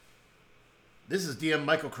This is DM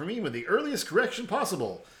Michael Cremeen with the earliest correction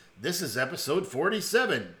possible. This is episode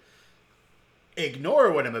 47.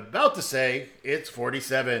 Ignore what I'm about to say, it's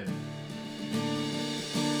 47.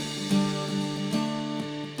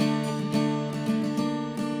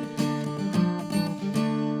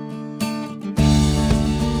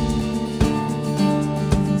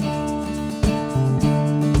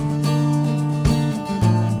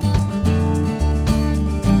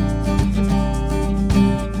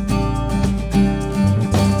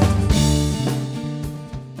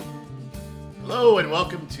 Hello and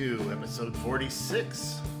welcome to episode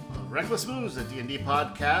 46 of Reckless Moves, a D&D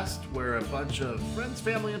podcast where a bunch of friends,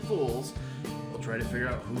 family, and fools will try to figure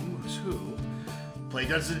out who's who. Play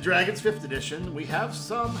Dungeons & Dragons 5th edition. We have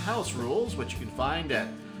some house rules, which you can find at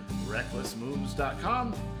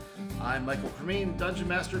recklessmoves.com. I'm Michael Cremeen, Dungeon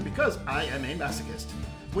Master, because I am a masochist.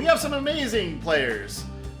 We have some amazing players.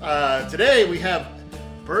 Today we have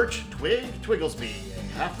Birch Twig Twigglesby,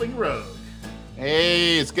 a halfling rogue.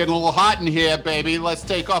 Hey, it's getting a little hot in here, baby. Let's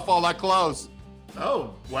take off all our clothes.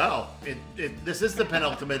 Oh, wow. This is the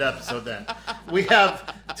penultimate episode then. We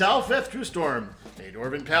have Talfeth Truestorm, a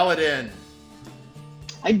Dwarven Paladin.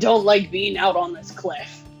 I don't like being out on this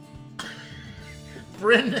cliff.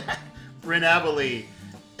 Bryn Abilene,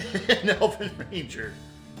 an Elven Ranger.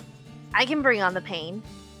 I can bring on the pain.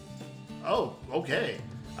 Oh, okay.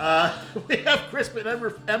 We have Crispin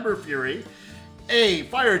Ember Fury, a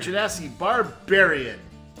Fire Genasi Barbarian.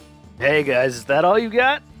 Hey guys, is that all you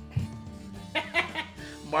got?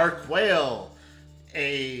 Mark Whale,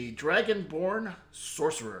 a Dragonborn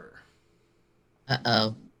Sorcerer.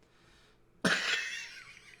 Uh-oh.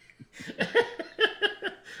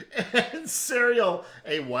 And Serial,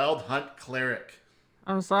 a Wild Hunt Cleric.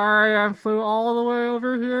 I'm sorry, I flew all the way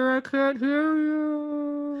over here. I can't hear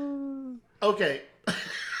you. Okay.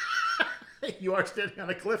 You are standing on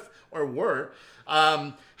a cliff, or were.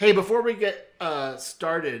 Hey, before we get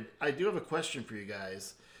started, I do have a question for you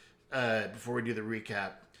guys before we do the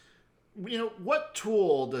recap. You know, what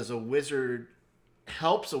tool does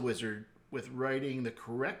helps a wizard with writing the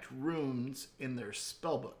correct runes in their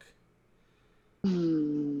spellbook?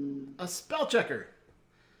 A spell checker.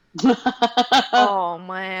 Oh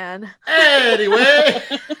man. Anyway.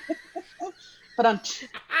 But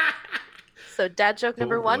So dad joke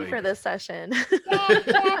number Oh, one boy. for this session.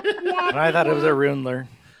 I thought it was a rune learn.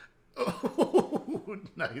 Oh,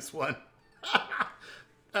 nice one.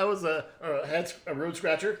 That was a road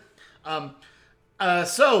scratcher.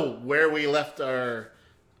 So where we left our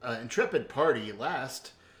intrepid party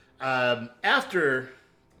last, after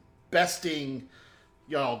besting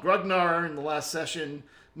Jarl Grugnar in the last session,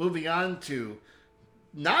 moving on to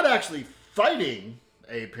not actually fighting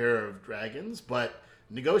a pair of dragons, but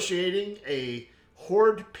negotiating a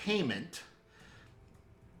horde payment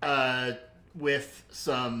with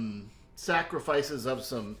some sacrifices of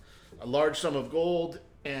a large sum of gold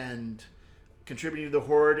and contributing to the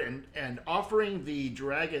horde and offering the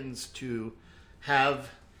dragons to have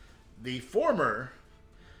the former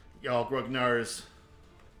Jarl Grugnar's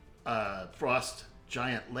frost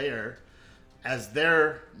giant lair as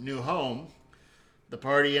their new home. The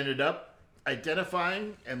party ended up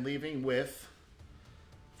identifying and leaving with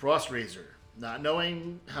Frost Razor, not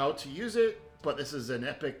knowing how to use it, but this is an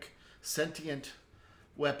epic sentient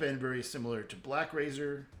weapon very similar to Black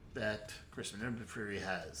Razor that Crispin Ember Fury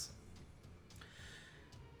has.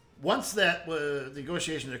 Once that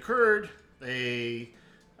negotiation occurred, they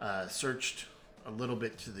searched a little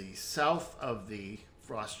bit to the south of the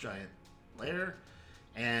Frost Giant lair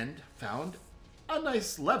and found a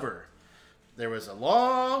nice lever. There was a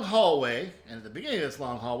long hallway, and at the beginning of this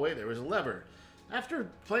long hallway, there was a lever. After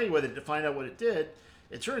playing with it to find out what it did,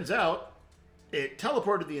 it turns out it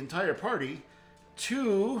teleported the entire party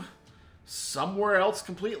to somewhere else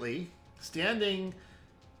completely, standing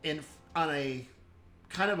on a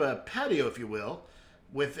kind of a patio, if you will,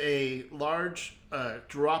 with a large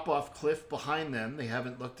drop-off cliff behind them. They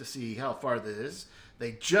haven't looked to see how far that is.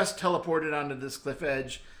 They just teleported onto this cliff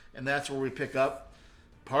edge, and that's where we pick up.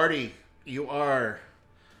 Party, you are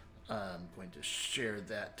going to share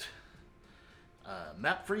that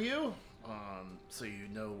map for you, so you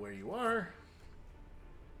know where you are.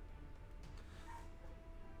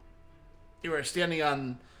 You are standing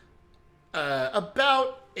on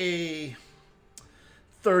about a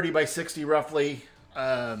 30 by 60 roughly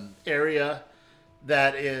area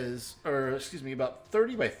that is, about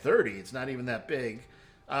 30 by 30. It's not even that big.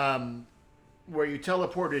 Where you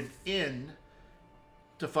teleported in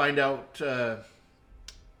to find out that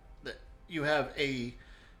you have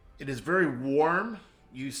it is very warm.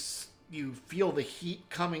 You feel the heat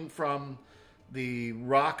coming from the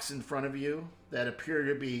rocks in front of you that appear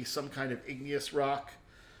to be some kind of igneous rock.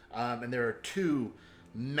 And there are two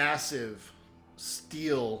massive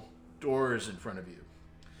steel doors in front of you.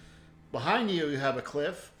 Behind you, you have a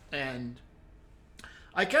cliff, and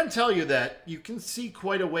I can tell you that you can see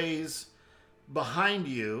quite a ways behind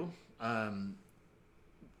you.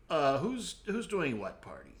 Who's doing what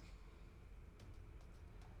party?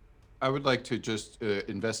 I would like to just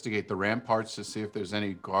investigate the ramparts to see if there's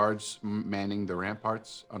any guards manning the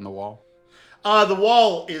ramparts on the wall. The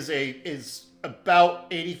wall is about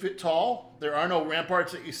 80 feet tall. There are no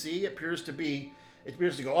ramparts that you see. It appears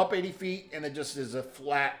to go up 80 feet, and it just is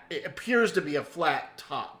it appears to be a flat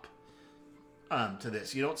top to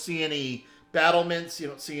this. You don't see any battlements. You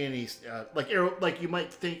don't see any like you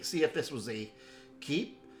might see if this was a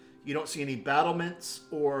keep. You don't see any battlements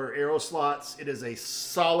or arrow slots. It is a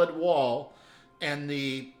solid wall, and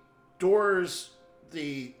the doors,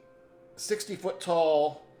 the 60-foot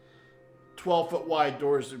tall, 12-foot wide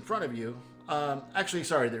doors in front of you. They're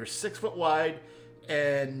 6-foot wide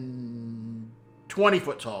and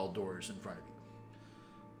 20-foot tall doors in front of you.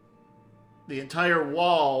 The entire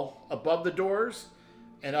wall above the doors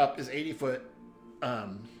and up is 80-foot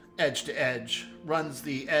edge to edge, runs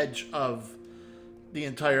the edge of the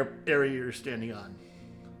entire area you're standing on.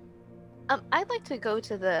 I'd like to go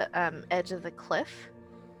to the edge of the cliff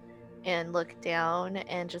and look down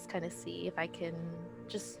and just kind of see if I can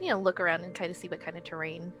just, look around and kind of see what kind of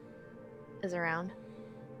terrain is around.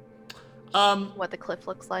 What the cliff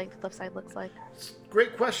looks like, the cliffside looks like.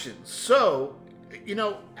 Great question. So,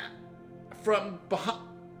 from behind,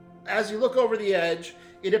 as you look over the edge,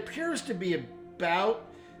 it appears to be about,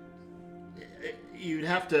 you'd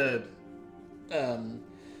have to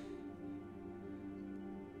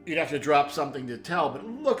drop something to tell, but it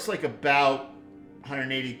looks like about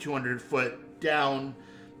 180, 200 foot down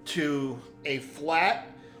to a flat,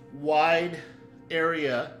 wide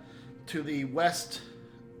area to the west,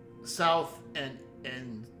 south, and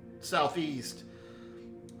southeast.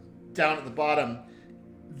 Down at the bottom,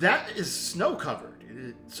 that is snow covered.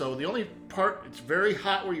 So the only part, it's very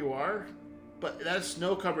hot where you are, but that's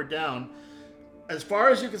snow covered down. As far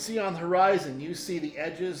as you can see on the horizon, you see the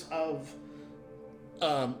edges of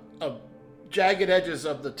jagged edges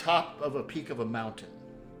of the top of a peak of a mountain.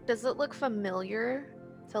 Does it look familiar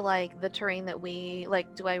to the terrain that we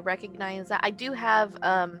do I recognize that? I do have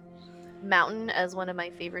mountain as one of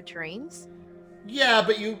my favorite terrains. Yeah,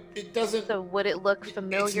 but it doesn't. So would it look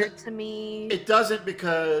familiar to me? It doesn't,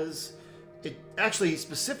 because it actually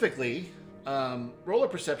specifically roll a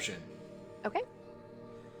perception. Okay.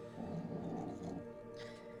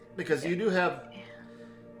 Because you do have.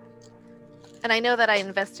 And I know that I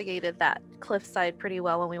investigated that cliffside pretty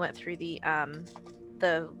well when we went through the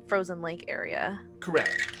frozen lake area.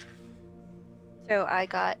 Correct. So I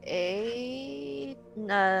got a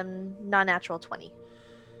non-natural 20.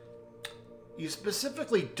 You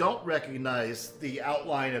specifically don't recognize the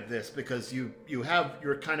outline of this because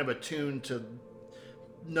you're kind of attuned to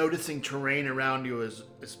noticing terrain around you,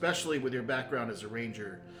 especially with your background as a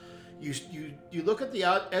ranger. You look at the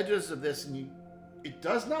edges of this and it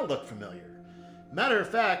does not look familiar. Matter of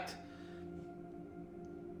fact,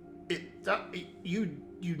 you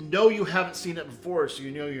haven't seen it before, so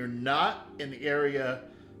you're not in the area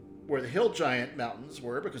where the Hill Giant Mountains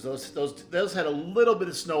were, because those had a little bit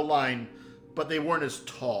of snow line, but they weren't as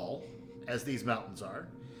tall as these mountains are.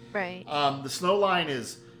 Right. The snow line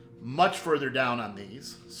is much further down on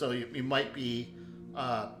these, so you might be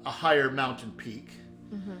a higher mountain peak.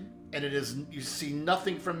 Mm-hmm. And you see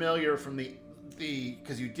nothing familiar from the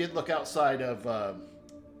because you did look outside of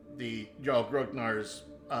the Jarl Grognar's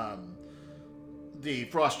the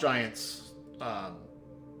Frost Giants,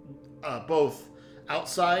 both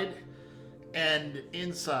outside and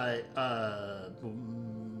inside. No,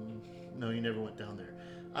 you never went down there.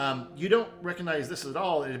 You don't recognize this at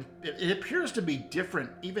all. It appears to be different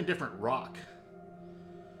rock.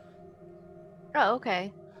 Oh,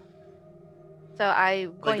 okay. So I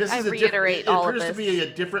reiterate all of this. It appears to be a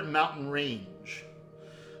different mountain range.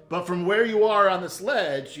 But from where you are on this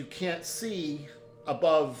ledge, you can't see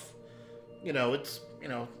above. You'd have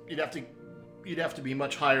to be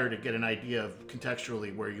much higher to get an idea of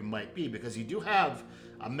contextually where you might be, because you do have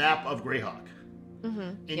a map of Greyhawk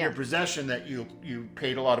in your possession that you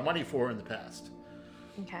paid a lot of money for in the past.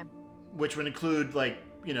 Okay. Which would include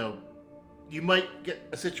you might get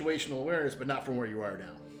a situational awareness, but not from where you are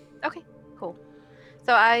now. Okay, cool.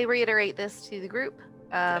 So I reiterate this to the group.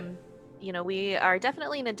 We are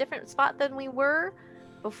definitely in a different spot than we were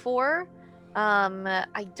before.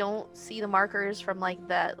 I don't see the markers from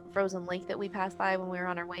that frozen lake that we passed by when we were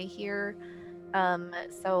on our way here.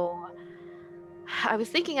 So I was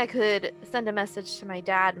thinking I could send a message to my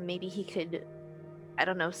dad, and maybe he could, I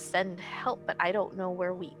don't know, send help, but I don't know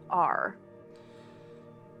where we are.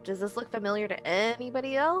 Does this look familiar to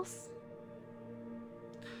anybody else?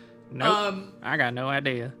 Nope. I got no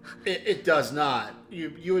idea. It does not.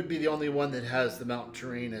 You would be the only one that has the mountain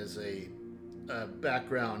terrain as a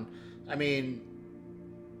background. I mean,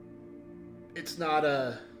 it's not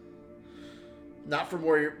from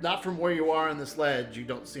where you are on this ledge. You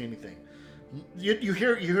don't see anything. You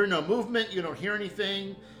hear no movement. You don't hear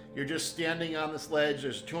anything. You're just standing on this ledge.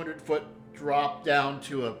 There's a 200-foot drop down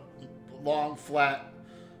to a long flat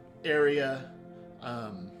area.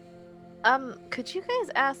 Could you guys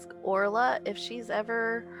ask Orla if she's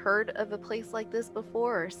ever heard of a place like this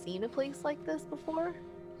before or seen a place like this before?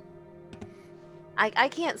 I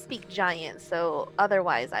can't speak giant, so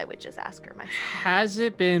otherwise I would just ask her myself. Has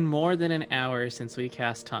it been more than an hour since we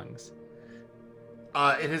cast tongues?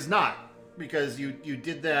 It has not, because you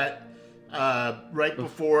did that right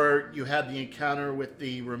before you had the encounter with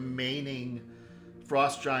the remaining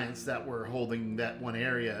frost giants that were holding that one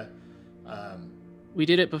area. We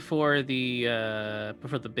did it before the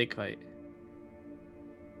big fight.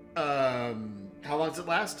 How long does it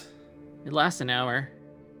last? It lasts an hour.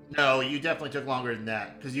 No, you definitely took longer than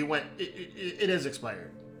that because you went. It is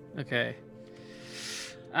expired. Okay.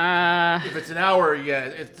 If it's an hour, yeah,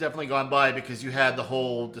 it's definitely gone by because you had the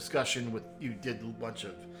whole discussion with. You did a bunch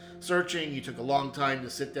of searching. You took a long time to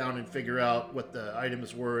sit down and figure out what the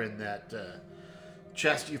items were in that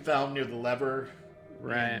chest you found near the lever.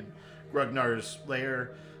 Right. In Grugnar's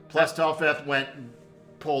lair. Plus, Telfeth went and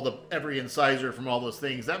pulled up every incisor from all those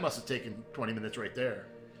things. That must have taken 20 minutes right there.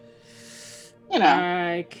 You know.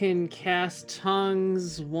 I can cast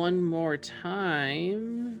tongues one more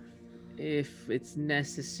time if it's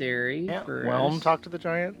necessary. Yeah. for Whelm, us. talk to the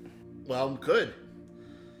giant. Well, good.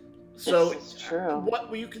 So, It's true.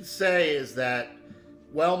 what you can say is that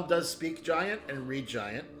Whelm does speak giant and read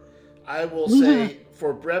giant. I will say,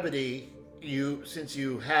 for brevity, since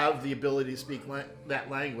you have the ability to speak that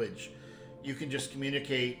language, you can just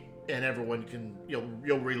communicate, and everyone can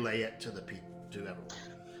you'll relay it to everyone.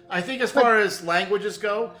 I think as far as languages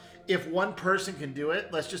go, if one person can do it,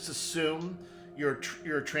 let's just assume you're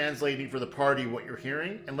translating for the party what you're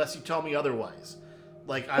hearing, unless you tell me otherwise.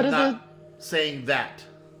 Like, I'm not saying that.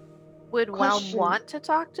 Would Whelm Question. want to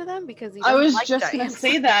talk to them because he I doesn't was like just gonna giants?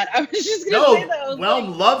 say that. I was just gonna say that. I was Whelm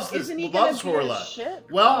like, loves this. isn't he gonna Loves be a Horla. shit?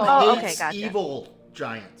 Whelm Oh, okay, hates gotcha. evil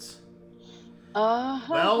giants.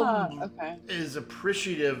 Whelm. Okay. Is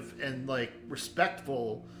appreciative and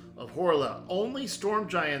respectful of Horla. Only storm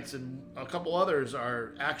giants and a couple others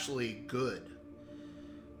are actually good.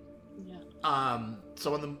 Yeah.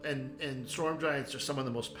 Some of them and storm giants are some of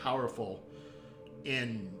the most powerful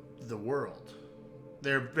in the world.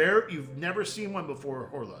 You've never seen one before,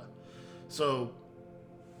 Horla. So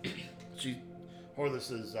Horla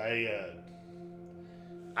says,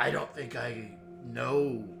 I don't think I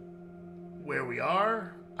know where we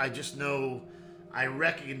are. I just know I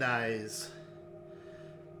recognize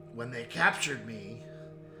when they captured me,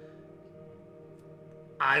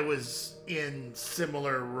 I was in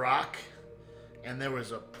similar rock, and there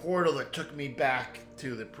was a portal that took me back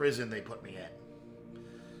to the prison they put me in.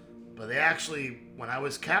 But they actually, when I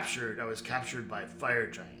was captured by fire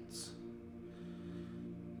giants.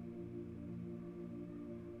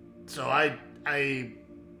 So I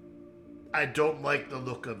don't like the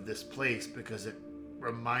look of this place because it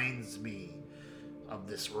reminds me of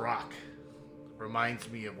this rock. Reminds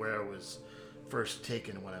me of where I was first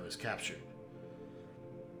taken when I was captured.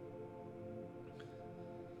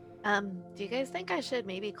 Do you guys think I should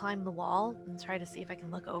maybe climb the wall and try to see if I can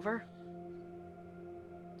look over?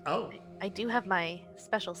 Oh, I do have my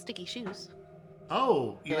special sticky shoes. you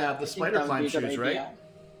have the I think spider that would climb be a good shoes, right? idea.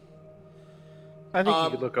 I think you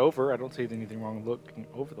Um, could look over. I don't see anything wrong with looking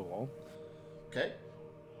over the wall. Okay.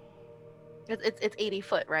 It's 80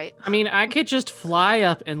 foot, right? I mean, I could just fly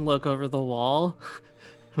up and look over the wall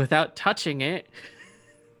without touching it.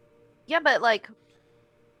 Yeah, but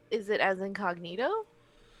is it as incognito?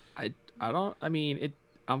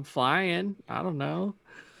 I'm flying. I don't know.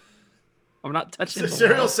 I'm not touching the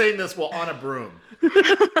Cyril's wall. saying this while on a broom.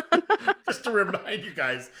 Just to remind you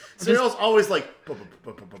guys. Cyril's always like...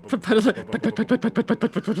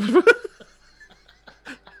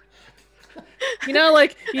 You know,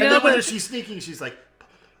 like, you and know, then when she's sneaking, she's like...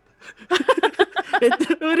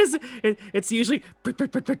 what is it? It's usually, but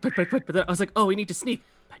then I was like, oh, we need to sneak.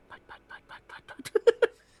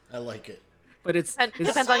 I like it. but it's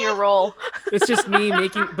Depends on your role. it's just me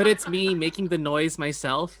making, but it's me making the noise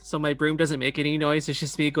myself. So my broom doesn't make any noise. It's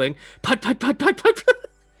just me going put put put put put. Put.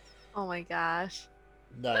 Oh my gosh.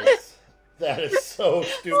 Nice. That is so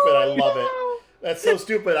stupid. I love it. That's so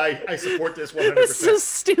stupid. I support this 100%. It's so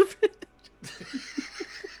stupid.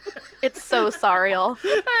 It's so Sariel.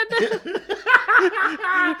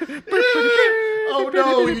 Oh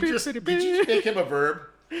no! Did you make him a verb?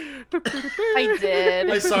 I did.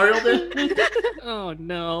 I Sariel did. Oh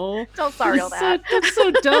no! Don't Sariel that. That's so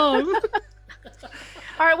dumb.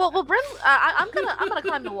 All right. Well, Bryn, I'm gonna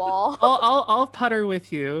climb the wall. I'll putter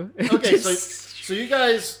with you. Okay, so you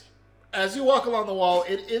guys, as you walk along the wall,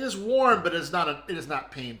 it is warm, but it is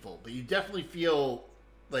not painful. But you definitely feel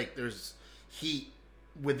like there's heat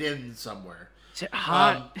within somewhere.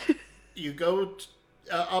 Hot. You go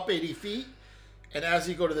up 80 feet, and as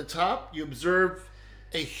you go to the top, you observe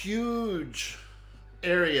a huge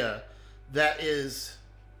area that is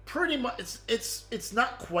pretty much it's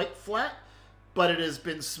not quite flat, but it has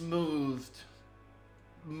been smoothed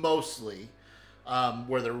mostly,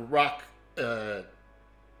 where the rock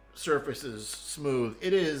surface is smooth.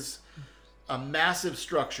 It is a massive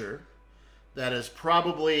structure that is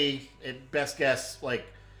probably, at best guess, like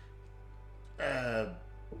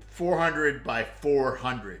 400 by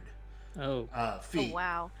 400 Oh. feet. Oh,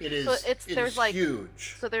 wow. It is. So there's like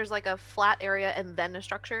huge. So there's like a flat area and then a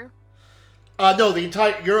structure. No, the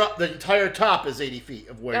entire top is 80 feet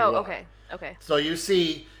of where you are. Okay. So you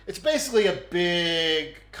see, it's basically a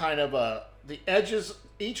big kind of the edges.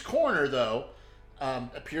 Each corner though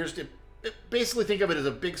appears to. Basically, think of it as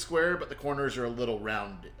a big square, but the corners are a little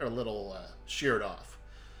round, or a little sheared off.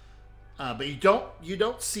 But you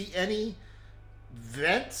don't see any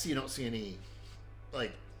vents. You don't see any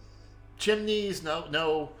like chimneys.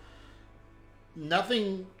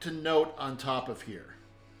 Nothing to note on top of here.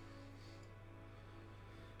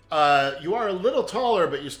 You are a little taller,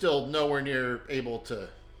 but you're still nowhere near able to.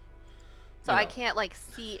 So I can't like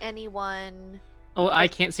see anyone. Oh, I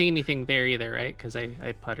can't see anything there either, right? Because I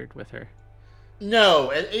puttered with her.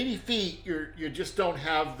 No, at 80 feet, you just don't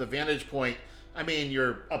have the vantage point. I mean,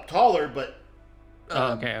 you're up taller, but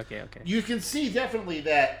Okay. you can see definitely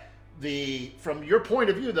that from your point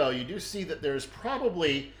of view, though, you do see that there's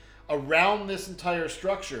probably around this entire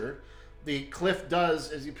structure, the cliff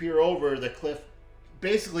does, as you peer over, the cliff,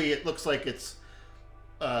 basically it looks like it's,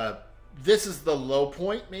 this is the low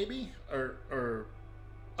point, maybe?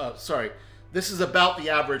 Sorry. This is about the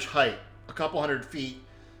average height, a couple hundred feet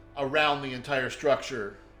around the entire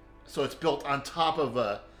structure. So it's built on top of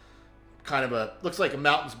looks like a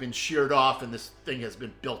mountain's been sheared off and this thing has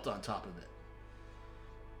been built on top of it.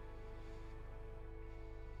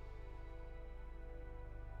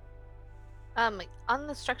 On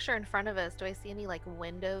the structure in front of us, do I see any like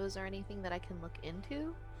windows or anything that I can look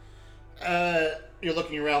into? You're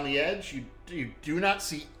looking around the edge. You do not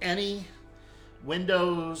see any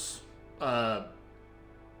windows,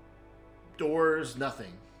 doors,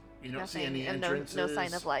 nothing. You don't see any and entrances. no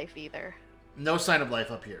sign of life either. No sign of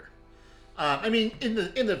life up here. I mean, in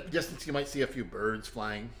the distance, you might see a few birds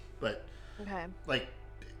flying, but Okay. like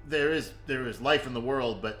there is life in the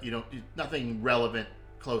world, but nothing relevant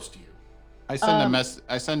close to you. I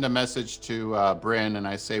send a message to Bryn and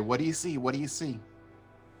I say, "What do you see? What do you see?"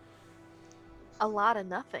 A lot of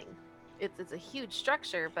nothing. It's a huge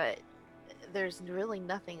structure, but there's really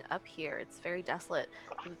nothing up here. It's very desolate.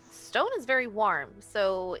 Stone is very warm,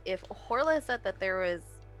 so if Horla said that there was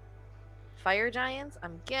fire giants,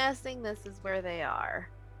 I'm guessing this is where they are.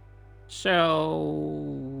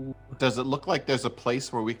 So Does it look like there's a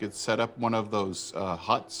place where we could set up one of those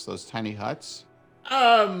huts, those tiny huts?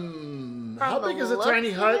 How From big the is a looks tiny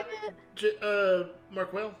of hut, it,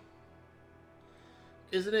 Markwell?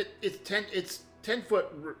 Isn't it? It's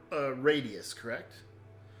 10-foot radius, correct?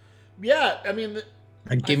 Yeah, I mean,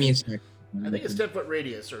 Give me a sec. I think it's 10-foot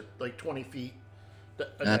radius or like 20 feet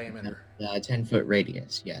diameter. 10-foot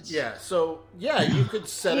radius, yes. Yeah, so you could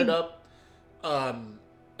set it up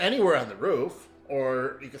anywhere on the roof,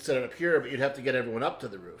 or you could set it up here, but you'd have to get everyone up to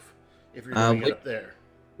the roof if you're doing it up there.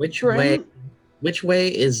 Which Bryn?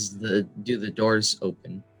 way do the doors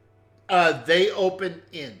open? They open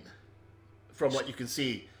in, from what you can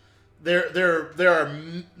see. There are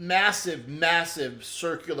massive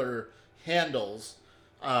circular handles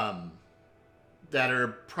that are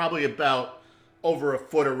probably about over a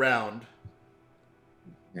foot around.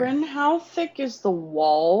 Bryn, how thick is the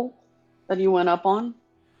wall that you went up on?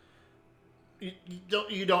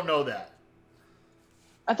 You don't know that.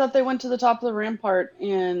 I thought they went to the top of the rampart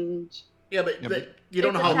and Yeah, but you don't It's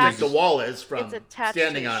know how attached- big the wall is from it's attached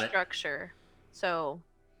standing to on the it. structure, so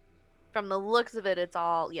from the looks of it, it's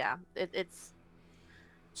all it's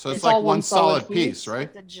So it's It's like all one one solid solid piece, piece? right?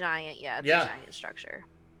 it's a giant it's Yeah. a giant structure.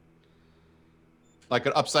 Like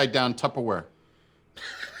an upside down Tupperware.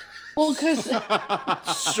 Well, because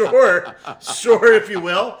Sure, if you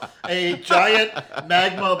will, a giant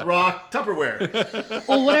magma rock Tupperware.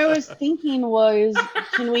 what I was thinking was,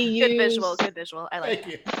 can we Good use visual. I like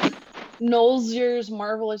Thank that. you. Nolzier's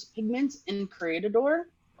marvelous pigments and create a door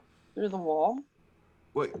through the wall?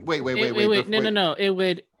 Wait. It would, no. It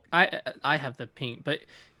would. I have the paint, but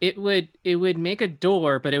it would make a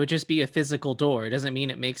door, but it would just be a physical door. It doesn't mean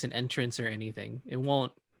it makes an entrance or anything. It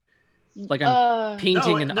won't. Like I'm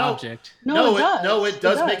painting an object. No, it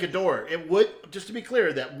does make a door. It would, just to be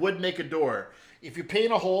clear, that would make a door. If you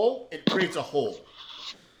paint a hole, it creates a hole.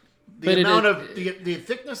 The But amount of the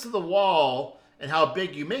thickness of the wall and how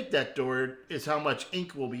big you make that door is how much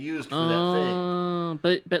ink will be used for that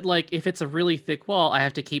thing. But like if it's a really thick wall, I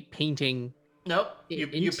have to keep painting. Nope. You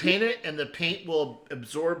into- paint it, and the paint will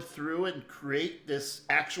absorb through and create this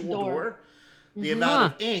actual Door. door. The Mhm.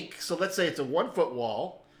 amount of ink. So let's say it's a 1 foot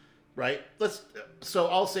wall, right? So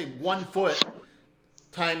I'll say 1 foot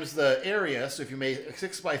times the area. So if you made a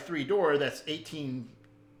 6x3 door, that's 18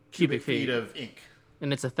 cubic feet of ink.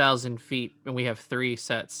 And it's 1,000 feet, and we have 3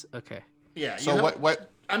 sets. Okay. Yeah. So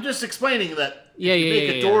what? I'm just explaining that. Yeah, if you yeah, make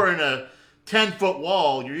yeah, a yeah. door in a 10-foot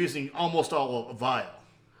wall, you're using almost all of a vial.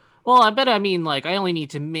 Well, I mean, like, I only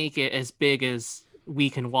need to make it as big as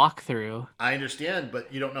we can walk through. I understand,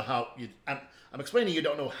 but you don't know how. I'm explaining you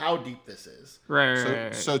don't know how deep this is.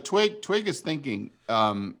 Right. So Twig is thinking,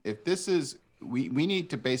 if this is, we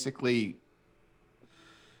need to basically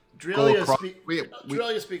Drelia, across-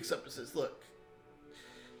 Drelia speaks up and says, "Look,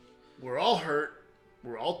 we're all hurt.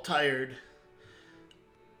 We're all tired.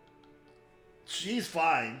 She's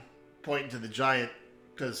fine," pointing to the giant,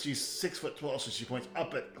 because she's 6'12", so she points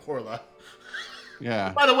up at Horla.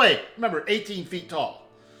 Yeah. By the way, remember, 18 feet tall.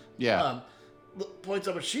 Yeah. Points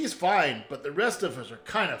up, and she's fine, but the rest of us are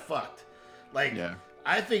kind of fucked. Like, Yeah.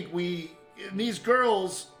 I think these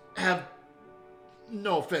girls have,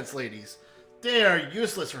 no offense, ladies, they are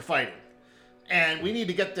useless for fighting. And we need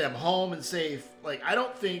to get them home and safe. Like, I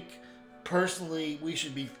don't think, personally, we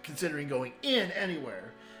should be considering going in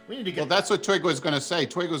anywhere. We need to get Well, that's what Twig was going to say.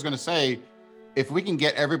 Twig was going to say, if we can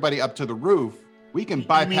get everybody up to the roof, we can You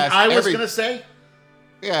bypass mean I was going to say?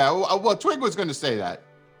 Yeah, well, Twig was going to say that.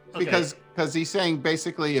 Okay. Because he's saying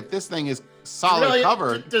basically if this thing is solid Really?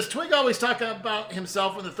 covered, Does Twig always talk about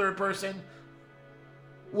himself in the third person?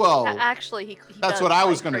 well, Actually, he that's does what I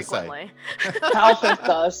was quite gonna say. frequently. Alfred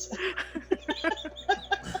does.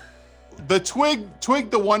 the Twig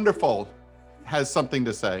the Wonderful has something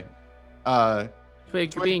to say.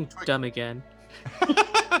 Twig, you're being dumb again.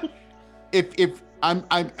 If I'm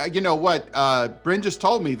you know what, Bryn just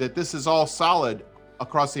told me that this is all solid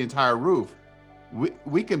across the entire roof.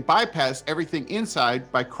 We can bypass everything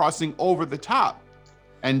inside by crossing over the top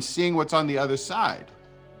and seeing what's on the other side.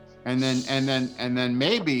 And then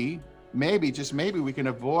maybe just maybe we can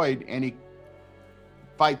avoid any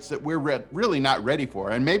fights that we're really not ready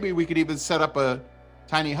for. And maybe we could even set up a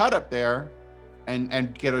tiny hut up there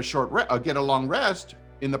and get a long rest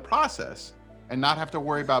in the process and not have to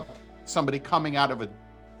worry about somebody coming out of a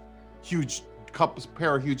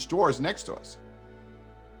pair of huge doors next to us.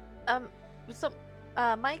 So,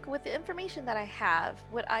 Mike, with the information that I have,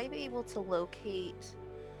 would I be able to locate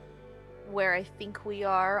where I think we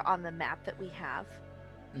are on the map that we have?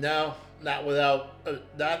 No, not without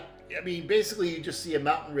not. I mean, basically, you just see a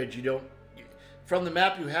mountain ridge. You don't, from the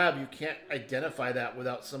map you have, you can't identify that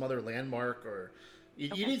without some other landmark, or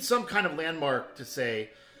you need some kind of landmark to say,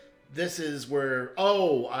 this is where.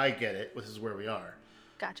 Oh, I get it. This is where we are.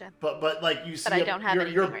 Gotcha. But like you see, But I don't have you're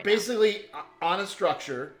anything right now. basically on a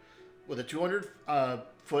structure with a 200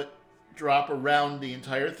 foot drop around the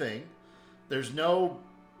entire thing. There's no.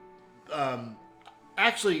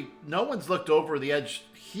 Actually, no one's looked over the edge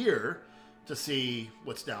here to see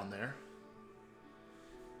what's down there.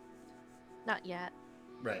 Not yet.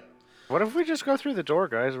 Right. What if we just go through the door,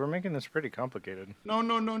 guys? We're making this pretty complicated. No.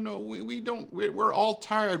 We don't. We're all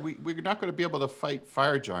tired. We're not going to be able to fight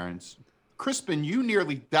fire giants. Crispin, you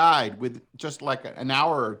nearly died with just like an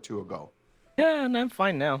hour or two ago. Yeah, and I'm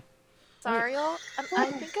fine now. Sariel, I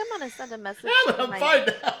think I'm gonna send a message. Yeah, but to I'm my... fine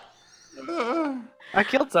now. I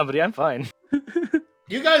killed somebody. I'm fine.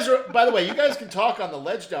 You guys are. By the way, you guys can talk on the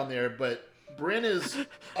ledge down there, but Bryn is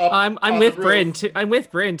up. I'm on with the roof. Bryn too. I'm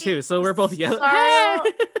with Bryn too. So we're both yelling.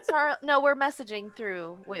 Sariel, no, we're messaging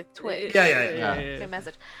through with Twig. Yeah. Good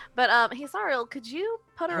message. But hey, Sariel, could you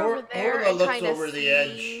put her over there Horla and looks kind of over the see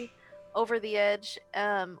edge. over the edge.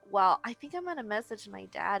 Well, I think I'm gonna message my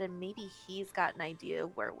dad, and maybe he's got an idea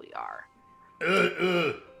of where we are.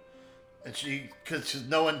 And because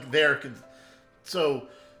no one there can. So,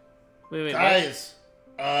 Wait, what? guys,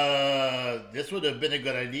 this would have been a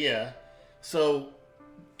good idea. So,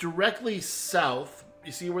 directly south,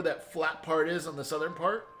 you see where that flat part is on the southern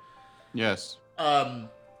part? Yes.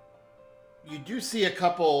 You do see a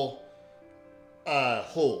couple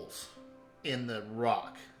holes in the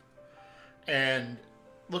rock. And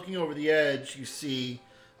looking over the edge, you see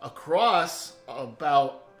across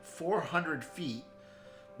about 400 feet,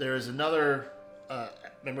 there is another,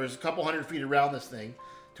 remember, there's a couple hundred feet around this thing.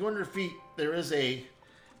 200 feet, there is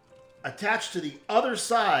attached to the other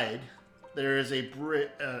side, there is a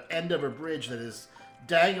end of a bridge that is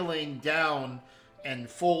dangling down and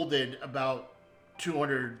folded about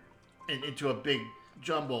 200 into a big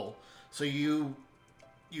jumble. So you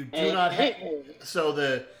do not have.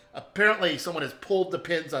 So apparently someone has pulled the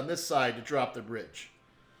pins on this side to drop the bridge.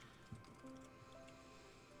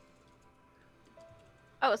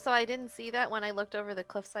 Oh, so I didn't see that when I looked over the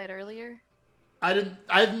cliffside earlier? I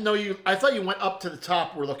didn't know you. I thought you went up to the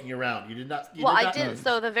top. We're looking around. You did not. I didn't.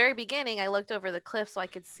 So the very beginning, I looked over the cliff so I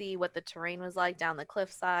could see what the terrain was like down the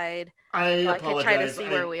cliffside. I so apologize. I could try to see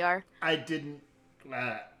where we are. I didn't.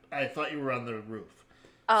 I thought you were on the roof.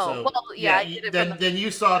 Oh, So, well, yeah. I did it from then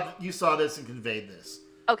you saw this and conveyed this.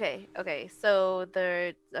 Okay. So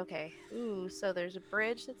so there's a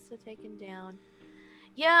bridge that's taken down.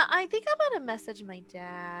 Yeah, I think I'm gonna message my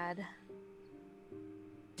dad.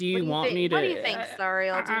 Do you want me to? What do you think,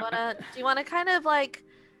 Sariel? Do you wanna kind of like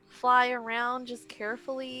fly around just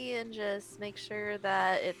carefully and just make sure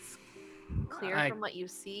that it's clear from what you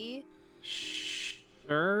see?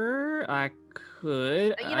 Sure, I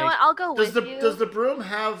could. You know what? I'll go with you. Does the broom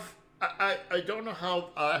have? I don't know how.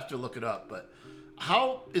 I'll have to look it up. But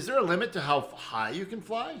how is there a limit to how high you can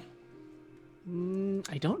fly?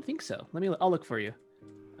 I don't think so. I'll look for you.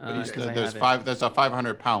 But he 'cause said I there's have it. five. There's a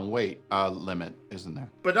 500-pound weight limit, isn't there?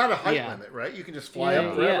 But not a height Yeah. limit, right? You can just fly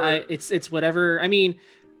up forever. It's whatever. I mean,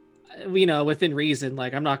 within reason.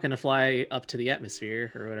 Like, I'm not gonna fly up to the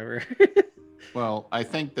atmosphere or whatever. Well, I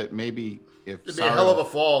think that maybe if It'd be a hell of a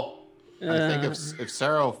fall. I think if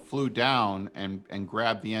Sarah flew down and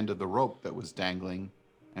grabbed the end of the rope that was dangling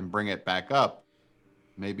and bring it back up,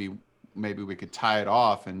 maybe we could tie it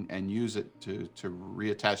off and use it to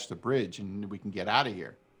reattach the bridge and we can get out of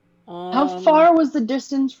here. How far was the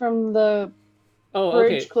distance from the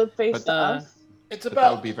bridge cliff face to us? It's But about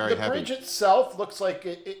that would be very the heavy. bridge itself looks like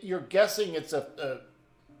you're guessing it's about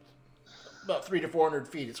 300 to 400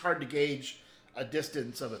 feet. It's hard to gauge a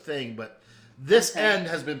distance of a thing, but this end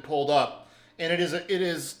has been pulled up, and it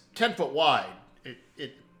is 10 foot wide.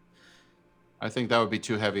 I think that would be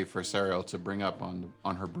too heavy for Sarah to bring up on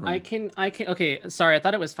her broom. I can. Okay, sorry. I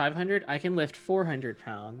thought it was 500. I can lift 400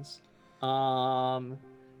 pounds.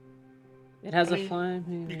 It has a fly.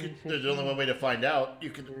 There's only one way to find out. You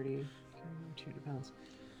can. 30, 200 pounds.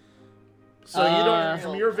 So you don't,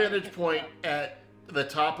 from your vantage point at the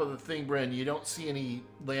top of the thing, Bren, you don't see any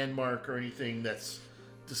landmark or anything that's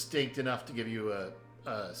distinct enough to give you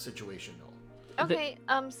a situation. Okay,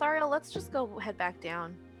 Sariel, let's just go head back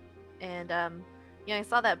down. And I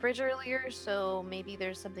saw that bridge earlier, so maybe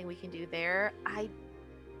there's something we can do there. I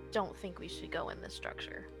don't think we should go in this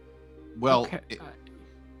structure. Well,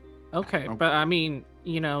 okay, but I mean,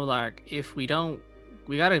 like, if we don't,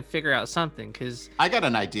 we got to figure out something, because I got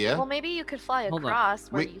an idea. Well, maybe you could fly Hold on. across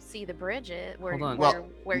where you see the bridge, where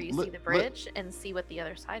you see the bridge, and see what the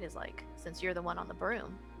other side is like, since you're the one on the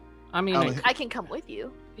broom. I mean, I can come with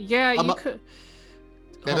you. Yeah, you could.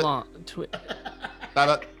 Hold on.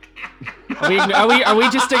 Are we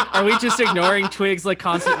just ignoring Twig's like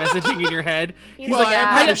constant messaging in your head? He's well, like, I'm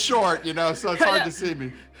kind of short, so it's hard to see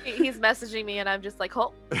me. He's messaging me, and I'm just like,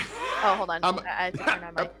 hold on. I have to turn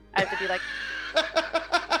on I have to be like,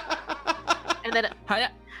 and then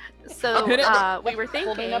so we were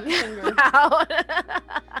thinking about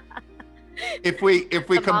if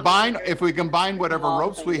we combine whatever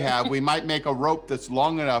ropes we have, we might make a rope that's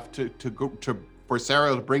long enough for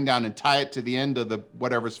Sarah to bring down and tie it to the end of the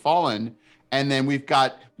whatever's fallen, and then we've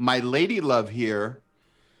got my lady love here,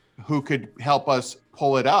 who could help us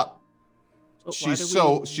pull it up. She's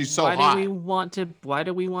so hot. Why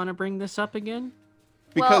do we want to bring this up again?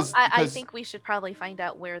 Because I think we should probably find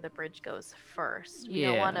out where the bridge goes first. We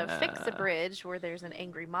don't want to fix a bridge where there's an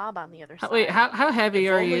angry mob on the other side. Wait, how heavy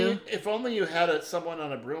are you? If only you had someone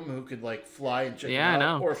on a broom who could like fly and check it out, I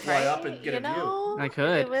know. or fly up and get a view. I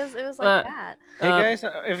could. It was like that. Hey guys,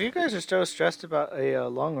 if you guys are so stressed about a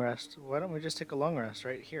long rest, why don't we just take a long rest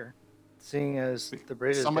right here? Seeing as the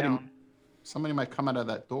bridge is down. Somebody might come out of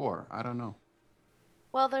that door. I don't know.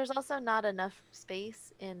 Well, there's also not enough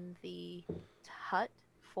space in the hut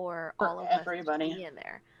for For all of us everybody. to be in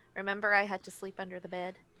there. Remember, I had to sleep under the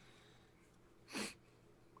bed.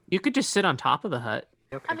 You could just sit on top of the hut.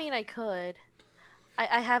 Okay. I mean, I could.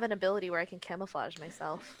 I have an ability where I can camouflage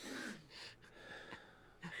myself.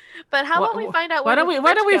 But how about we find out Why where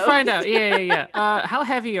don't the we fridge find goes? out? Yeah. How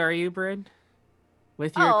heavy are you, Bryn?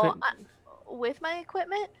 With your equipment? With my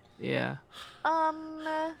equipment, Yeah.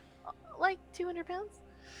 like 200 pounds.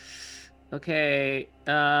 Okay.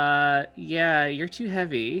 Yeah, you're too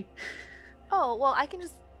heavy. Oh well, I can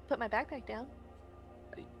just put my backpack down.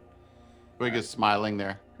 Twig is smiling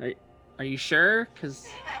there. Are you sure? Because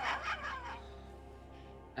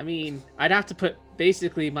I mean, I'd have to put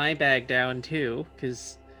basically my bag down too,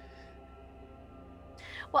 because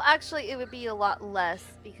Well, actually, it would be a lot less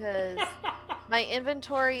because my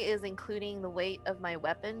inventory is including the weight of my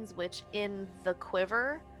weapons, which in the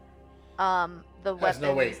quiver, the Has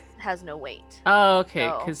no weapons weight. has no weight. oh, okay,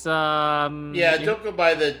 Oh. because Yeah, don't go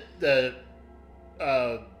by the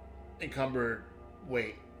encumbered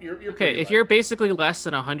weight. You're okay, pretty if light. you're basically less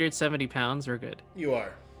than 170 pounds, we're good. You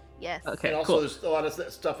are. Yes. Okay. And also, cool. there's a lot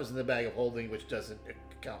of stuff is in the bag of holding, which doesn't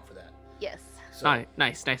account for that. Yes. So,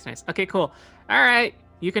 Nice. Okay, cool. All right,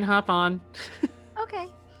 you can hop on Okay.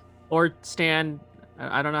 or stand.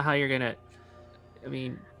 I don't know how you're gonna. I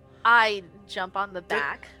mean, I jump on the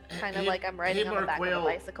back, kind of Hey- like I'm riding hey, on the Mark back Whale, of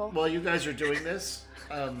a bicycle. While you guys are doing this,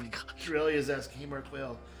 Aurelia is asking, hey, Mark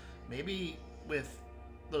Whale, maybe with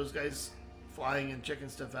those guys flying and checking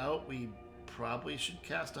stuff out, we probably should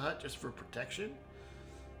cast a hut just for protection?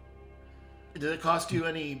 Did it cost you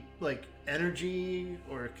any, like, energy,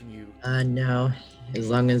 or can you... No. As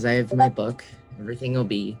long as I have my book, everything will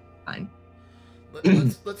be fine.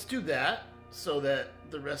 Let's do that, so that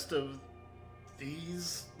the rest of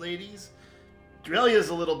these ladies... Drelia's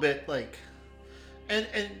a little bit, like... And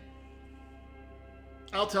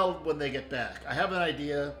I'll tell when they get back. I have an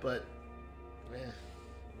idea, but... we'll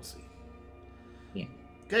see. Yeah.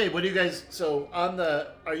 Okay, what do you guys... So, on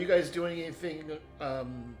the... Are you guys doing anything...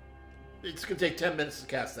 It's going to take 10 minutes to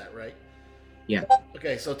cast that, right? Yeah.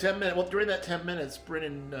 Okay, so 10 minutes... Well, during that 10 minutes, Bryn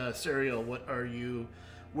and Serial, what are you...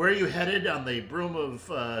 Where are you headed on the broom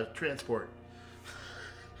of transport?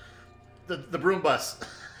 The broom bus.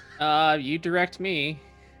 you direct me.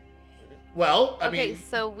 Well, I Okay, mean...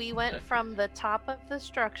 so we went from the top of the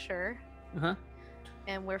structure, Uh-huh.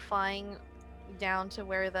 and we're flying down to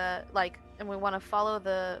where and we want to follow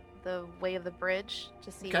the way of the bridge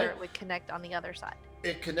to see Okay. where it would connect on the other side.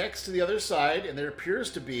 It connects to the other side, and there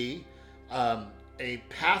appears to be a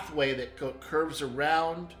pathway that curves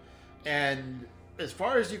around, and as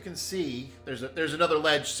far as you can see, there's another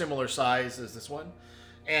ledge similar size as this one,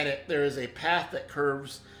 and there is a path that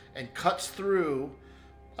curves and cuts through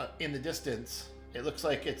in the distance. It looks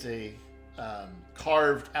like it's a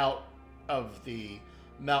carved out of the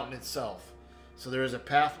mountain itself. So there is a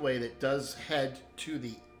pathway that does head to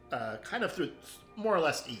the kind of through more or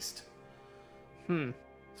less east.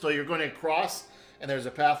 So you're going to cross, and there's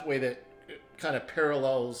a pathway that kind of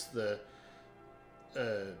parallels the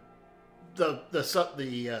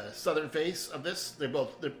southern face of this.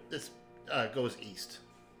 This goes east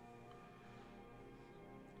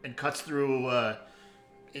and cuts through.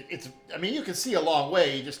 It's. I mean, you can see a long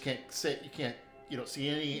way. You just can't say. You don't see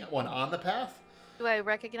anyone on the path. Do I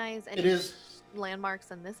recognize any It is.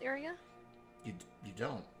 landmarks in this area? You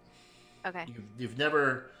don't. Okay. You've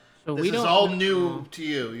never. So This we is don't all know- new to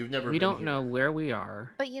you. You've never. We been don't here. know where we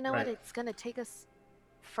are. But you know Right. what? It's going to take us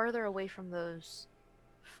further away from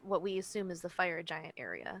what we assume is the fire giant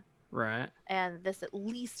area. Right. And this at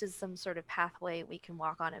least is some sort of pathway we can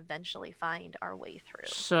walk on, eventually find our way through.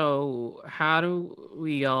 So how do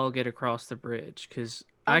we all get across the bridge? Because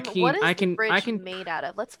What is I the can, bridge I can. made out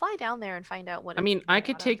of? Let's fly down there and find out what. I it's mean, I made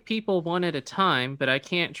could out of. take people one at a time, but I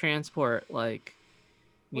can't transport like,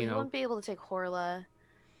 We you know. wouldn't be able to take Horla.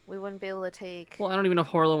 We wouldn't be able to take. Well, I don't even know if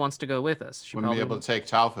Horla wants to go with us. She Wouldn't be probably able to take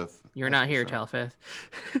Talfith. You're that's not for here, sure. Talfith.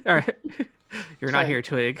 All right. You're not Twig. here,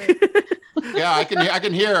 Twig. Yeah, I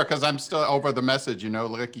can hear her because I'm still over the message. You know,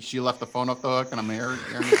 like she left the phone off the hook, and I'm hearing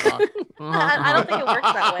her talk. I don't think it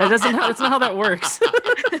works that way. That doesn't. That's not how that works.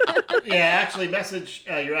 Yeah, actually, message.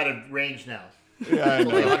 You're out of range now. Yeah, I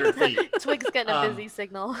Only know. 100 feet. Twig's getting a Um, busy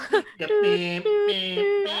signal. Yep, beep,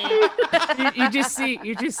 beep, beep.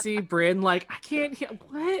 you just see Bryn like, I can't hear.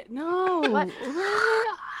 What? No. What?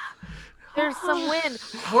 There's some wind.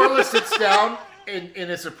 Horla sits down in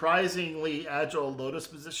a surprisingly agile lotus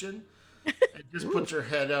position and just puts her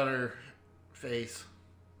head on her face.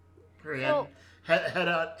 Her hand,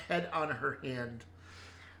 Well- head on her hand.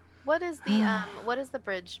 What is the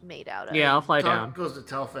bridge made out of? Yeah, I'll fly Talk down. goes to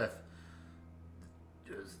Telfeth.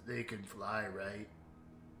 Just they can fly, right?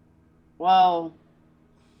 Well,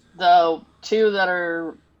 the two that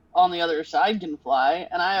are on the other side can fly,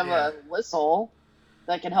 and I have Yeah. a whistle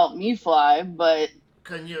that can help me fly, but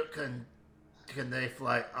Can they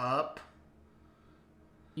fly up?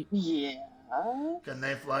 yeah. Can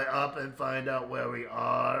they fly up and find out where we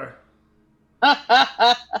are?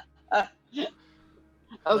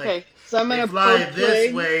 Okay, Like, so I'm They gonna fly poke this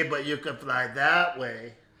Twig. way, but you can fly that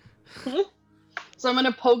way. So I'm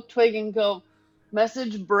gonna poke Twig and go,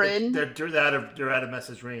 message Bryn. They're out of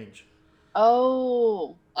message range.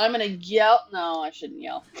 Oh, I'm gonna yell. No, I shouldn't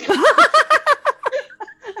yell.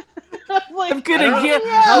 I'm like, I'm gonna I don't- yell.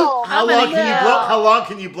 yell. How I'm long gonna can you yell. blow? How long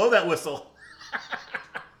can you blow that whistle?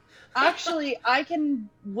 Actually, I can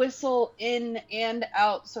whistle in and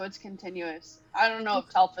out, so it's continuous. I don't know if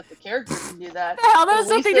Telfit the character can do that. Hell, that but has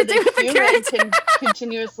at least nothing to do with the human character. can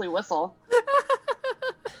continuously whistle.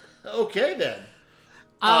 Okay then.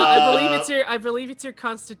 I believe it's your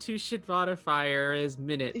Constitution modifier is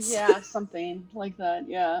minutes. Yeah, something like that.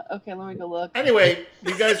 Yeah. Okay, let me go look. Anyway,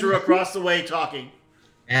 you guys are across the way talking.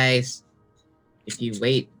 Guys, if you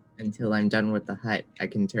wait until I'm done with the hut, I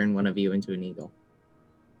can turn one of you into an eagle.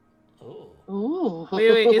 Oh. Ooh.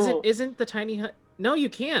 Wait, isn't the tiny hut? No, you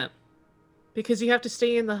can't, because you have to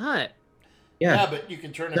stay in the hut. Yeah, Yeah. but you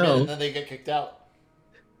can turn them No. in and then they get kicked out.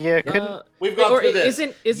 Yeah, couldn't. We've gone or through this.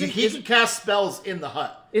 He isn't can cast spells in the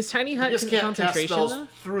hut. is tiny You hut just can't cast concentration spells though?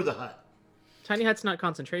 through the hut. Tiny hut's not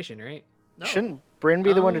concentration, right? No. Shouldn't Bryn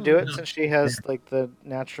be the one to do it no. since she has like the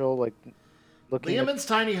natural like looking? At, Liamon's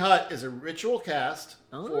tiny hut is a ritual cast.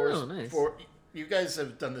 Oh, nice. For you guys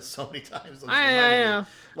have done this so many times. I know.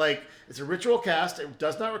 Like it's a ritual cast. It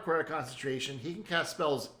does not require concentration. He can cast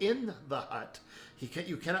spells in the hut.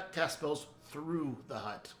 You cannot cast spells through the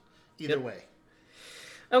hut. Either Yep. way.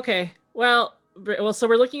 Okay. Well, so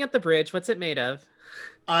we're looking at the bridge. What's it made of?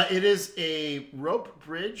 It is a rope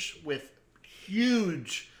bridge with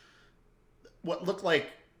huge, what look like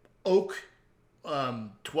oak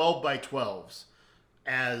 12 by 12s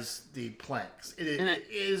as the planks.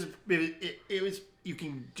 It was, you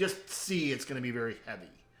can just see it's going to be very heavy.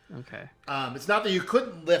 Okay. It's not that you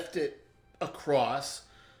couldn't lift it across,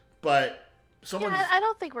 but someone. Yeah, I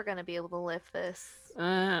don't think we're gonna be able to lift this. Do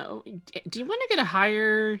you want to get a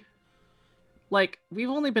higher? Like, we've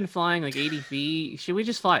only been flying like 80 feet. Should we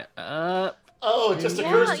just fly up? Oh, it just Yeah,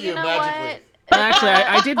 occurs to you you know magically. what?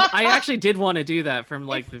 Actually, I actually did want to do that from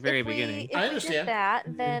like the very beginning. If I we understand. did that,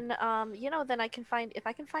 then then I can find if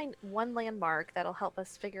I can find one landmark that'll help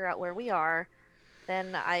us figure out where we are,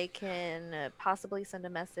 then I can possibly send a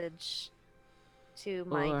message to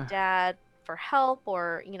my Or- dad for help,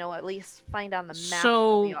 or at least find on the map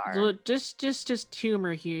So, where we are. look, just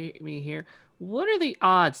humor me here. What are the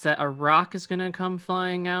odds that a rock is gonna come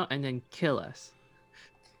flying out and then kill us?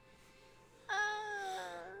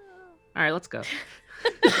 All right, let's go.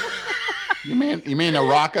 You mean a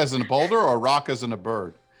rock as in a boulder or a rock as in a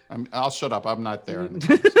bird? I'll shut up. I'm not there.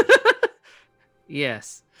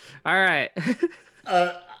 Yes. All right.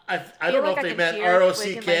 I feel don't know like if I they can meant hear it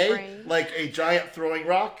click in my ROCK, brain. like a giant throwing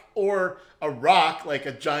rock, or a rock like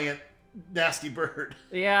a giant nasty bird.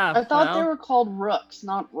 Yeah. I thought they well, were called rooks,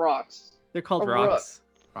 not rocks. they're called a rook. rocks.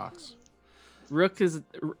 Rocks. Rook is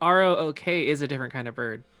ROOK is a different kind of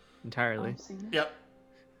bird entirely. I've seen it. Yep.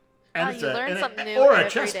 Wow, it's you learn something new or a every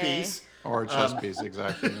chess day. piece. Or a chess piece,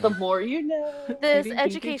 exactly. The more you know. This Ding, ding, ding.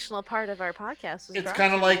 educational part of our podcast was It's brought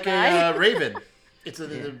kind to of you like by- a raven. It's in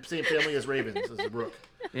the same family as ravens, as a rook.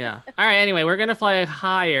 Yeah. All right. Anyway, we're gonna fly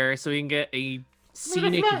higher so we can get a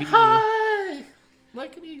scenic view. High,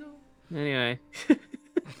 like an eagle. Anyway.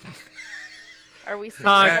 Are we singing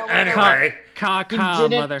Uh, while we're Anyway, Caca, You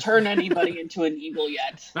didn't mother. turn anybody into an eagle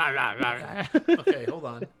yet. okay, hold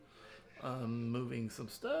on. I'm moving some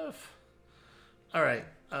stuff. All right,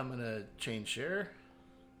 I'm gonna change share.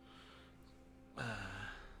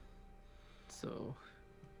 So.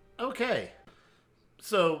 Okay,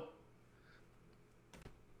 so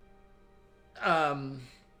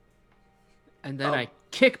And then Oh. I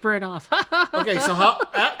kick Brett off. okay, so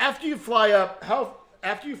after you fly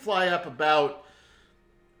up, about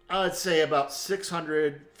I'd say about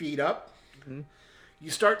 600 feet up, Mhm. you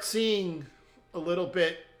start seeing a little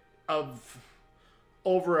bit of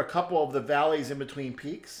over a couple of the valleys in between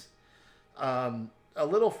peaks. A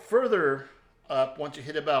little further up, once you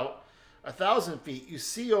hit about 1,000 feet, you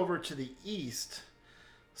see over to the east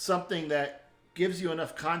something that gives you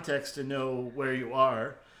enough context to know where you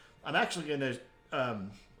are. I'm actually going to,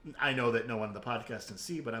 I know that no one on the podcast can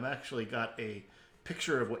see, but I'm actually got a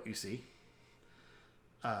picture of what you see.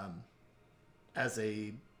 as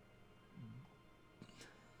a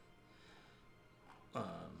 1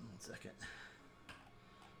 second.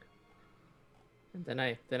 And then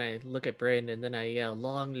I look at Bryn and then I yell,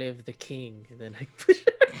 "Long live the king!" And then I.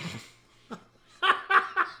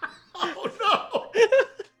 Oh no!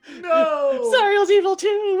 No! Sariel's evil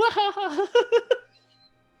too.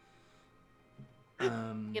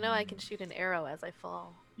 You know, I can shoot an arrow as I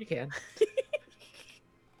fall. You can.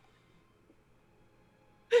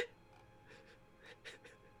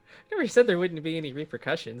 Never said there wouldn't be any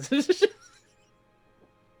repercussions.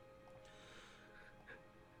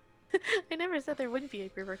 I never said there wouldn't be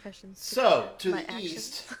repercussions. So, to my the actions.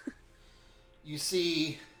 east, you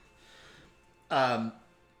see a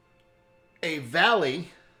valley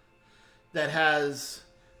that has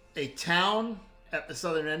a town at the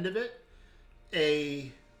southern end of it.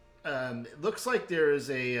 It looks like there is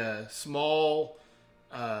a small,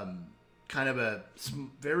 kind of a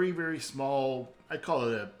very, very small, I'd call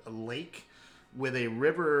it a lake with a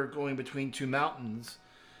river going between two mountains.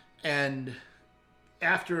 And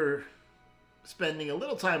after spending a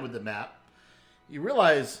little time with the map, you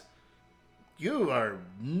realize you are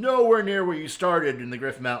nowhere near where you started in the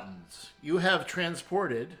Griff Mountains. You have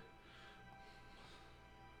transported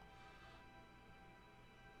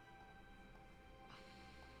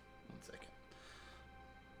 1 second.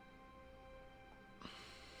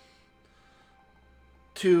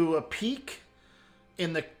 To a peak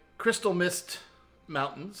in the Crystal Mist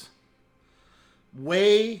Mountains,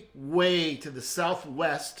 way, way to the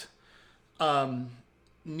southwest,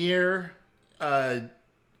 near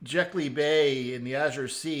Jeckley Bay in the Azure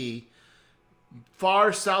Sea,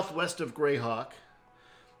 far southwest of Greyhawk.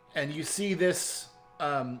 And you see this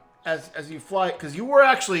as you fly, because you were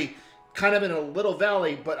actually kind of in a little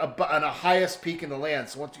valley, but on a highest peak in the land.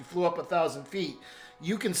 So once you flew up 1,000 feet,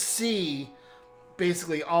 you can see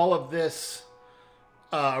basically all of this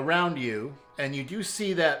around you, and you do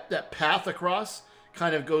see that path across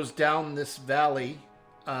kind of goes down this valley.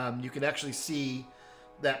 You can actually see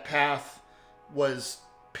that path was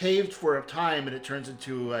paved for a time, and it turns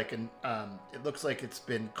into like an it looks like it's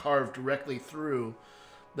been carved directly through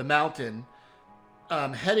the mountain,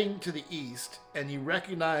 heading to the east. And you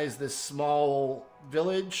recognize this small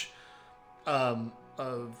village of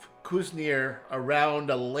Kuznir around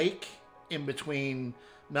a lake in between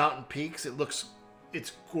mountain peaks.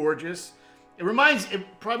 It's gorgeous. It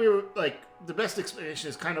probably, like, the best explanation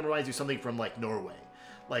is kind of reminds you something from like Norway.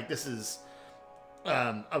 Like, this is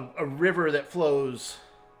a river that flows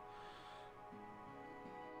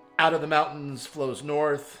out of the mountains, flows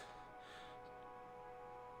north.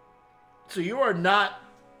 So you are not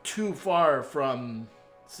too far from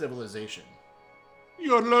civilization.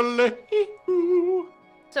 Yodelay-hoo.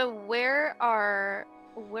 So where are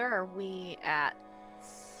we at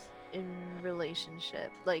in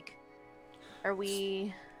relationship? Like, are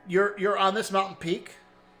we You're on this mountain peak.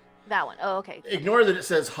 that one? Oh, okay. Ignore that it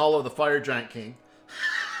says Hollow of the Fire Giant King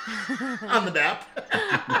on the map.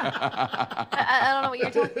 I don't know what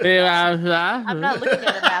you're talking about. I'm not looking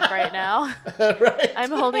at a map right now. Right?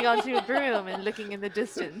 I'm holding onto a broom and looking in the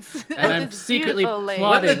distance. And I'm This secretly beautiful lake.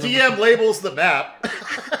 When the plotting. DM labels the map.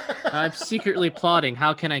 I'm secretly plotting.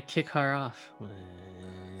 How can I kick her off?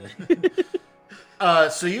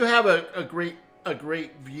 So you have a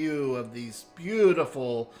great view of these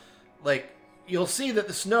beautiful, like, you'll see that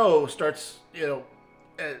the snow starts,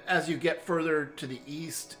 as you get further to the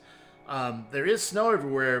east. There is snow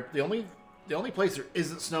everywhere. The only place there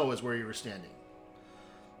isn't snow is where you were standing.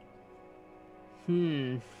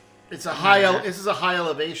 It's this is a high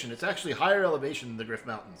elevation. It's actually higher elevation than the Griff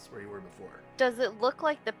Mountains where you were before. Does it look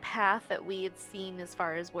like the path that we had seen as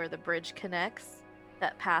far as where the bridge connects?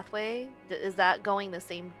 That pathway? Is that going the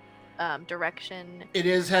same direction? It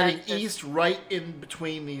is heading That's just- east, right in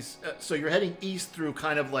between these. So you're heading east through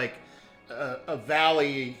kind of like a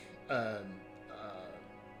valley,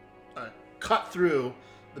 cut through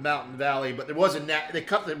the mountain valley, but there was they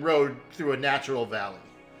cut the road through a natural valley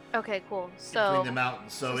Okay, cool. between So, the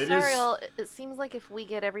mountains. So it is. Sariel, it seems like if we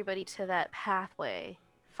get everybody to that pathway,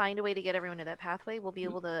 find a way to get everyone to that pathway, we'll be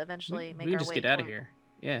able to eventually make We our can just way get out of here.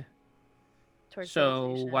 Yeah. towards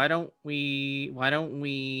So civilization.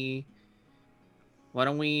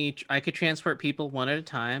 I could transport people one at a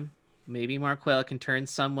time. Maybe Marquel can turn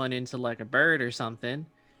someone into like a bird or something,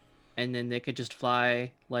 and then they could just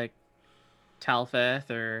fly like Talfeth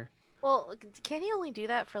or Well, can he only do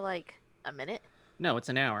that for like a minute? no, it's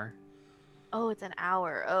an hour. Oh, it's an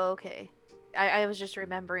hour. Oh, okay. I was just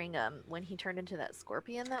remembering when he turned into that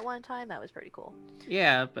scorpion that one time. That was pretty cool.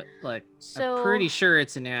 Yeah, but like So I'm pretty sure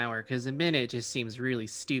it's an hour because a minute just seems really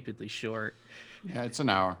stupidly short. Yeah, it's an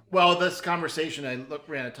hour. Well, this conversation,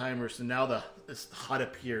 ran a timer, so now this hut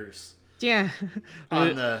appears Yeah.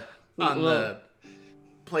 on the well-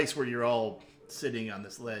 place where you're all sitting on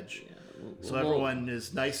this ledge. So Well, everyone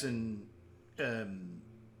is nice and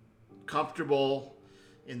comfortable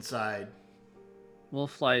inside. We'll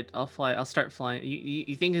fly. I'll fly. I'll start flying.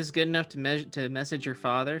 You think it's good enough to message your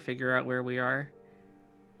father, figure out where we are?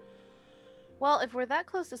 well, if we're that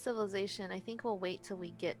close to civilization, I think we'll wait till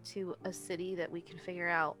we get to a city that we can figure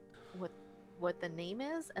out what the name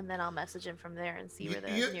is, and then I'll message him from there and see where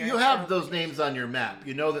the You nearest have those teleportation names on your map.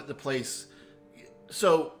 You know that the place.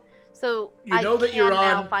 So So You I know that can you're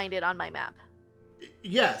now on- find it on my map.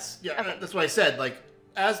 yes, yeah, Okay. that's what I said. Like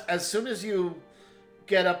as soon as you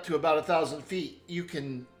get up to about 1,000 feet, you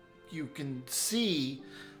can see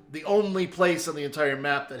the only place on the entire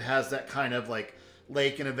map that has that kind of like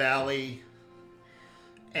lake in a valley.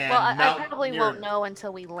 And Well, I mountain probably near- won't know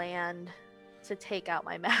until we land to take out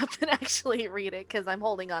my map and actually read it because I'm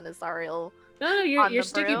holding on to Sariel. No, On you're the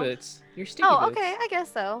sticky broom? boots. You're sticky Oh, boots. okay, I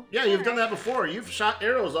guess so. Yeah, you've done Alright. that before. You've shot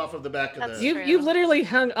arrows off of the back of That's the. You true. literally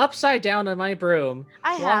hung upside down on my broom.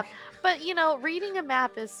 I Walk- have, but you know, reading a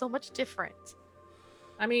map is so much different.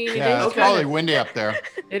 I mean, Yeah, it it's is probably kinda, windy up there.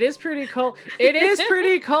 it is pretty cold. It is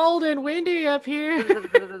pretty cold and windy up here.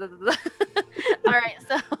 All right,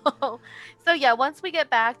 so yeah, once we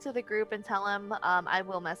get back to the group and tell him, I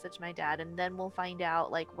will message my dad, and then we'll find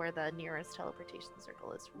out like where the nearest teleportation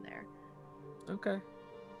circle is from there. Okay.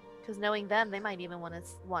 Because knowing them, they might even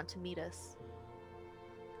want to meet us.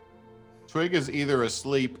 Twig is either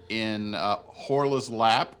asleep in Horla's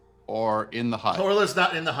lap or in the hut. Horla's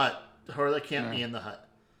not in the hut. Horla can't Yeah. be in the hut.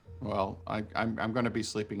 Well, I'm going to be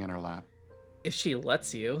sleeping in her lap. If she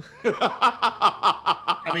lets you.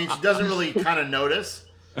 I mean, she doesn't really kind of notice.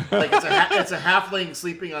 Like it's a halfling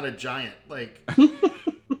sleeping on a giant. Like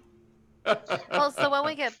Well, so when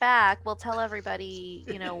we get back, we'll tell everybody,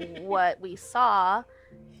 you know, what we saw,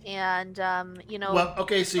 and you know, well,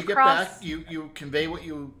 okay. So you get across- back. You convey what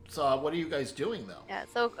you saw. What are you guys doing though? yeah.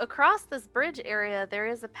 So across this bridge area, there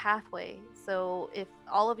is a pathway. So if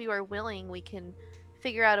all of you are willing, we can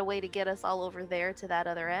figure out a way to get us all over there to that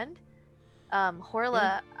other end.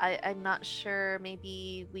 Horla, I'm not sure.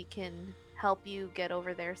 Maybe we can help you get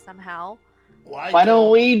over there somehow. Why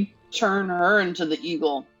don't we turn her into the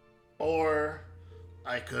eagle? Or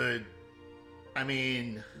I could. I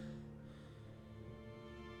mean,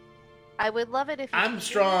 I would love it if you I'm could do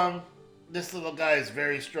strong. This little guy is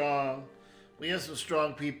very strong. We have some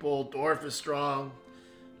strong people. Dwarf is strong.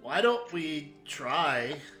 Why don't we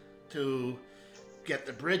try to get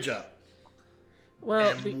the bridge up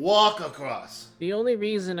Well, and walk across? the only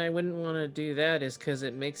reason I wouldn't want to do that is because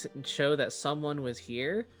it makes it show that someone was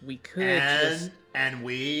here. We could just. And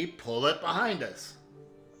we pull it behind us.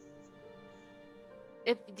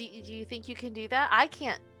 Do you think you can do that? I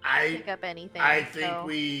can't pick up anything. I think so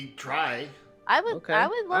we try. I would. Okay. I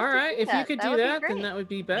would love All to right, see if you that. could That do would be that, then great. that would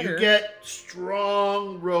be better. You get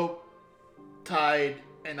strong rope tied,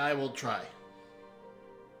 and I will try.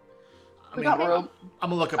 I got rope. I'm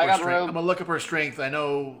gonna look up I her got strength. rope. I'm gonna look up her strength. I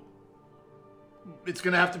know it's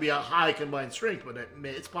gonna have to be a high combined strength, but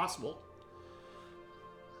it's possible.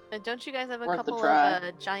 And don't you guys have a Worth a couple try.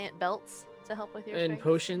 of giant belts to help with your And strength?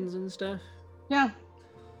 potions and stuff. Yeah.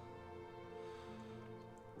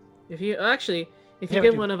 If you actually, if you Yeah,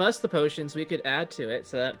 give we do. one of us the potions, we could add to it,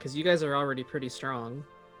 so that because you guys are already pretty strong.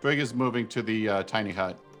 Twig is moving to the tiny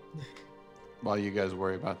hut while you guys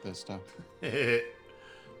worry about this stuff.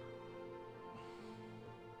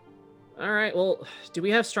 All right. Well, do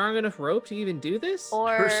we have strong enough rope to even do this?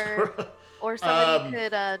 Or somebody Um,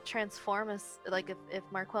 could transform us. Like if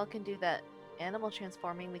Marquel can do that animal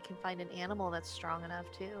transforming, we can find an animal that's strong enough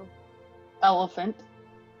too. Elephant.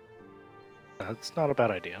 That's not a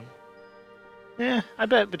bad idea. Yeah, I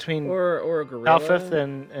bet between Or a gorilla. Alfith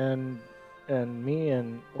and me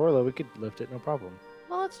and Orla, we could lift it no problem.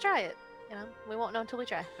 Well, let's try it. You know, we won't know until we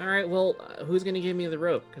try. All right. Well, who's gonna give me the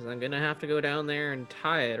rope? Because I'm gonna have to go down there and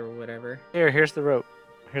tie it or whatever. Here's the rope.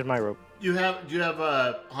 Here's my rope. Do you have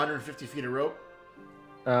 150 feet of rope?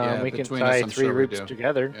 Yeah, We can between us, tie I'm 3 sure we ropes do.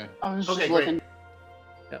 together. Yeah. I was Okay, just great. looking.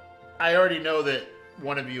 I already know that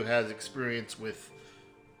one of you has experience with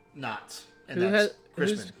knots, and Who that's has- who's-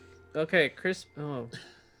 Crispin. Okay, Chris. Oh.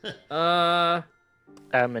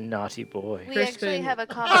 I'm a naughty boy. We actually Crispin- have a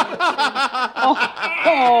combination.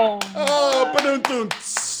 Oh, Oh, ba-dum-dum.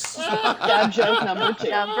 Dad joke number 2.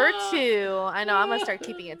 Number 2. I know. I'm gonna start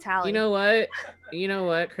keeping a tally. You know what? You know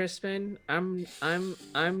what, Crispin? I'm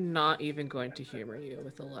not even going to humor you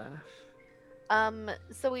with a laugh.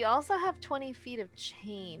 So we also have 20 feet of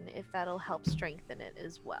chain, if that'll help strengthen it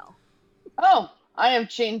as well. Oh, I have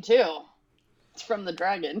chain 2. It's from the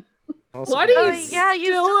dragon. Also, Why do you Oh, yeah, you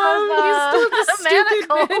still still have, you still have the stupid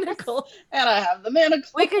manacles. manacle? And I have the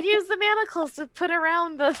manacles. We could use the manacles to put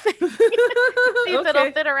around the thing. See if it'll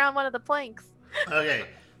Okay. fit around one of the planks. Okay,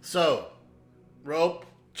 so rope,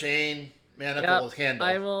 chain, manacles, handle.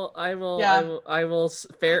 Yeah.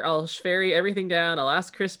 I'll ferry everything down. I'll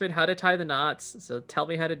ask Crispin how to tie the knots. So tell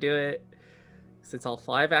me how to do it. Since I'll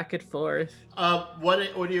fly back and forth.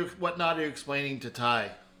 What knot are you explaining to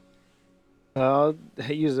tie? I'll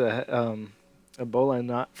use a bowline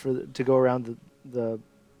knot to go around the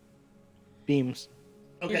beams.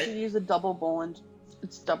 You should Okay. use a double bowline.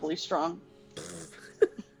 It's doubly strong.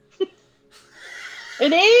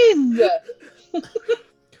 It is!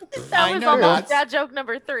 That I was know almost knots. dad joke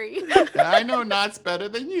number 3. I know knots better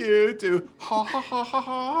than you do. Ha ha ha ha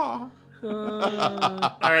ha.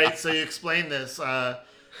 All right. So you explain this.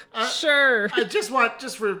 Sure. I just want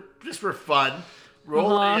just for fun.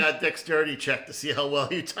 Roll Uh-huh. a dexterity check to see how well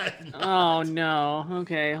you tie the knot. Oh no.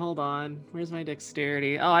 Okay, hold on. Where's my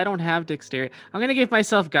dexterity? Oh, I don't have dexterity. I'm gonna give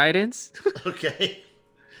myself guidance. Okay.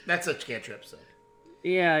 That's a cantrip. So.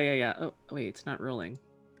 Yeah. Oh, wait, it's not rolling.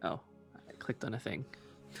 Oh, I clicked on a thing.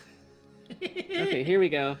 Okay, here we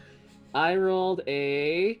go. I rolled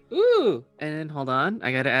a ooh, and hold on.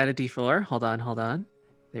 I gotta add a d4. Hold on.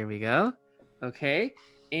 There we go. Okay,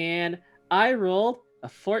 and I rolled a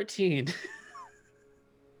 14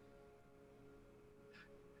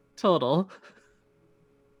 total.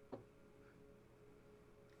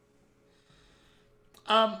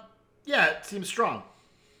 Yeah, it seems strong.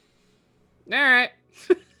 All right.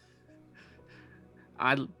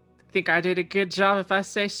 I think I did a good job, if I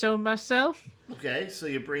say so myself. Okay, so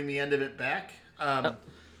you bring the end of it back. Oh.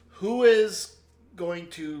 Who is going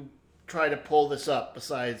to try to pull this up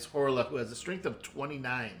besides Horla, who has a strength of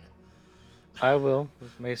 29? I will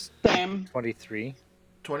with my Same. 23.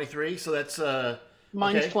 23, so that's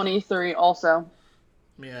Mine's okay. 23 also.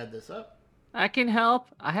 Let me add this up. I can help.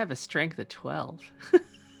 I have a strength of 12.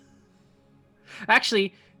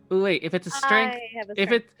 Actually, wait, if it's a strength, I have a if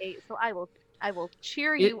strength it- 8, so I will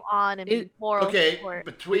cheer It- you on and be it- moral Okay, support.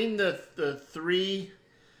 between the three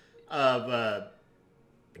of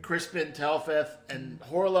Crispin, Talfeth, and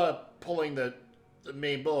Horla pulling the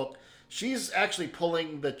main bulk, she's actually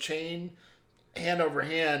pulling the chain hand over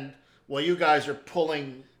hand while you guys are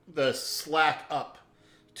pulling the slack up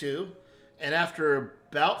too. And after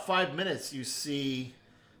about 5 minutes, you see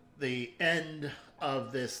the end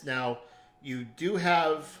of this. Now, you do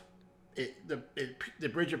have it. The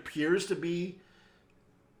bridge appears to be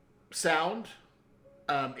sound.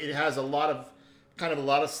 It has a lot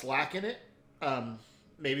of slack in it.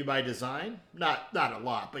 Maybe by design, not a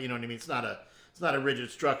lot, but you know what I mean. It's not a rigid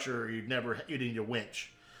structure. You'd need a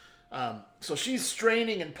winch. So she's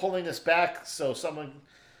straining and pulling this back. So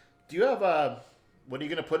do you have what are you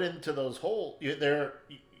going to put into those holes?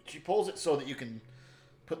 She pulls it so that you can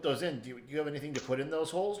put those in. Do you have anything to put in those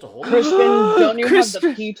holes to hold it? Crispin, don't you have Crispin.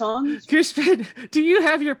 the pitons? Crispin, do you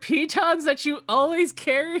have your pitons that you always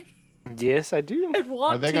carry Yes, I do. and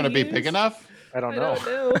want Are they going to be big enough? I don't I know. don't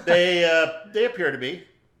know. They appear to be.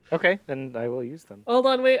 Okay, then I will use them. Hold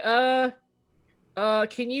on, wait.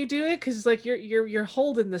 Can you do it? Cause like you're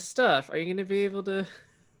holding the stuff. Are you gonna be able to?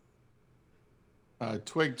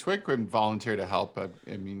 Twig couldn't volunteer to help. I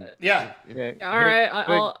mean, Yeah, Yeah, All right,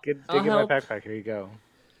 I'll dig I'll in my help. backpack. Here you go.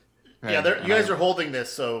 yeah. You guys are holding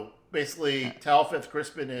this. So basically, Talfith,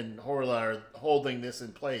 Crispin, and Horla are holding this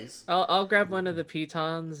in place. I'll grab one of the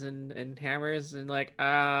pitons and hammers and like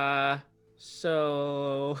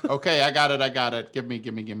so Okay, I got it. Give me.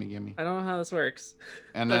 I don't know how this works.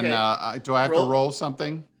 And then, Okay. do I have Roll. to roll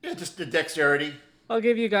something? Yeah, just the dexterity. I'll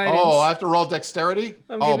give you guidance. Oh, I have to roll dexterity?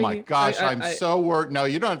 I'm Oh giving my you- gosh, I'm I- so worried. No,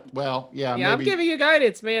 you don't. Well, yeah, yeah, I'm maybe giving you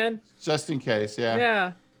guidance, man. just in case.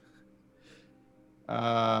 Yeah.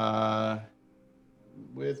 Yeah.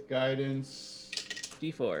 With guidance.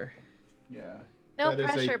 D4. Yeah. No that is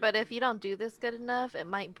a- pressure, but if you don't do this good enough, it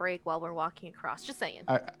might break while we're walking across. Just saying.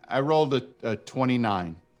 I rolled a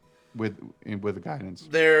 29 with the guidance.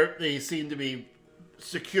 They seem to be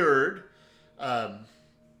secured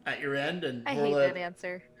at your end, and I hate that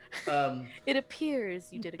answer. um, It appears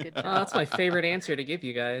you did a good job. Oh, that's my favorite answer to give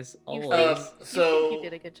you guys. You Always. think- so you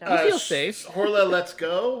did a good job. I feel safe. Horla lets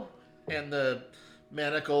go, and the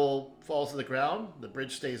manacle falls to the ground. The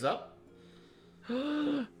bridge stays up.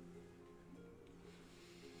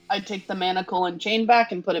 I take the manacle and chain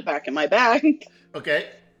back and put it back in my bag. Okay.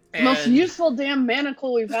 Most And useful damn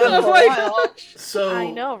manacle we've had Oh for a my while. gosh. so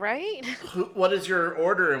I know, right? what is your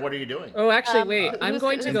order and what are you doing? Oh, actually, wait. I'm who's-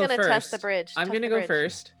 going to who's go gonna first. test the bridge? I'm Test going to the go bridge.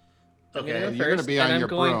 first. I'm Okay. gonna go You're gonna first, be and on I'm your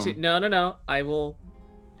going broom. to no. I will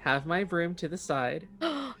have my broom to the side.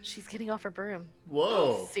 She's getting off her broom.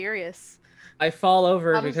 Whoa. Serious. I fall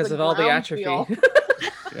over How does because the of all the ground atrophy. feel?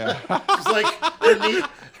 Yeah. She's like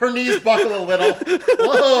her knees buckle a little.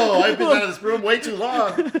 Whoa, I've been out of this room way too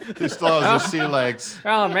long. He still has his sea legs.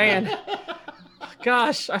 Oh man.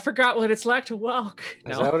 Gosh, I forgot what it's like to walk.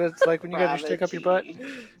 Is No. that what it's like when you gotta stick up your butt? Gravity.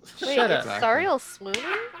 Wait, Shut is up. Exactly. Sariel swooning?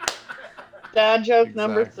 Dad joke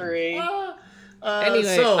number Exactly. 3.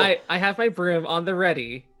 Anyway, so, I have my broom on the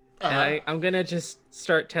ready, and uh-huh. I'm gonna just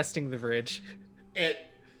start testing the bridge.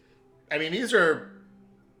 I mean, these are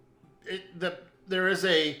there is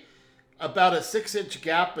about a 6-inch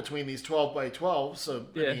gap between these 12 by 12. So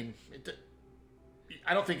Yeah. I mean,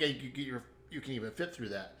 I don't think you can even fit through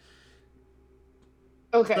that.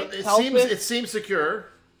 Okay, But it Telfith seems secure.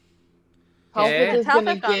 Yeah. is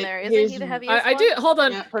gonna Talfik on get there. Isn't his... he the heaviest I one? do. Hold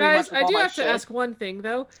on, Yeah, pretty guys. much with I all do my have to shit. ask one thing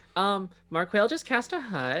though. Marquel just cast a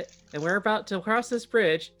hut, and we're about to cross this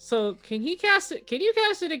bridge. So can he cast it? Can you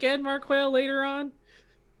cast it again, Marquel, later on?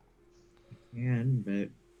 Can, but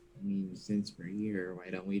I mean, since we're here, why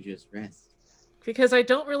don't we just rest? Because I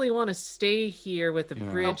don't really want to stay here with the Yeah.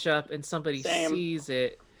 bridge up and somebody Same. sees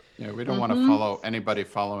it. Yeah, we don't want to Mhm. follow anybody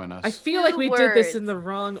following us. I feel like Two we did this words. in the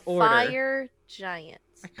wrong order. Fire giants.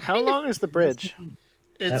 How long is the bridge?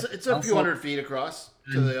 It's Yep. it's a few Also- hundred feet across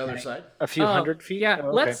to the other side. A few Oh, hundred feet? Yeah, Oh,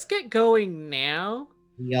 okay. let's get going now.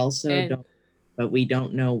 We also And- don't, but we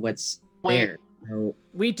don't know what's Wait. there. So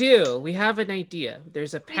We do. We have an idea.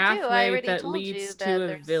 There's a We do. I pathway already that told you leads that to a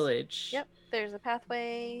there's- village. Yep, there's a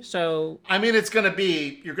pathway. So I mean, it's going to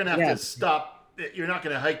be you're going to have Yeah. to stop. You're not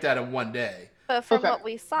going to hike that in one day. But from Okay. what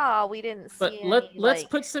we saw, we didn't see but any, let's like,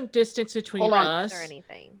 put some distance between Hold on. us or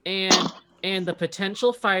anything. and the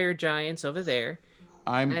potential fire giants over there.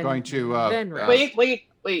 I'm And going to. then rest. Wait.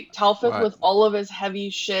 Telfith, What? with all of his heavy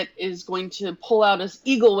shit, is going to pull out his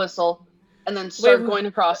eagle whistle and then start Wait, going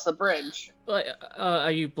across the bridge.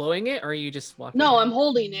 Are you blowing it or are you just walking? No, I'm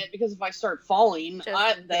holding it because if I start falling,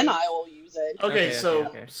 Just in then case. I will use it. Okay,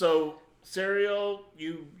 Okay, so Serial,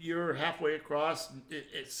 you're halfway across.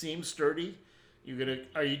 It seems sturdy.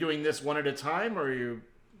 Are you doing this one at a time, or are you?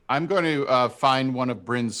 I'm going to find one of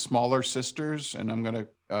Bryn's smaller sisters, and I'm going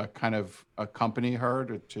to kind of accompany her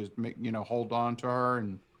to make, hold on to her,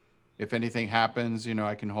 and if anything happens,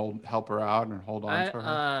 I can help her out and hold on to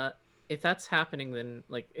her. If that's happening, then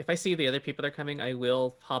like if I see the other people that are coming, I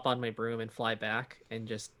will hop on my broom and fly back and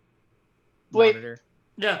just Wait. monitor.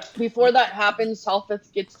 Yeah. Before that happens,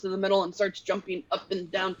 Telfith gets to the middle and starts jumping up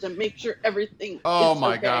and down to make sure everything Oh is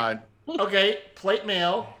my okay. God! Okay. Plate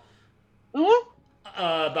mail. Mhm.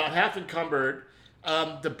 About half encumbered.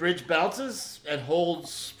 The bridge bounces and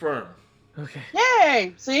holds firm. Okay.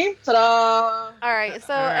 Yay! See? Ta-da! All right,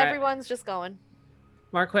 so All right. everyone's just going.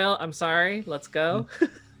 Marquel, I'm sorry. Let's go.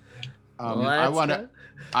 Let's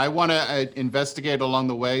I want to investigate along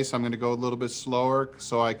the way, so I'm going to go a little bit slower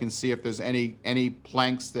so I can see if there's any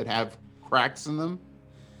planks that have cracks in them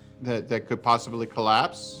that could possibly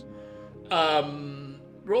collapse.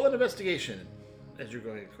 Roll an investigation as you're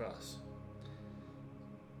going across.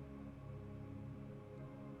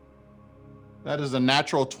 That is a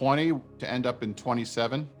natural 20 to end up in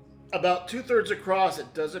 27. About 2/3 across,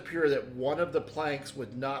 it does appear that one of the planks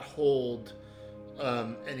would not hold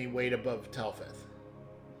any weight above Telfith.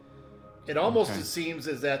 It almost Okay. seems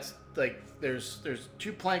as that's like there's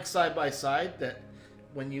 2 planks side by side that,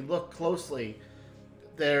 when you look closely,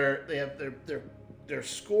 they're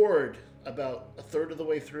scored about 1/3 of the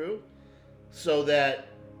way through, so that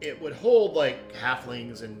it would hold like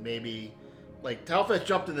halflings and maybe like Telfith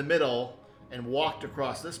jumped in the middle and walked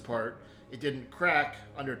across this part. It didn't crack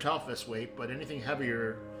under Telfith's weight, but anything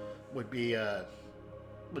heavier would be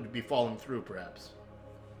falling through perhaps.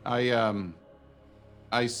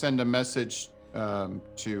 I send a message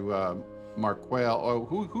to Marquel. Oh,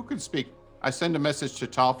 who can speak? I send a message to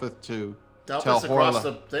Talfith to tell Telfith's across Horla.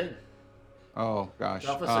 the thing. Oh gosh.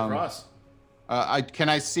 Telfith's across. Can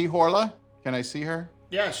I see Horla? Can I see her?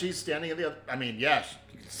 Yeah, she's standing in the other. I mean, yeah,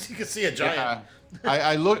 you can see a giant. Yeah.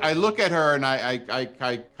 I look at her and I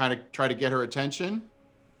kind of try to get her attention,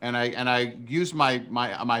 and I use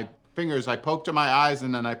my fingers. I poke to my eyes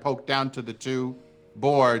and then I poke down to the 2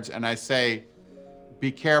 boards and I say,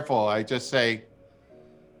 "Be careful." I just say,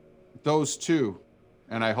 "Those 2,"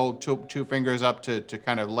 and I hold two fingers up to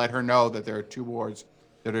kind of let her know that there are 2 boards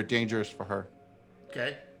that are dangerous for her.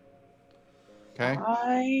 Okay.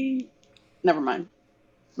 Okay. Never mind.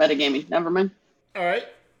 Metagaming. Never mind. All right.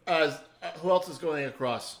 Who else is going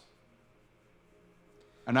across?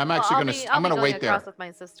 And I'm actually I'll gonna be, I'm I'll be gonna going wait across there. with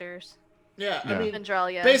my sisters. Yeah, I Yeah. mean,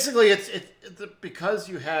 Vendralia. basically, it's because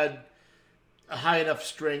you had a high enough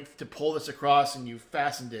strength to pull this across and you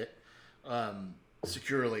fastened it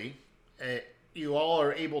securely. You all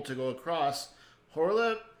are able to go across.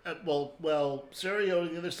 Horla, Serio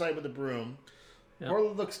on the other side with the broom. Yep.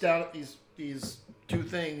 Horla looks down at these two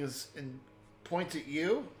things and points at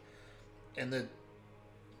you and the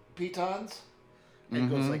pitons and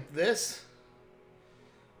goes like this.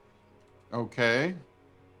 Okay.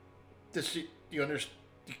 Does she? You understand?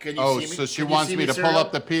 Can you Oh, see me? so she Can you wants see me to Serial? pull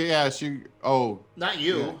up the P. Yeah, she. Oh, Not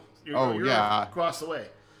you. Yeah. You're Yeah. across the way.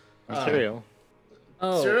 Cereal.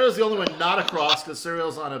 Oh, Serial's the only one not across because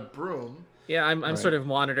Serial's on a broom. yeah. I'm Right. sort of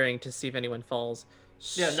monitoring to see if anyone falls.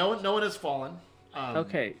 Yeah, no one has fallen.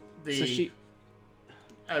 Okay. So she.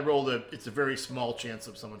 I rolled it's a very small chance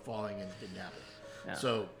of someone falling and it didn't happen. Yeah.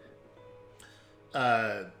 So,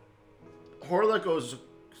 Horla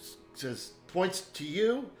points to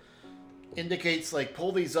you, indicates like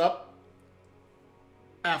pull these up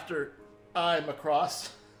after I'm across.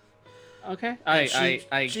 Okay. And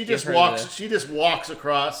I she give just her walks. the- She just walks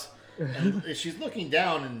across, and she's looking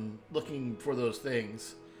down and looking for those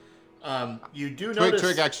things. You do notice.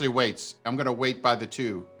 Twig actually waits. I'm gonna wait by the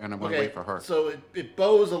two, and I'm gonna wait for her. So it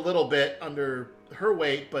bows a little bit under her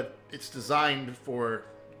weight, but it's designed for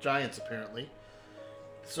giants apparently.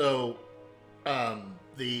 So,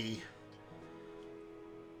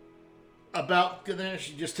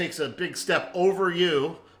 she just takes a big step over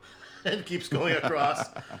you and keeps going across.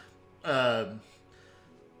 I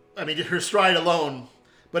mean, her stride alone.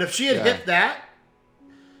 But if she had hit that,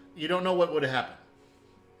 you don't know what would have happened.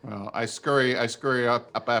 Well, I scurry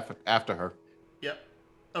up after her. Yep.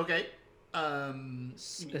 Okay.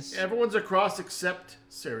 s- Everyone's across except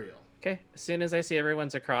Serial. Okay. As soon as I see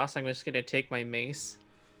everyone's across, I'm just gonna take my mace,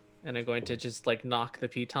 and I'm going to just like knock the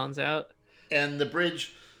pitons out. And the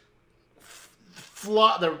bridge,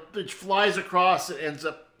 the bridge flies across. It ends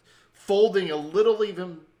up folding a little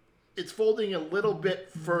It's folding a little bit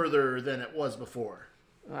further than it was before.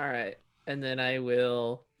 All right, and then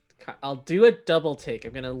I'll do a double take.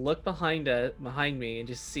 I'm gonna look behind me and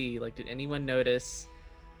just see, like, did anyone notice?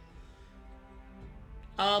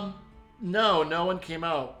 No one came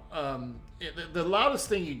out. The loudest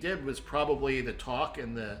thing you did was probably the talk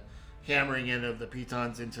and the hammering in of the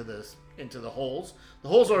pitons into the holes. The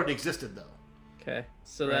holes already existed though. Okay,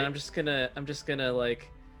 so Right. then I'm just gonna like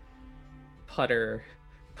putter.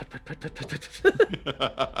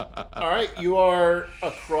 All right, you are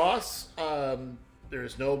across. There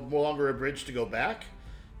is no longer a bridge to go back.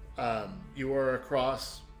 You are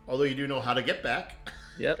across, although you do know how to get back.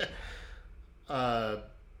 Yep.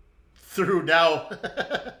 Through now.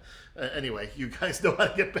 Anyway, you guys know how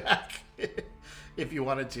to get back if you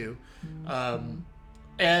wanted to.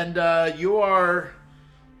 And you are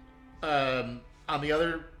on the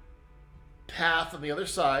other path, on the other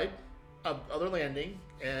side of other landing,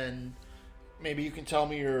 and maybe you can tell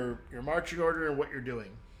me your marching order and what you're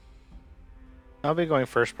doing. I'll be going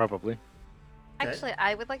first, probably. Okay. Actually,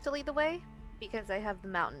 I would like to lead the way because I have the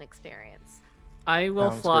mountain experience. I will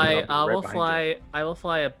Sounds good. fly. I'll be right behind you. I will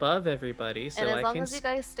fly above everybody, so And as I long can. as you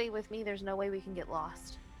guys stay with me, there's no way we can get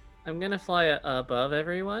lost. I'm gonna fly above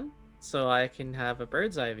everyone, so I can have a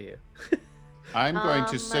bird's eye view. I'm going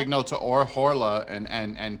to Um, signal to Horla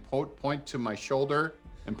and point to my shoulder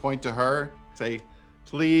and point to her. Say,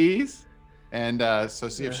 please, and so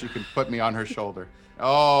see if she can put me on her shoulder.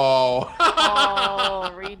 Oh.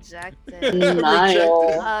 Oh, rejected.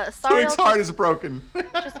 Niall. Sorry, Twig's heart is broken.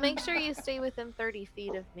 just make sure you stay within 30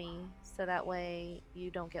 feet of me, so that way you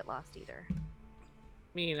don't get lost either. I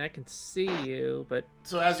mean, I can see you, but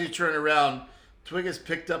So as you turn around, Twig is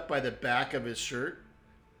picked up by the back of his shirt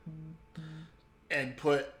and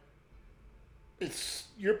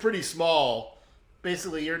you're pretty small.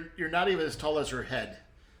 Basically, you're not even as tall as her head.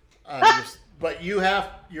 But you're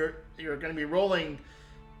going to be rolling.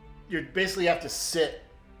 You basically have to sit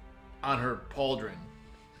on her pauldron.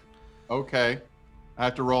 Okay. I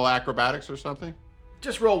have to roll acrobatics or something?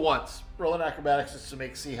 Just roll once. Roll an acrobatics just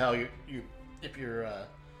to see how if you're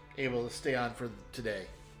able to stay on for today.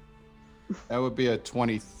 That would be a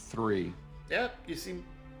 23. Yeah, you seem.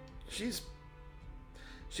 She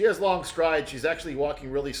has long strides. She's actually walking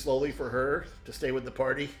really slowly for her to stay with the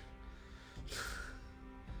party.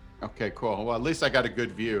 Okay, cool. Well, at least I got a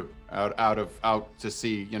good view out to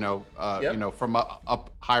see, Yep. From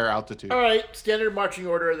up higher altitude. All right, standard marching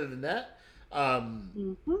order. Other than that,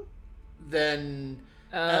 then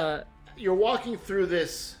uh, you're walking through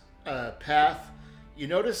this path, you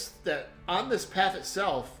notice that on this path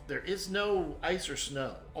itself there is no ice or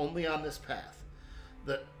snow. Only on this path,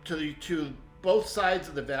 to both sides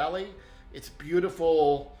of the valley, it's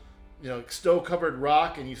beautiful, snow-covered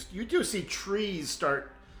rock, and you do see trees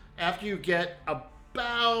start after you get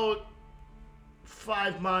about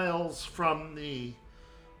 5 miles from the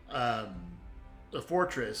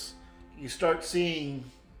fortress. You start seeing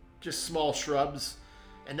just small shrubs,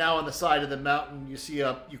 and now on the side of the mountain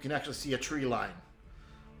you can actually see a tree line.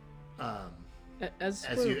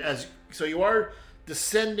 So you are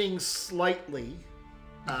descending slightly.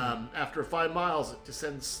 After 5 miles, it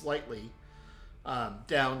descends slightly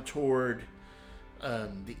down toward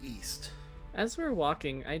the east. As we're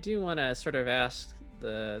walking, I do want to sort of ask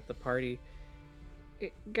the party,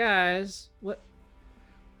 guys,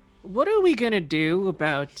 what are we gonna do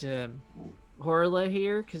about Horla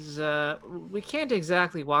here? Because we can't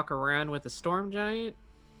exactly walk around with a storm giant.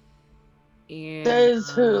 And, Says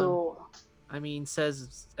who? I mean,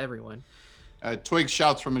 says everyone. Twig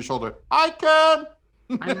shouts from his shoulder, "I can!"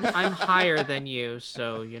 I'm higher than you,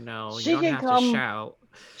 so you She don't can have come- to shout.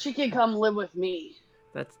 She can come live with me.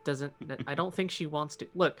 I don't think she wants to.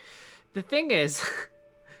 Look, the thing is,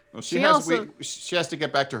 Well, She also- she has to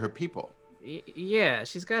get back to her people. yeah,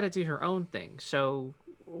 she's got to do her own thing. So,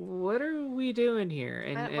 what are we doing here?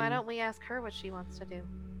 Why don't we ask her what she wants to do?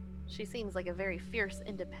 She seems like a very fierce,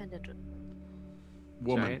 independent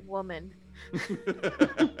Woman. woman.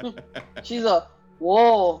 She's a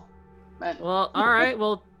whoa, man. Well, all right.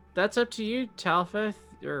 Well, that's up to you, Talfa.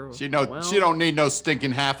 Or She well, don't need no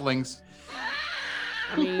stinking halflings.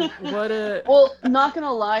 I mean, what a. Well, not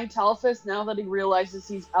gonna lie, Talfus, now that he realizes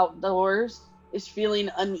he's outdoors, is feeling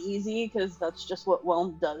uneasy because that's just what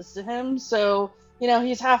Whelm does to him. So,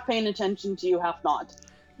 he's half paying attention to you, half not.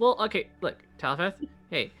 Well, okay. Look, Talfa.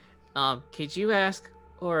 Hey, could you ask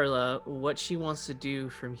Orla what she wants to do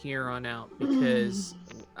from here on out? Because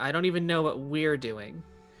I don't even know what we're doing.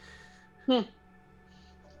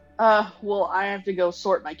 Well, I have to go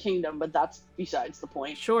sort my kingdom, but that's besides the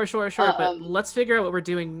point. Sure. But Um, let's figure out what we're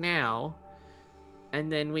doing now,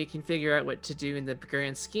 and then we can figure out what to do in the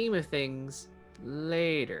grand scheme of things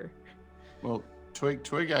later. Well,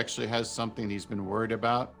 Twig actually has something he's been worried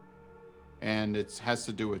about, and it has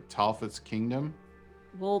to do with Talfot's kingdom.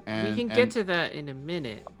 Well, we And- can get and- to that in a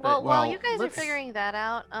minute. Well, But while well, you guys are let's- figuring that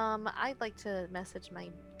out, I'd like to message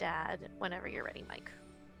my dad whenever you're ready, Mike.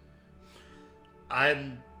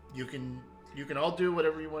 You can all do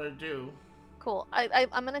whatever you want to do. Cool.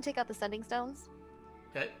 I'm gonna take out the sending stones,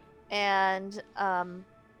 Okay. and I'm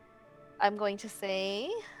going to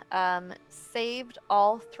say, saved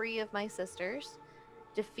all 3 of my sisters,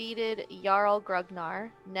 defeated Jarl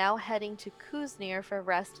Grugnar, now heading to Kuznir for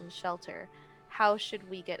rest and shelter. How should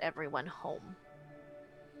we get everyone home?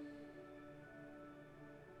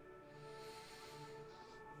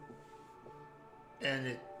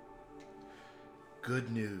 And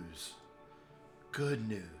good news. Good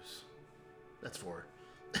news. That's 4.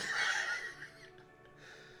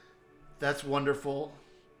 That's wonderful.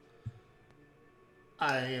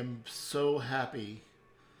 I am so happy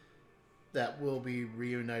that we'll be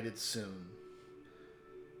reunited soon.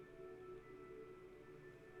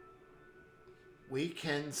 We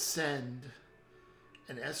can send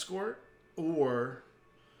an escort or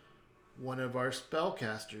one of our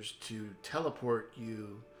spellcasters to teleport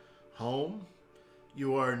you home.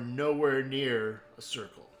 You are nowhere near a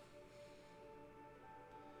circle.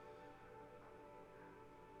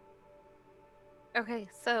 Okay,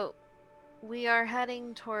 so we are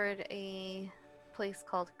heading toward a place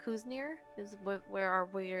called Kuznir, is where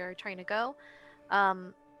we are trying to go.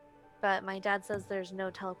 But my dad says there's no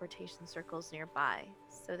teleportation circles nearby,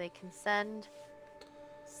 so they can send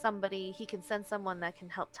somebody. He can send someone that can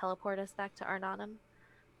help teleport us back to Arnonum,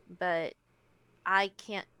 but I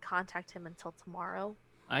can't contact him until tomorrow.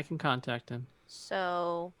 I can contact him.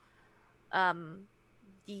 So,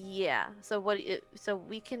 yeah. So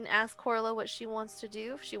we can ask Corla what she wants to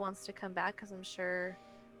do if she wants to come back, because I'm sure,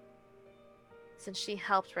 since she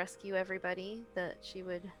helped rescue everybody, that she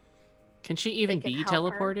would. Can she even can be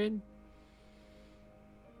help her. teleported?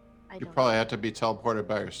 I You don't. probably have to be teleported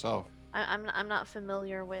by yourself. I'm not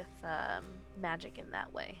familiar with magic in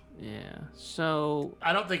that way. Yeah. So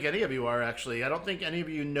I don't think any of you are, actually. I don't think any of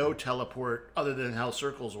you know teleport other than how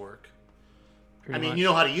circles work. pretty I mean, much. you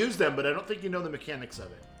know how to use them, but I don't think you know the mechanics of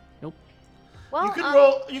it. Well,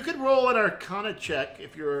 You could roll an Arcana check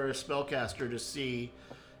if you're a spellcaster to see.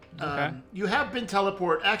 Okay. You have been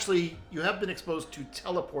Actually, you have been exposed to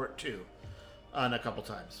teleport too, on a couple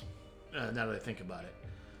times. Now that I think about it,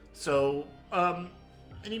 so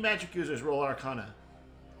Any magic users roll Arcana.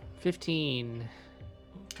 15.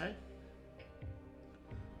 Okay.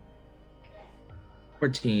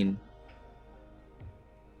 14.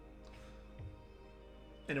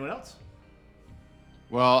 Anyone else?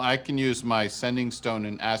 Well, I can use my sending stone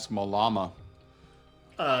and ask Malama.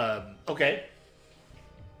 Okay.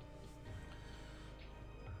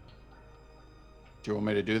 Do you want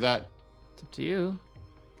me to do that? It's up to you.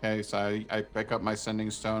 Okay, so I pick up my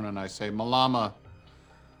sending stone and I say, Malama,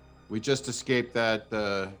 we just escaped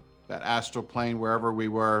that astral plane wherever we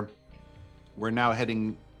were. We're now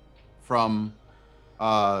heading from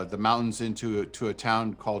the mountains into a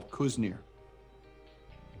town called Kuznir.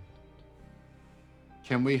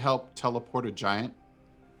 Can we help teleport a giant?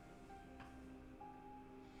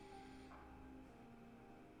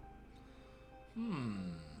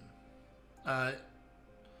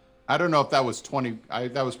 I don't know if that was 20.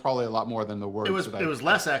 That was probably a lot more than the words. It was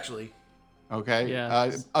less actually. Okay.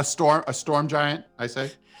 Yeah. A storm giant, I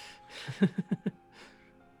say.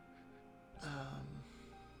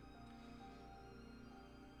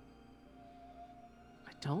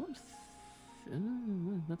 I don't.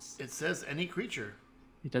 That's. It says any creature.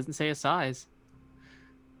 It doesn't say a size.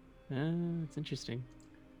 It's interesting.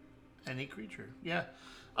 Any creature. Yeah.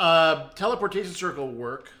 Teleportation circle will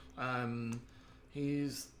work.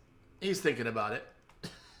 He's thinking about it.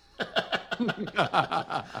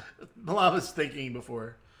 Malama's thinking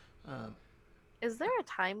before. Is there a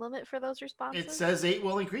time limit for those responses? It says 8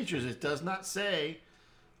 willing creatures. It does not say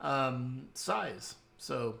size.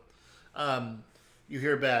 So you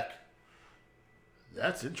hear back,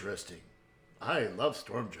 that's interesting. I love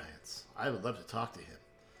storm giants. I would love to talk to him.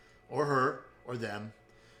 Or her. Or them.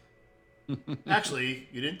 Actually,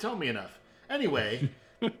 you didn't tell me enough. Anyway,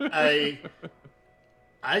 I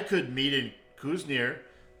could meet in Kuznir.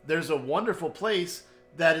 There's a wonderful place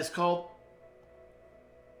that is called...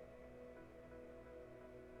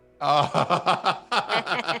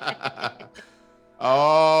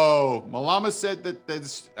 Oh, Malama said that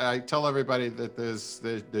there's. I tell everybody that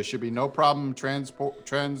there should be no problem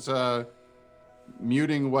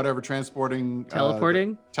muting whatever transporting.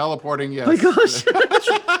 Teleporting? Teleporting, yes. Oh my gosh.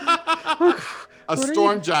 A What are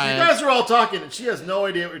storm You giant. guys are all talking, and she has no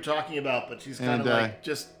idea what you're talking about, but she's kind of And, like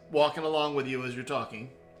just walking along with you as you're talking.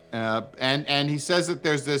 And he says that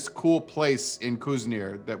there's this cool place in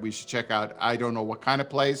Kuznir that we should check out. I don't know what kind of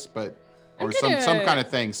place, but or I'm some gonna- kind of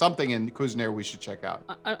thing, something in Kuznir we should check out.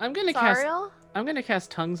 I'm gonna cast. Sariel? I'm gonna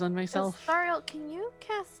cast tongues on myself. Sariel, can you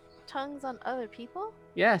cast tongues on other people?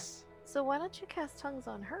 Yes. So why don't you cast tongues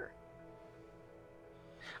on her?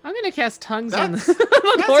 I'm gonna cast tongues That's- on.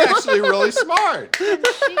 That's actually really smart. And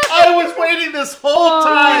she I was waiting this whole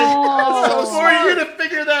time Oh. for you to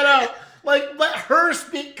figure that out. Like, let her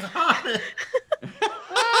speak common.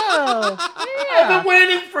 Oh, I've been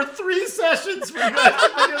waiting for 3 sessions for you guys to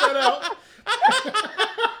figure that out.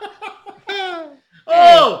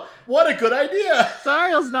 Oh, what a good idea.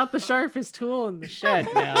 Sariel's not the sharpest tool in the shed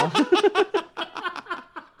now.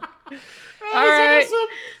 All right.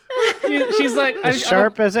 She's like, As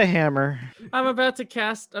sharp as a hammer. I was about to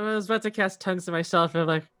cast tongues to myself, and I'm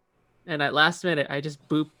like, and at last minute, I just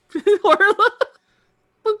boop Orla.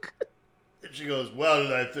 Boop. And she goes, well,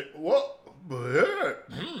 did I think, what?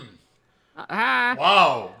 Ah,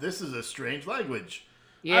 Wow, this is a strange language.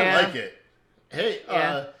 yeah. I like it. Hey,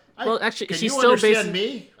 Yeah. Well, actually, can she's you still understand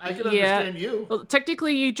basic- me? I can Yeah. understand you. Well,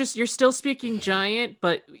 technically, you're still speaking giant,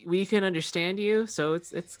 but we can understand you, so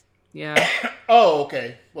it's yeah, Oh,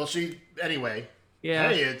 okay. Well, yeah.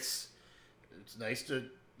 Hey, it's nice to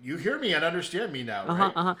you hear me and understand me now,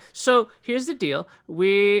 right? So here's the deal.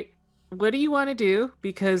 What do you want to do?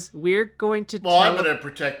 Because we're going to. Well, I'm going to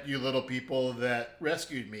protect you little people that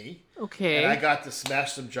rescued me. Okay. And I got to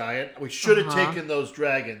smash some giant. We should have Uh-huh. taken those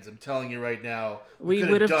dragons. I'm telling you right now. We could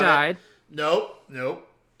would have done it. died. Nope.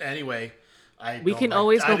 Anyway, We can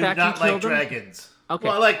always go back I and do not kill like them? dragons. Okay.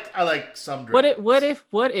 Well, I like some What dragons. if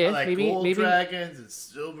I like maybe gold maybe dragons and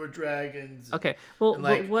silver dragons. okay. Well, And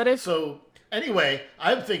like, what if So anyway,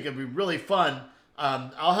 I'm thinking it'd be really fun.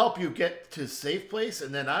 I'll help you get to a safe place,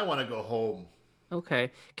 and then I want to go home.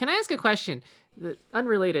 okay? Can I ask a question?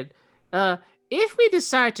 Unrelated. If we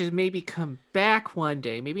decide to maybe come back one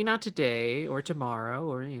day, maybe not today or tomorrow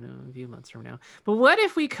or a few months from now, but what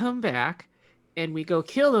if we come back and we go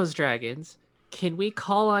kill those dragons? Can we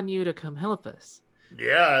call on you to come help us?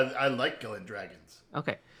 Yeah, I like killing dragons.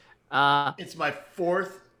 Okay. It's my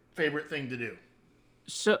 4th favorite thing to do.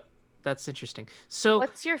 So that's interesting. So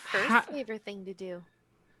What's your first ha- favorite thing to do?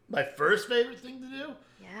 My first favorite thing to do?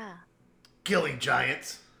 Yeah. Killing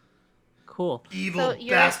giants. cool. Evil So you're-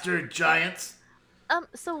 bastard giants.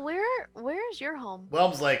 So where's your home?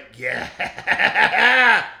 Whelm's like, yeah.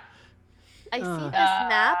 I see Uh. this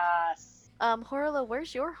map. Yes. Horla,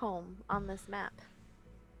 where's your home on this map?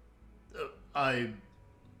 I.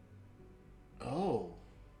 Oh.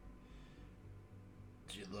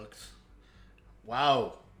 She looks.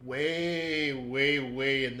 Wow. Way, way,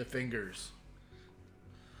 way in the fingers.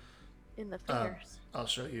 In the fingers. I'll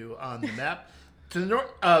show you on the map. To the north,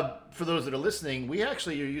 for those that are listening, we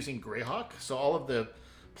actually are using Greyhawk, so all of the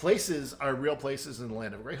places are real places in the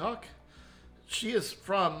land of Greyhawk. She is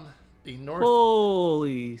from the north.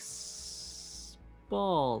 Holy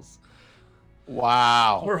balls.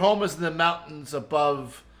 Wow. Her home is in the mountains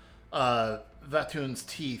above Vatun's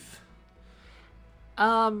teeth.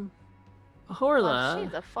 Horla. Oh,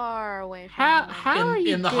 she's a far away from How home. how are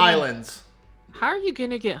you In the gonna- highlands. How are you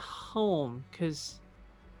gonna get home? Cause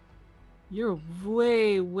you're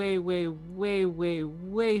way, way, way, way, way,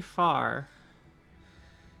 way far.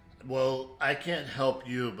 Well, I can't help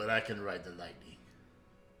you, but I can ride the lightning.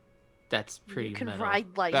 That's pretty You can metal. ride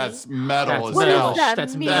lightning. That's metal That's as What hell. does that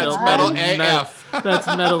That's mean? That's metal. metal AF. That's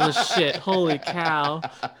metal as shit. Holy cow.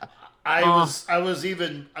 I Oh.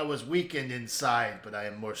 was weakened inside, but I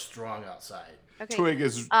am more strong outside. Okay. Twig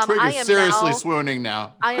is I am seriously now- swooning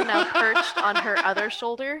now. I am now perched on her other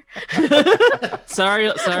shoulder.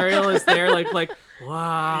 Sariel is there like You,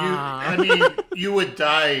 wow. I mean, you would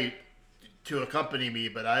die to accompany me,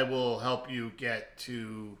 but I will help you get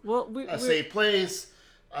to Well, a safe place.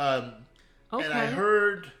 okay. And I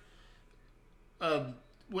heard,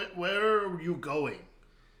 where are you going?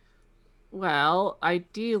 Well,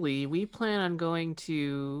 ideally, we plan on going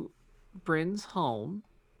to Bryn's home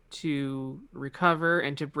to recover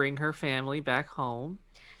and to bring her family back home.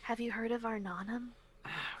 Have you heard of Arnanum? I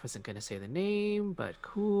wasn't gonna say the name, but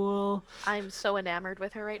cool. I'm so enamored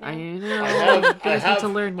with her right now. I know. I You guys need to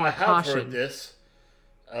learn more I have caution. heard this.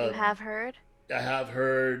 You have heard? I have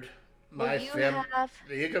heard my Well, you family. have.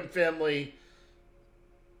 The Hickam family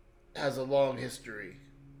has a long history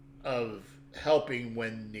of helping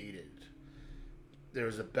when needed. There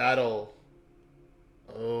was a battle,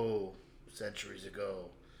 centuries ago.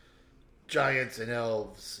 Giants and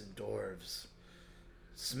elves and dwarves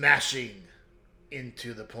smashing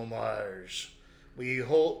into the Pomage. We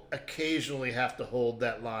occasionally have to hold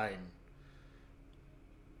that line.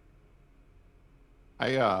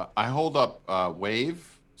 I hold up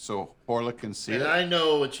wave so Horla can see And it. I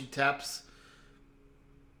know when she taps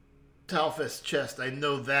Talfus' chest, I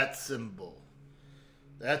know that symbol.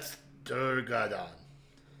 That's Durgadon.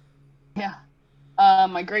 Yeah.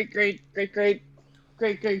 My great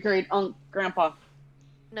grandpa.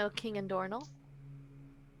 No King and Dornell?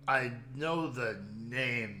 I know the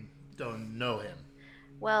name, don't know him.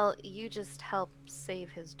 Well, you just help save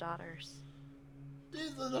his daughters.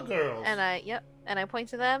 These little girls. And I point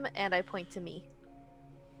to them and I point to me.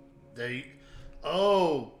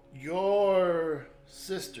 Your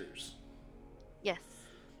sisters. Yes.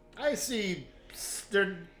 I see.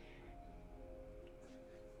 They're.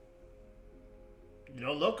 You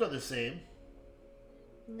don't look the same,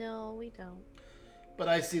 No, we don't. but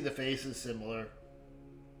I see the faces similar.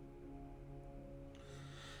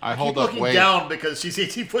 I Keep hold up looking wave. down because she's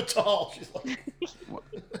 18 foot tall. She's like,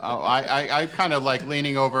 I kind of like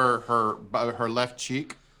leaning over her left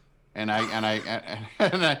cheek, and I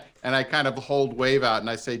kind of hold wave out and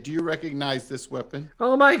I say, "Do you recognize this weapon?"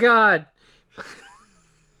 Oh my god.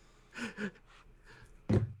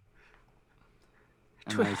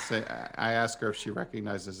 And I ask her if she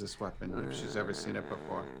recognizes this weapon, if she's ever seen it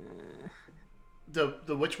before.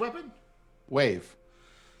 the which weapon? Wave.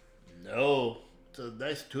 No, it's a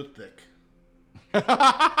nice toothpick.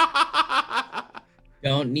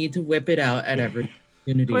 Don't need to whip it out at every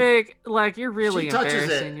opportunity. Twig, like you're really She touches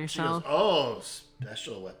embarrassing it. yourself. She goes,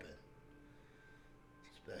 special weapon.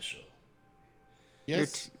 Special.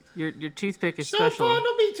 Yes. Your toothpick is Don't special.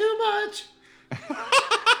 fondle me too much.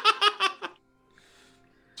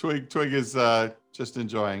 Twig is just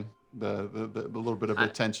enjoying the little bit of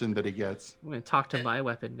attention that he gets. I'm gonna talk to my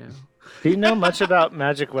weapon now. Do you know much about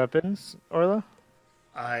magic weapons, Orla?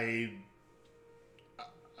 I'm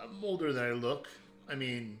older than I look. I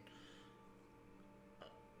mean,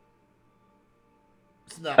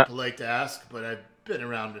 it's not polite to ask, but I've been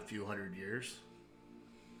around a few hundred years.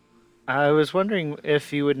 I was wondering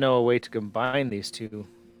if you would know a way to combine these two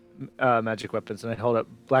magic weapons, and I hold up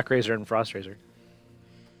Black Razor and Frost Razor.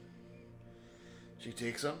 She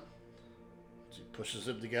takes them. She pushes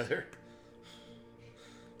them together.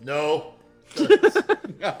 No.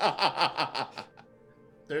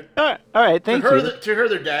 They're, All right, thank you. To her,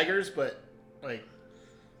 they're daggers, but like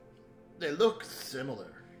they look similar.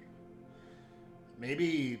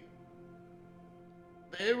 maybe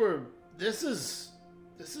they were. This is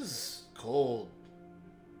cold.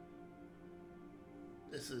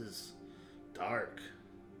 This is dark.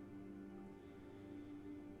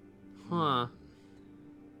 Huh.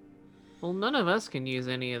 Well, none of us can use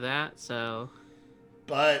any of that, so.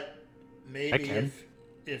 But maybe can.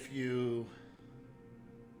 if you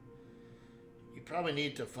probably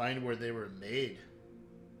need to find where they were made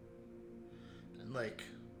and like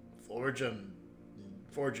forge a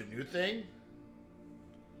new thing.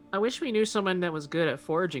 I wish we knew someone that was good at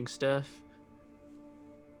foraging stuff.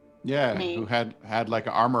 Yeah, Me. who had like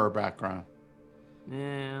an armorer background.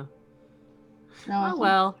 Yeah. No, I Oh think-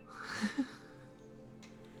 well.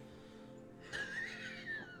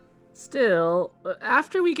 Still,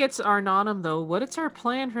 after we get to Arnonum, though, what is our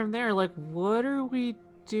plan from there? Like, what are we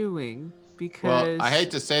doing? Because Well, I hate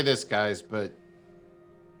to say this, guys, but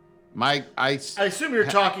I I assume you're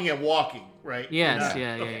talking and walking, right? Yes, You're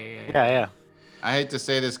yeah, not- yeah, okay. yeah, yeah. Yeah, yeah. I hate to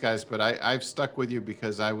say this, guys, but I've stuck with you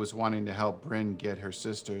because I was wanting to help Bryn get her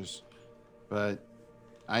sisters, but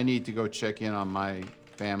I need to go check in on my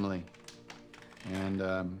family. And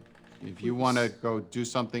if you want to go do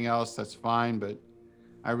something else, that's fine. But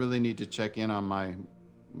I really need to check in on my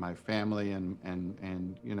family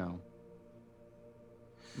and you know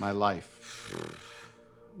my life.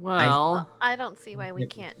 Well, I don't see why we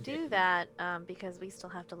can't do that because we still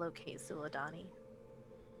have to locate Suladani.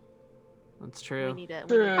 that's We true. need to.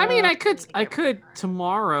 True. I mean, we I could need to get rid of her.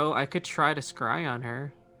 tomorrow. I could try to scry on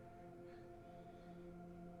her.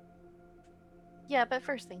 Yeah, but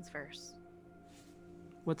first things first.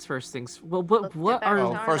 What's first things? Well, Let's what get back are to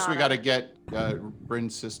Oh, first we Arnonum. got to get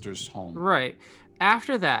Bryn's sisters home. right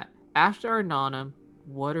after that? After Arnonum,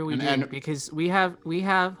 what are we And- doing? and- Because we have.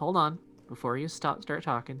 Hold on, before you start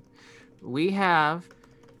talking. We have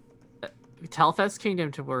Telfest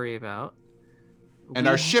Kingdom to worry about. And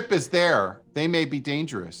our ship is there. They may be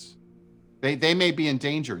dangerous. They may be in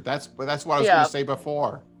danger. That's what I was going Yeah. to say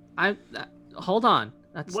before. Hold on.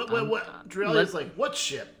 That's What? Drellya's like, what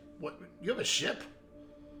ship? What? You have a ship?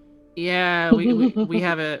 Yeah, we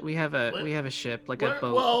have a ship, like a Where-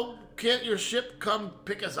 boat. Well, can't your ship come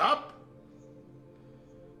pick us up?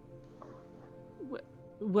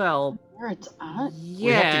 Well, Where it's at? yes.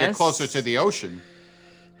 We have to get closer to the ocean.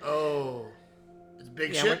 Oh, it's a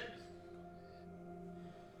big Yeah, ship.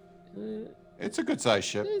 It's a good sized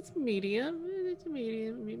ship. It's medium. It's a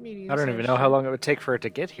medium. I don't even know how long it would take for it to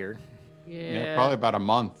get here. Yeah, Probably about a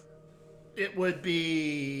month. It would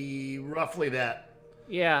be roughly that.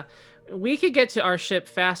 Yeah, we could get to our ship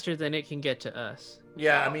faster than it can get to us.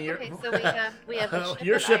 Yeah, I mean, you're, Okay, so we have a ship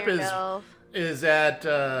your at ship Iron Delve. is at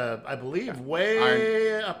I believe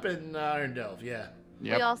way up in Iron Delve. Yeah.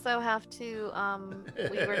 We also have to.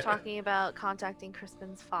 We were talking about contacting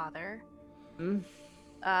Crispin's father. Mm.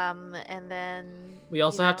 And then We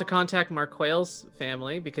also you have to know, contact Marquel's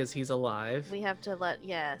family because he's alive. We have to let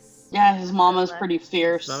yes. Yeah, his mama's Let- pretty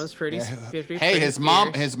fierce. Mama's pretty. Yeah. pretty Hey, his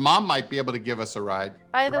mom fierce. might be able to give us a ride.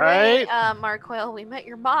 By the way, Right? Marquel, we met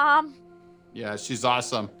your mom. Yeah, she's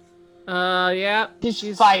awesome. Yeah.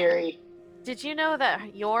 She's fiery. Did you know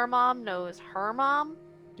that your mom knows her mom?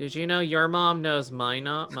 Did you know your mom knows my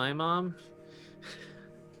mom?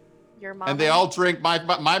 Your mom. And they all drink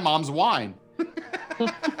my mom's wine.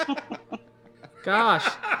 Gosh,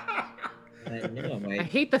 I know. I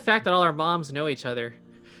hate the fact that all our moms know each other.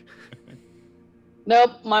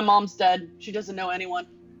 Nope, my mom's dead. She doesn't know anyone.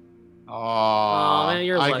 Oh, man,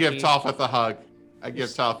 you're I give lucky. Talfith a hug. I give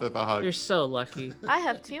Talfith a hug. You're so lucky. I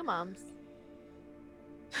have two moms.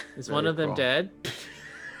 Is Very one of them cool. dead?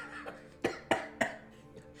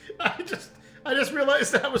 I just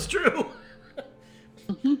realized that was true.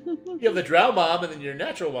 You have the drow mom and then your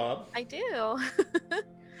natural mom. I do.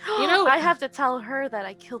 You know- I have to tell her that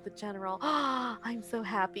I killed the general. I'm so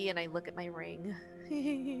happy, and I look at my ring.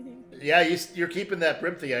 Yeah, you're keeping that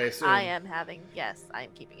Brimthey, I assume. I am having. Yes, I am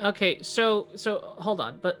keeping it. Okay, so hold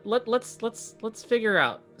on, but let's figure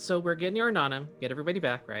out. So we're getting the Arnonum, get everybody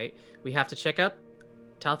back, right? We have to check out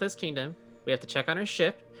Talthis Kingdom. We have to check on our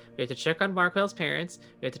ship. We have to check on Marquel's parents.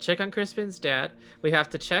 We have to check on Crispin's dad. We have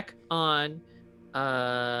to check on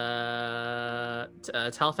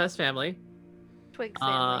Talfest family. Twig's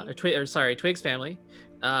family. Twig's family.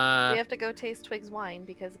 We have to go taste Twig's wine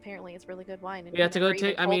because apparently it's really good wine. And We have he to go never even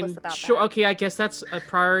take. I told mean, us about sure. that. Okay, I guess that's a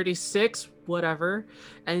priority 6, whatever.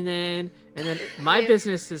 And then my If-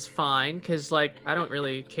 business is fine because like I don't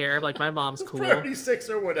really care. Like my mom's It's cool. priority 6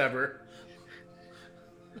 or whatever.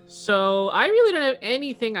 So I really don't have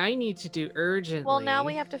anything I need to do urgently. Well, now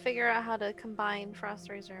we have to figure out how to combine Frost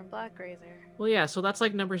Razor and Black Razor. Well, yeah. So that's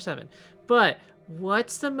like number 7. But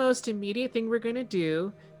what's the most immediate thing we're gonna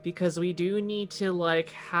do? Because we do need to like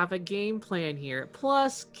have a game plan here.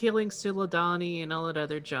 Plus, killing Suladani and all that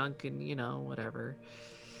other junk, and whatever.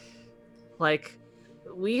 Like,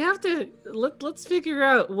 we have to let's figure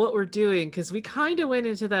out what we're doing because we kind of went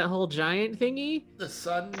into that whole giant thingy. The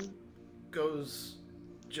sun goes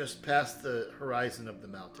just past the horizon of the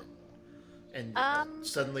mountain, and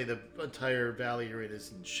suddenly the entire valley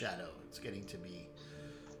is in shadow. It's getting to be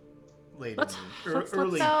late.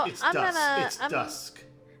 Early. So it's I'm dusk. gonna- It's I'm- dusk.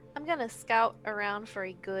 I'm gonna scout around for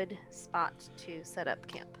a good spot to set up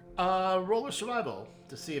camp. Roll a survival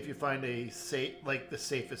to see if you find the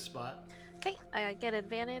safest spot. Okay, I get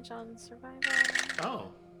advantage on survival. Oh,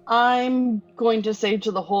 I'm going to say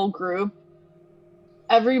to the whole group,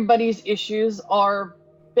 everybody's issues are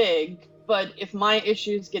big, but if my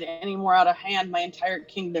issues get any more out of hand, my entire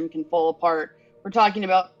kingdom can fall apart. We're talking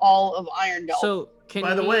about all of Irondale. So can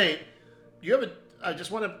by the we- way, you have I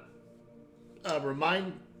just want to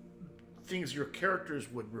remind things your characters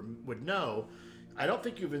would know. I don't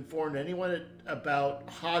think you've informed anyone about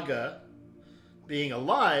Haga being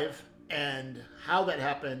alive and how that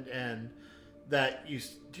happened, and that do you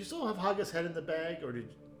still have Haga's head in the bag, or did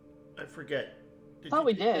I forget? Thought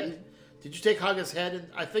we did. Did you take Haga's head? And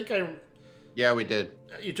I think Yeah, we did.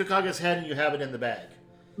 you took Haga's head and you have it in the bag.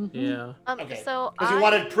 Mhm. Yeah. Okay. So Because you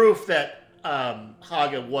wanted proof that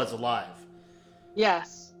Haga was alive.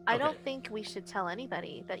 Yes. I Okay. don't think we should tell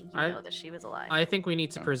anybody that you I- know that she was alive. I think we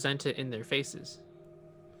need to Yeah. present it in their faces.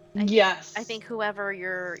 Yes. I think whoever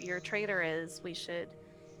your traitor is, we should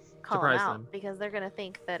call Surprise him out them. because they're gonna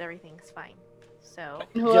think that everything's fine. So,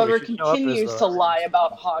 whoever should show up as continues the- to lie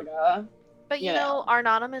about Haga. but you Yeah. know,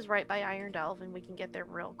 Arnonum is right by Iron Delve, and we can get there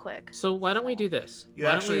real quick. So why don't we do this? You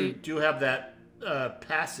Why actually don't do have that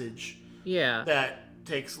passage we... Yeah. that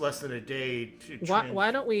takes less than a day to.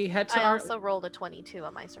 Why don't we head to I our... also rolled a 22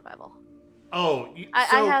 on my survival. Oh, I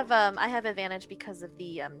so have advantage because of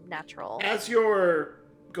the natural. as you're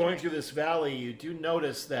going through this valley, you do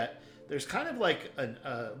notice that there's kind of like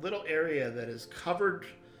a little area that is covered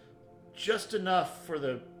just enough for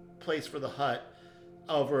the place for the hut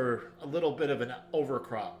over a little bit of an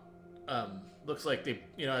overcrop. Looks like they,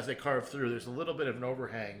 as they carve through, there's a little bit of an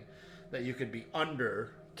overhang that you could be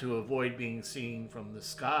under to avoid being seen from the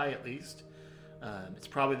sky, at least. It's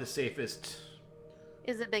probably the safest.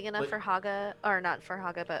 Is it big enough Wait. for Haga, or not for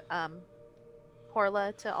Haga, but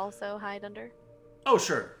Horla to also hide under? Oh,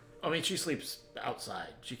 sure. I mean, she sleeps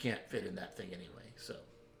outside. She can't fit in that thing anyway, so.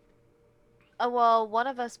 Well, one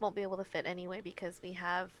of us won't be able to fit anyway because we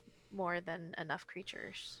have more than enough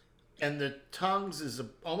creatures. And the tongues is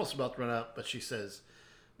almost about to run out, but she says,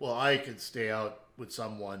 "Well, I could stay out with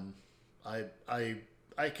someone. I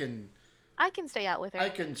can I can stay out with her. I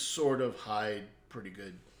can sort of hide pretty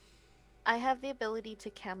good." I have the ability to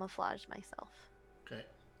camouflage myself, Okay.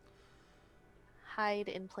 hide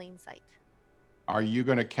in plain sight. Are you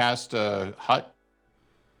going to cast a hut,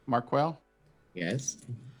 Markwell? Yes.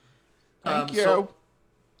 Thank you.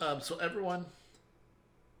 So everyone,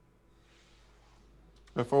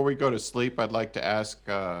 Before we go to sleep, I'd like to ask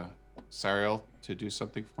Sariel to do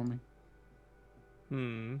something for me.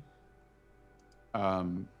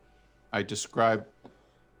 I described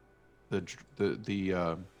the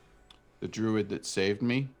druid that saved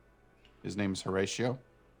me. His name's Horatio.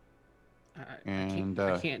 And,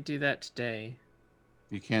 I can't do that today.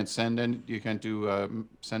 You can't send any. You can't do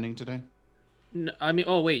sending today. No, I mean,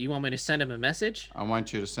 oh wait, you want me to send him a message? I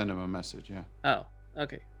want you to send him a message. Yeah. Oh,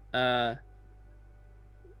 okay. And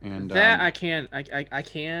That I can. I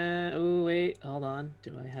can. Oh wait, hold on.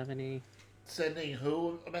 Do I have any? sending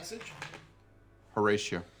who a message?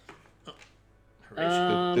 Horatio,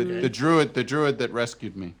 Horatio. the druid that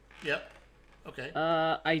rescued me. Yep. Okay.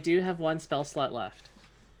 I do have one spell slot left.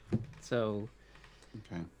 So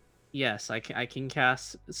Okay. yes, I can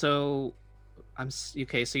cast. So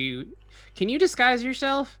okay. So can you disguise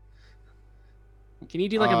yourself? Can you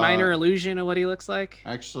do like a minor illusion of what he looks like?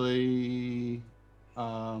 Actually,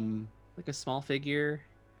 Like a small figure.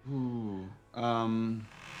 ooh,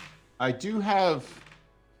 I do have.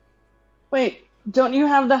 Wait, don't you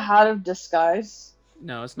have the hat of disguise?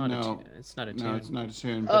 No, it's not No. it's not a tune. No, it's not a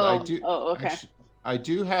tune, but Oh, I do. okay. I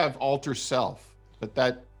do have alter self, but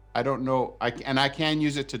that I don't know. I can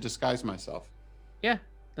use it to disguise myself. Yeah,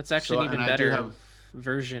 that's actually So- an even and I do better have-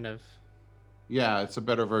 version of. Yeah, it's a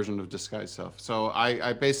better version of disguise self. So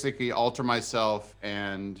I basically alter myself,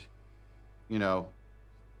 and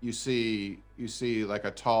you see like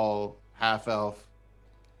a tall half elf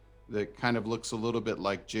that kind of looks a little bit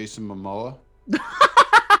like Jason Momoa.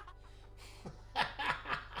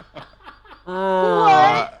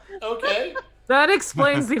 What? Okay. That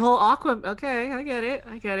explains the whole Aqua. Okay, I get it.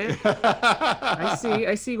 I get it.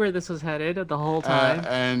 I see where this was headed the whole time.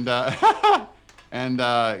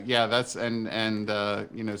 Yeah, that's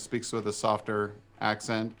speaks with a softer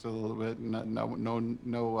accent a little bit.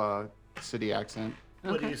 No city accent.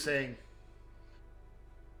 What are Okay. you saying?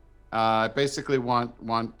 I basically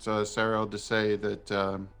want Serial to say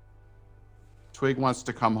that Twig wants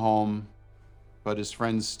to come home, but his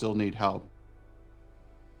friends still need help.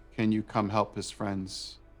 Can you come help his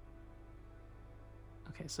friends?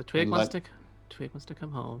 Okay, so Twig And wants to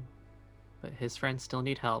come home, but his friends still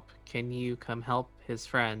need help. Can you come help his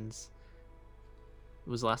friends?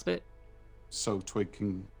 What was the last bit? So Twig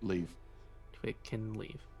can leave. Twig can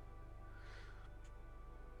leave.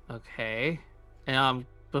 Okay.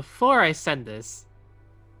 Before I send this,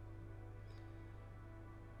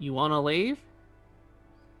 you want to leave?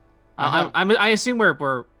 I assume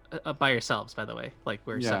we're by yourselves, by the way. Like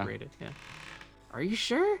we're Yeah. separated. Yeah. Are you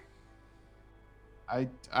sure?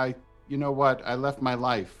 You know what? I left my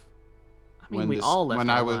life I mean, we all left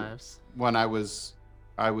our lives. when I was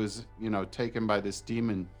taken by this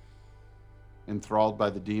demon, enthralled by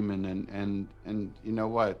the demon, and you know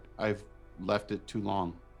what? I've left it too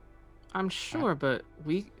long. I'm sure, but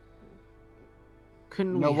we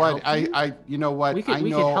couldn't. You know we what? help you? You know what? We could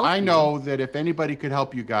help I you. know that if anybody could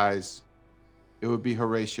help you guys, it would be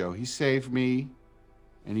Horatio. He saved me,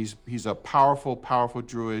 and he's a powerful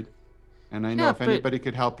druid, and I know Yeah, if but- anybody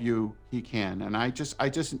could help you, he can. And I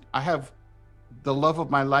have the love of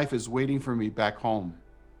my life is waiting for me back home.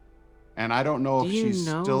 And I don't know Do if you she's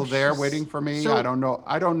know still there she's- waiting for me. so- I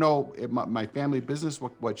don't know if my family business,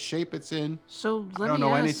 what shape it's in. So I let don't me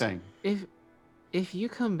know ask, anything. If you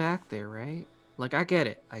come back there, right? Like I get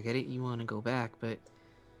it. You want to go back, but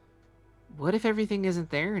what if everything isn't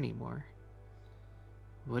there anymore?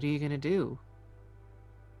 What are you gonna do?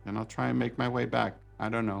 And I'll try and make my way back. I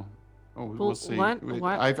don't know. Oh, Well, we'll see. what-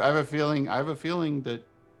 I have a feeling that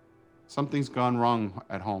something's gone wrong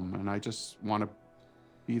at home, and I just want to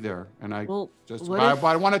be there. And I Well, just, what but if-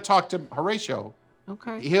 I want to talk to Horatio.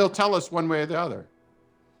 Okay. He'll tell us one way or the other.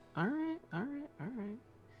 All right.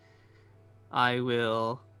 I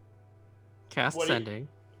will cast What do you- sending.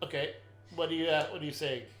 Okay. What are you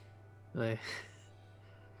saying? Like,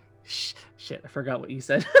 shit, I forgot what you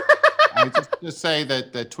said. I just say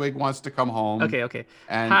that Twig wants to come home. Okay.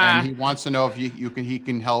 And Hi. he wants to know if he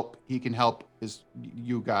can help you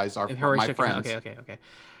guys, If my Horatio can- friends. Okay. You got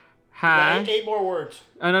Hi. 8 more words.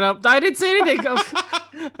 Oh, no, I didn't say anything.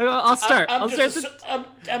 I'll start. I'm I'll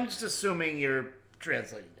just assuming you're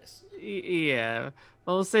translating this. Yeah.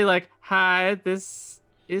 I'll say like, hi, this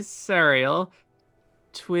is Serial,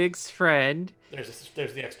 Twig's friend. There's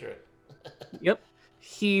the extra. Yep.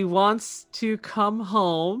 He wants to come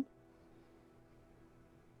home.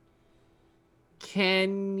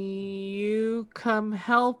 Can you come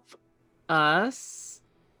help us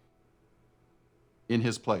In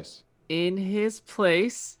his place. in his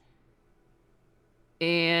place?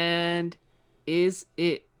 And is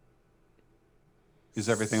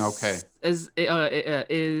everything okay? Is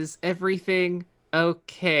everything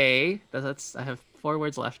okay? That's I have 4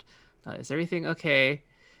 words left. Is everything okay?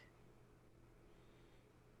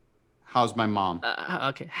 How's my mom?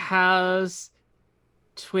 Okay. How's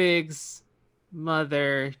Twig's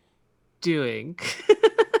mother doing?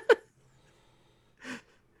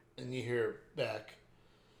 And you hear back.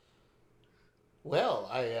 Well,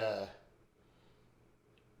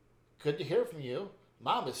 good to hear from you.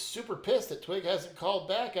 Mom is super pissed that Twig hasn't called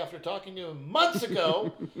back after talking to him months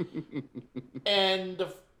ago. And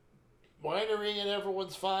the winery and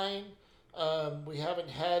everyone's fine. We haven't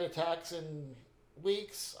had attacks in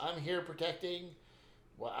weeks. I'm here protecting.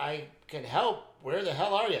 Well, I can help. Where the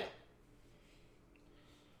hell are you?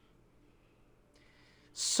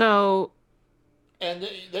 So, And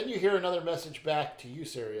then you hear another message back to you,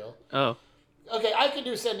 Serial. oh, Okay, I can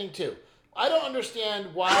do sending too. I don't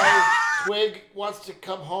understand why Twig wants to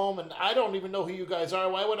come home, and I don't even know who you guys are.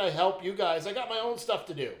 Why would I help you guys? I got my own stuff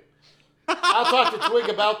to do. I'll talk to Twig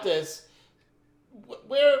about this.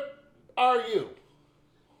 Where are you?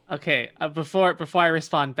 okay. Before I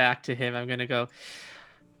respond back to him, I'm gonna go.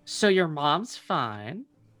 So your mom's fine.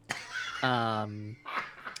 And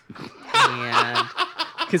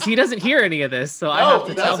because he doesn't hear any of this, so I No, have to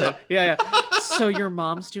he tell him. doesn't. Yeah. So your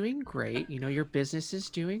mom's doing great. Your business is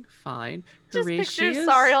doing fine. Just picture Horatius-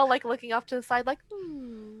 Sariel like looking off to the side, like,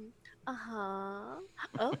 oh,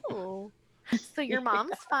 so your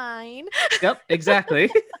mom's fine. Yep, exactly.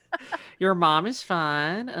 Your mom is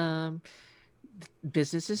fine.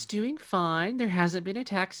 Business is doing fine. There hasn't been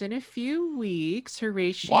attacks in a few weeks. What?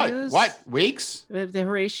 Horatius. What? Weeks? The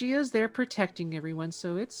Horatios, they're protecting everyone,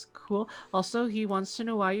 so it's cool. Also, he wants to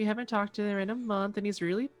know why you haven't talked to her in a month, and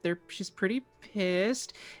she's pretty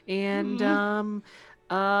pissed. And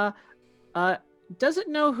doesn't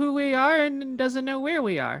know who we are and doesn't know where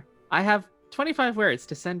we are. I have 25 words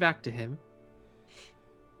to send back to him.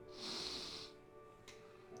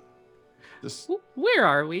 This. Where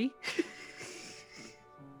are we?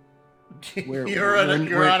 You're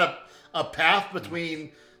on a path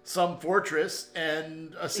between some fortress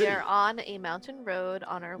and a We city. are on a mountain road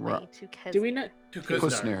on our way Right. to Kesnir. Do we not? To Kuznar.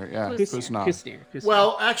 Kusnir, yeah. Kusnir. Kusnir.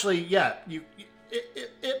 Well, actually, yeah.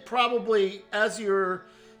 It probably, as you're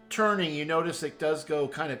turning, you notice it does go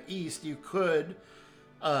kind of east. You could.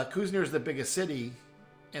 Kuznir is the biggest city,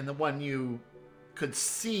 and the one you could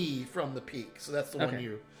see from the peak. So that's the one Okay.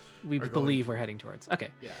 you. We are believe we're heading towards. Okay.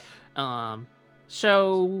 Yeah.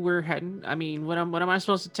 So we're heading. I mean, what am I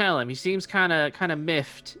supposed to tell him? He seems kind of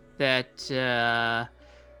miffed that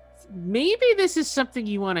maybe this is something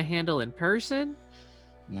you want to handle in person,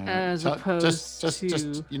 Yeah. as opposed just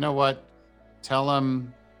to. you know what? Tell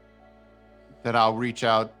him that I'll reach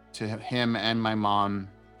out to him and my mom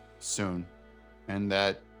soon, and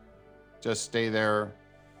that just stay there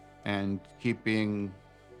and keep being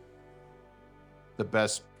the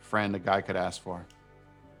best friend a guy could ask for.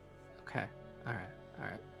 Okay. All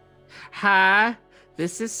right. Hi,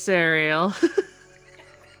 this is Serial,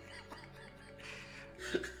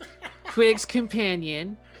 Twig's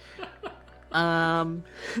companion.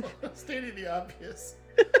 Stating the obvious.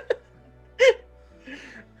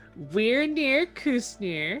 We're near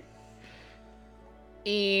Kusnir,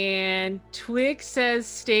 and Twig says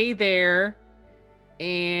stay there,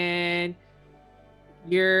 and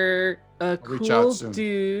you're a reach out cool soon.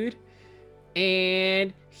 dude,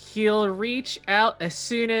 and he'll reach out as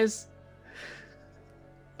soon as.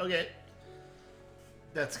 Okay.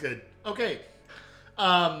 That's good. Okay.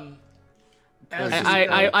 As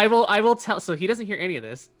I will tell. So he doesn't hear any of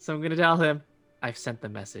this. So I'm gonna tell him I've sent the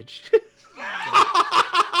message.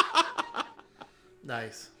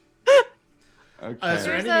 Nice. Okay. Is there There's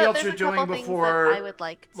anything a- else there's you're a couple doing things before that I would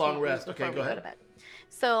like to long do rest? Okay, before go we ahead. to bed.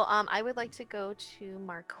 So I would like to go to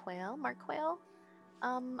Marquail. Marquail,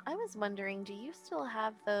 I was wondering, do you still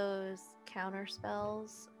have those counter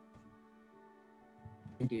spells?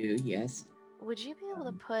 I do, yes. Would you be able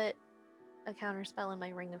to put a counter spell in my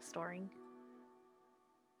Ring of Storing?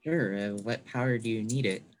 Sure. What power do you need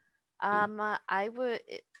it? I would.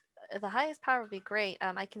 The highest power would be great.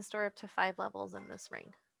 I can store up to 5 levels in this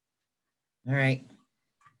ring. All right.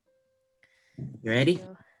 You ready?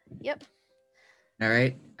 So, yep. All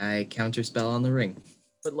right. I counterspell on the ring.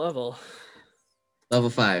 What level? Level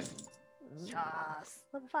 5. Yes.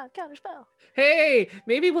 Level 5 counter spell. Hey,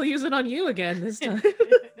 maybe we'll use it on you again this time.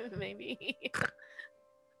 Maybe.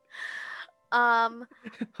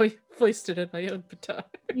 Foisted on my own baton.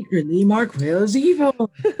 Secretly, Marquail is evil.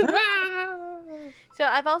 So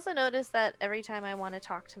I've also noticed that every time I want to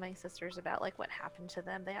talk to my sisters about like what happened to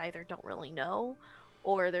them, they either don't really know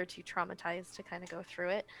or they're too traumatized to kind of go through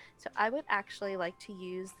it. So I would actually like to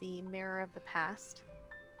use the Mirror of the Past.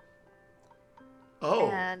 Oh.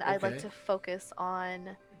 And I'd like okay. to focus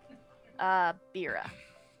on Bira.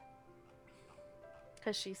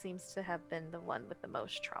 Because she seems to have been the one with the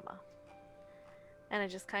most trauma. And I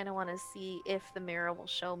just kind of want to see if the mirror will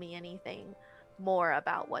show me anything more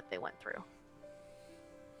about what they went through.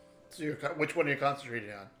 So which one are you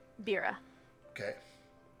concentrating on? Bira. Okay.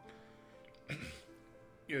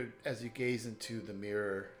 As you gaze into the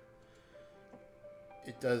mirror,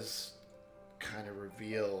 it does kind of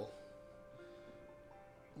reveal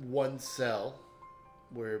one cell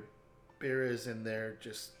where Bear is in there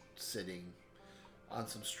just sitting on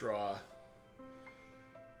some straw.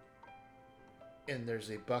 And there's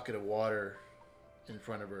a bucket of water in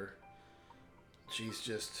front of her. She's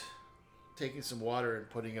just taking some water and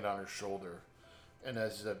putting it on her shoulder. And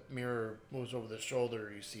as the mirror moves over the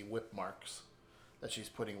shoulder, you see whip marks that she's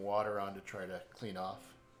putting water on to try to clean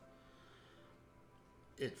off.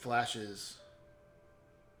 It flashes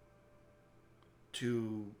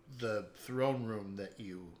to the throne room that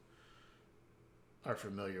you are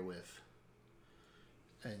familiar with.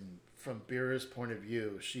 And from Bira's point of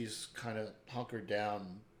view, she's kind of hunkered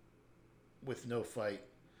down with no fight.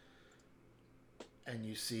 And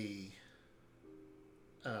you see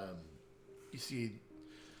an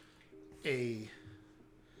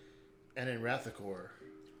Rathacor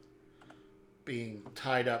being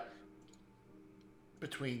tied up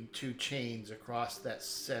between two chains across that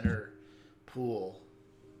center pool,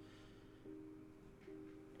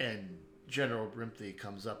 and General Brimthy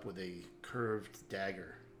comes up with a curved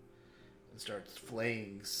dagger and starts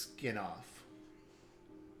flaying skin off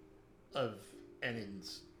of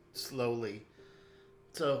Enins slowly.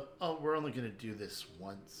 So, we're only going to do this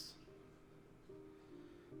once.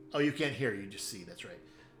 Oh, you can't hear, you just see, that's right.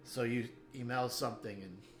 So you mouth something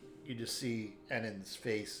and you just see Enin's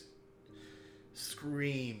face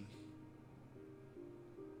scream.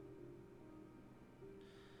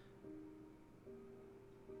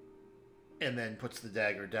 And then puts the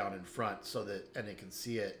dagger down in front so that Enin can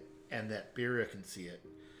see it and that Bira can see it.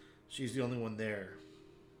 She's the only one there.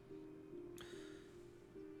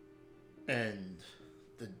 And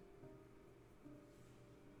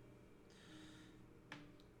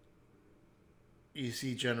you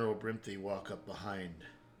see General Brimthy walk up behind,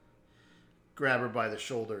 grab her by the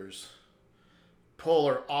shoulders, pull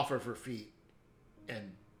her off of her feet,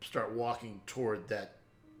 and start walking toward that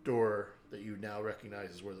door that you now recognize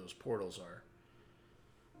as where those portals are.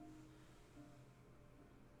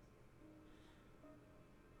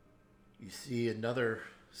 You see another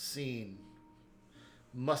scene,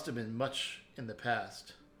 must have been much in the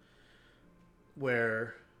past,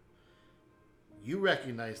 where you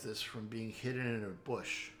recognize this from being hidden in a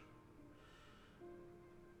bush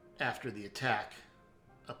after the attack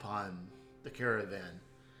upon the caravan.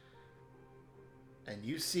 And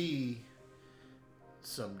you see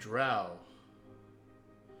some drow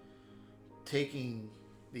taking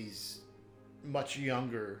these much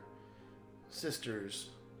younger sisters,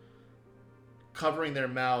 covering their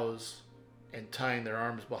mouths and tying their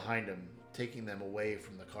arms behind them, taking them away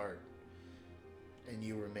from the cart. And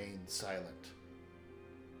you remain silent.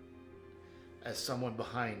 As someone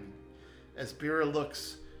behind, as Bira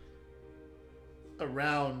looks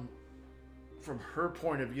around from her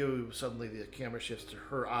point of view, suddenly the camera shifts to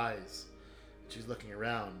her eyes. She's looking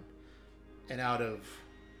around, and out of,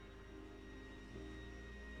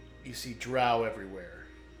 you see drow everywhere,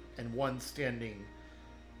 and one standing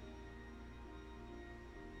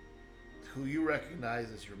who you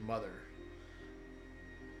recognize as your mother,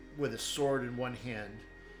 with a sword in one hand,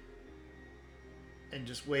 and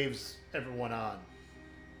just waves everyone on.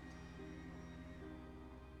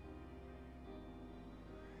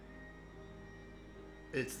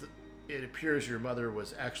 It appears your mother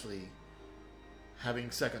was actually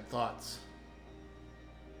having second thoughts.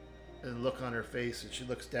 And the look on her face, and she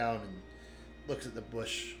looks down and looks at the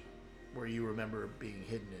bush where you remember being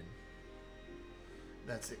hidden in.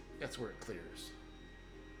 That's it. That's where it clears.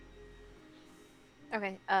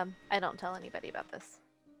 Okay, I don't tell anybody about this.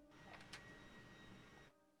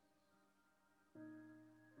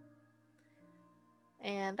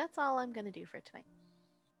 And that's all I'm gonna do for tonight.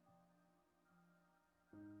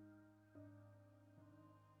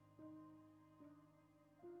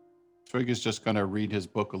 Twig is just going to read his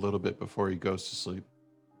book a little bit before he goes to sleep.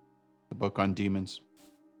 The book on demons.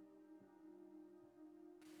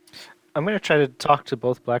 I'm going to try to talk to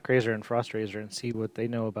both Black Razor and Frost Razor and see what they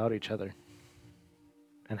know about each other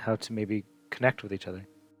and how to maybe connect with each other.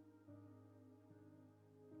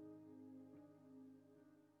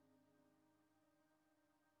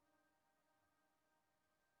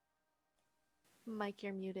 Mike,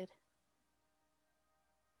 you're muted.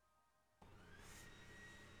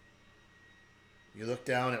 You look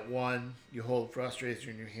down at one, you hold Frost Razor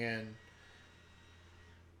in your hand,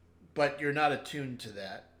 but you're not attuned to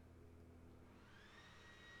that.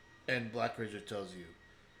 And Black Razor tells you,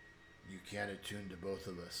 you can't attune to both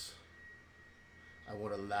of us. I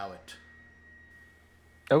won't allow it.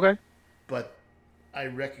 Okay. But I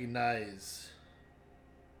recognize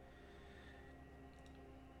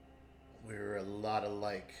we're a lot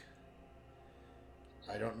alike.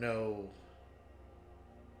 I don't know.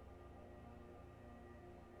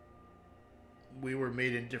 We were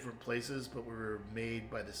made in different places, but we were made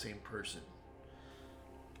by the same person.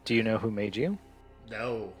 Do you know who made you?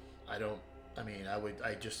 No, I don't. I mean,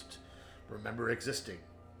 I just remember existing.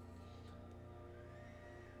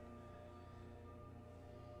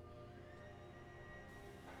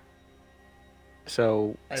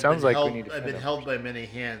 So, I've sounds been like we need to I've been find out. held by many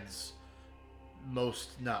hands,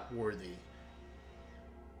 most not worthy.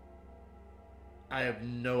 I have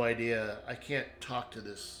no idea. I can't talk to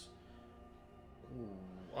this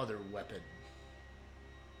other weapon.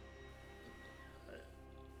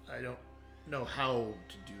 I don't know how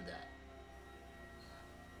to do that.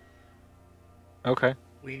 Okay.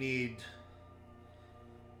 We need.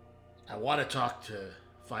 I want to talk to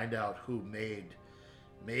find out who made.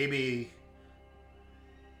 Maybe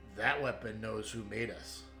that weapon knows who made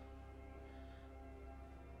us.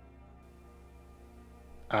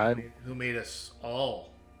 Who made us all.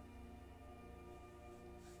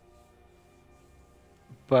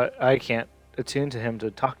 But I can't attune to him to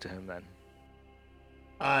talk to him then.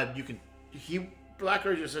 You can. Black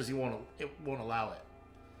Razor says it won't allow it.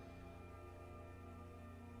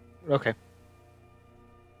 Okay.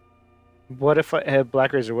 What if I have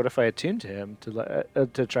Black Razor? What if I attune to him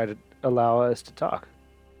to try to allow us to talk?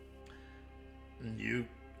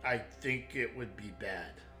 I think it would be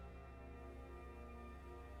bad.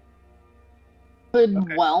 Could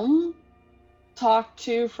Okay. Whelm talk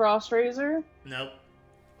to Frost Razor? Nope.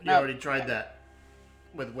 You Nope. already tried that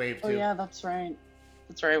with Wave 2. Oh yeah, that's right.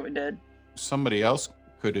 That's right, we did. Somebody else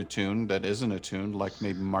could attune that isn't attuned, like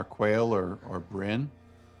maybe Marquale or Bryn.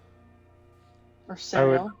 Or I would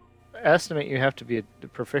Cyril. estimate you have to be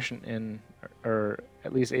proficient in, or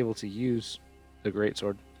at least able to use the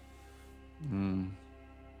greatsword. Hmm.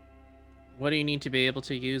 What do you need to be able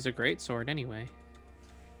to use a greatsword anyway?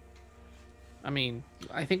 I mean,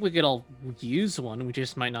 I think we could all use one. We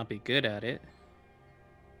just might not be good at it.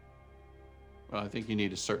 Well, I think you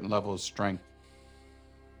need a certain level of strength.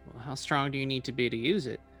 Well, how strong do you need to be to use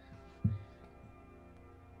it?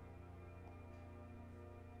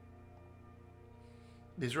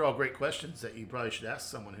 These are all great questions that you probably should ask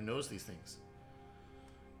someone who knows these things.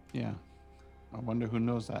 Yeah. I wonder who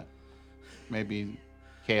knows that. Maybe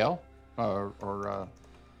Kale or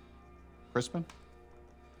Crispin?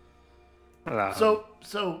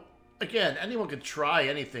 So again, anyone can try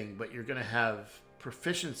anything, but you're going to have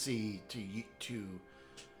proficiency to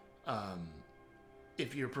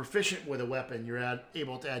if you're proficient with a weapon, you're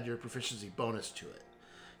able to add your proficiency bonus to it.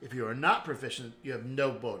 If you are not proficient, you have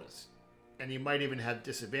no bonus, and you might even have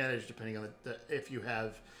disadvantage depending on if you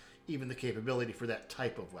have even the capability for that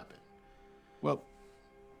type of weapon. Well,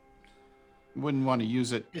 wouldn't want to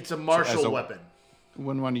use it. It's a martial weapon.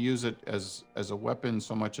 Wouldn't want to use it as a weapon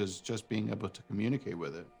so much as just being able to communicate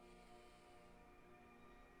with it.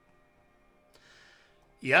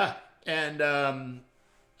 Yeah, and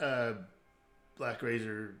Black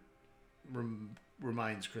Razor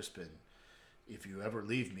reminds Crispin, if you ever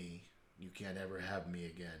leave me, you can't ever have me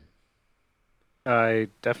again. I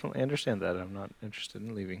definitely understand that. I'm not interested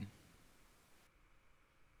in leaving.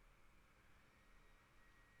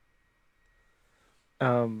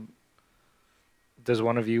 Does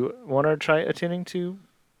one of you want to try attuning to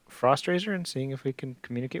Frost Razor and seeing if we can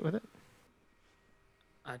communicate with it?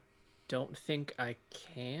 Don't think I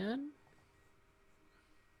can.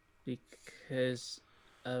 Because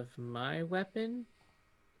of my weapon.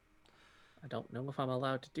 I don't know if I'm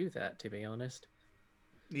allowed to do that, to be honest.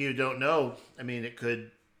 You don't know. I mean, it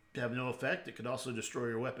could have no effect. It could also destroy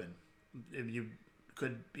your weapon. You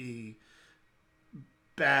could be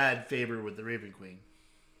bad favor with the Raven Queen.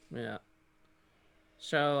 Yeah.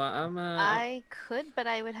 So I'm I could, but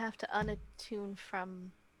I would have to unattune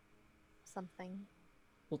from something.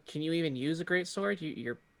 Well, can you even use a greatsword?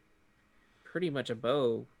 You're pretty much a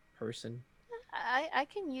bow person. I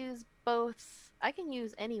can use both. I can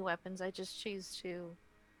use any weapons. I just choose to.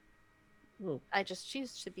 Well, I just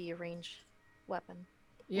choose to be a ranged weapon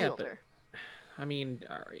yeah, wielder. but I mean,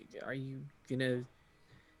 are you gonna?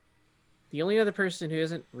 The only other person who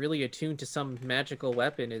isn't really attuned to some magical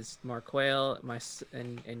weapon is Marquale,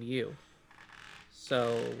 and you.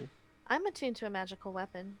 So I'm attuned to a magical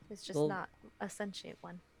weapon. It's just Well- not a sentient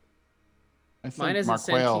one. I think mine isn't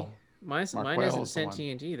sentient. Marquale. Mine Marquale isn't is the one.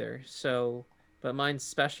 sentient either. So, but mine's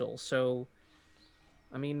special. So,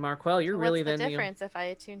 I mean, Marquale, you're So really what's the then difference if I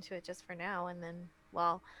attune to it just for now and then,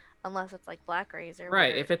 well, unless it's like Black Razor.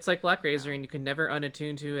 right. where- If it's like Black Razor and you can never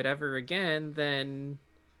unattune to it ever again, then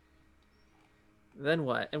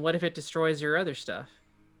what? And what if it destroys your other stuff?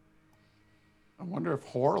 I wonder if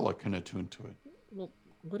Horla can attune to it. Well,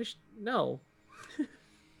 what is no?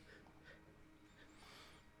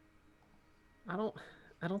 I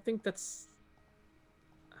don't think that's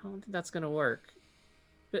gonna work.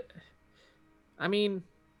 But I mean,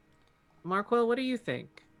 Marquel, what do you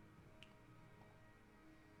think?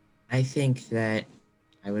 I think that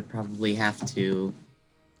I would probably have to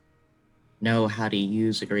know how to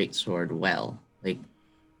use a greatsword well, like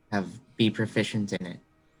be proficient in it.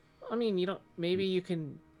 I mean, you don't. Maybe you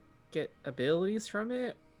can get abilities from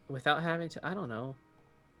it without having to. I don't know.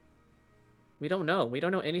 We don't know. We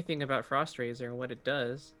don't know anything about Frost Razor and what it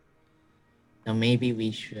does. So maybe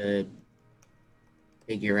we should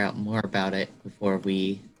figure out more about it before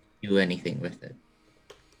we do anything with it.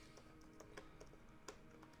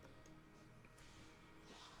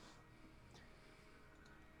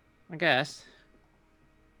 I guess.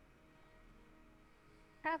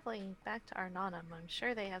 Traveling back to Arnanum, I'm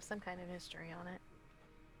sure they have some kind of history on it.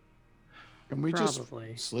 Can we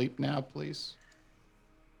Probably. just sleep now, please?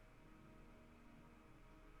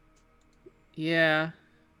 Yeah.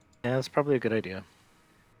 that's probably a good idea.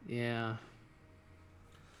 Yeah.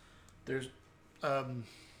 There's,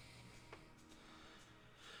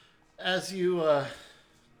 as you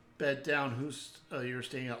bed down, who's you're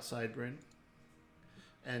staying outside, Bryn,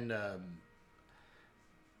 and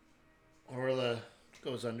Orla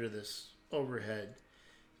goes under this overhead,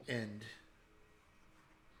 and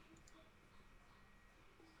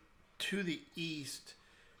to the east,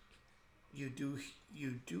 you do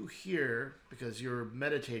hear, because you're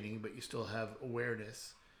meditating, but you still have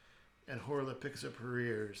awareness, and Horla picks up her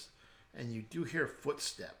ears, and you do hear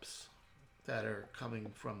footsteps that are coming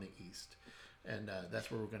from the east, and that's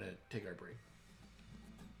where we're gonna take our break.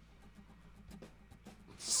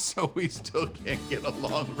 So we still can't get a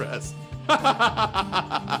long rest. Oh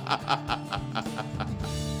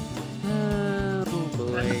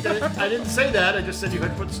I didn't say that. I just said you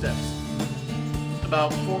heard footsteps.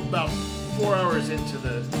 About 4 hours into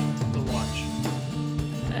the watch.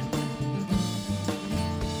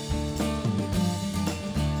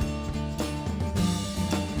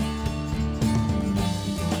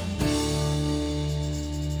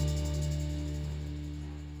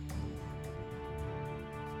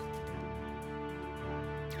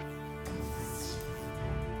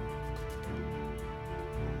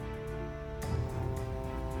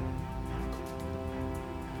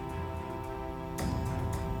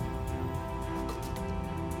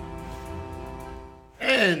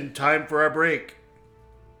 And time for our break.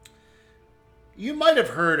 You might have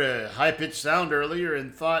heard a high-pitched sound earlier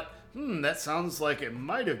and thought, that sounds like it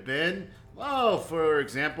might have been, well, for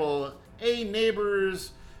example, a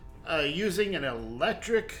neighbor's using an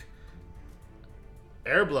electric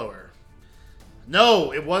air blower.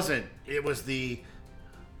 No, it wasn't. It was the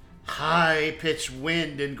high-pitched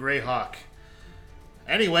wind in Greyhawk.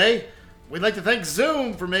 Anyway, we'd like to thank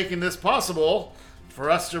Zoom for making this possible, for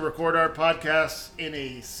us to record our podcasts in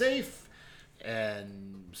a safe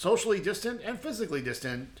and socially distant and physically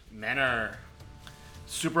distant manner.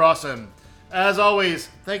 Super awesome. As always,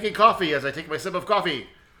 thanking coffee as I take my sip of coffee.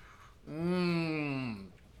 Good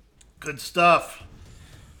stuff.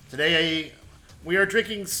 Today we are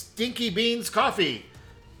drinking Stinky Beans coffee.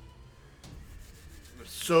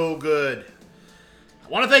 So good. I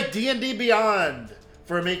want to thank D&D Beyond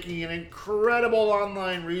for making an incredible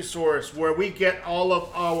online resource where we get all of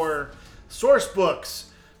our source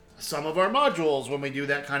books, some of our modules when we do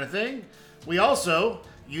that kind of thing. We also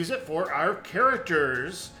use it for our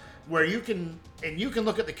characters, where you can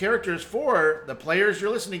look at the characters for the players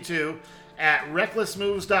you're listening to at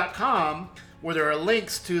recklessmoves.com, where there are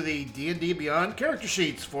links to the D&D Beyond character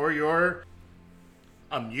sheets for your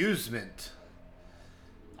amusement.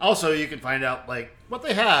 Also, you can find out like what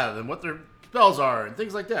they have and what their spells are and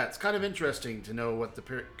things like that. It's kind of interesting to know what the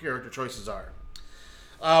character choices are.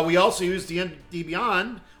 We also use D&D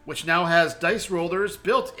Beyond, which now has dice rollers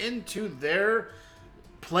built into their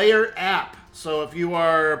player app. So if you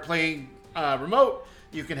are playing remote,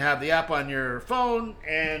 you can have the app on your phone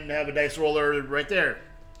and have a dice roller right there.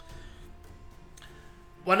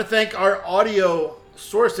 Want to thank our audio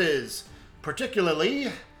sources,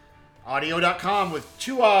 particularly audio.com with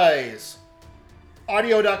 2 eyes.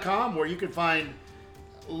 Audio.com, where you can find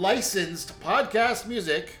licensed podcast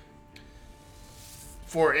music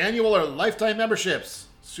for annual or lifetime memberships.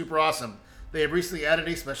 Super awesome. They have recently added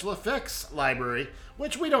a special effects library,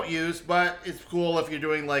 which we don't use, but it's cool if you're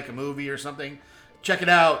doing like a movie or something. Check it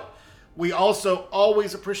out. We also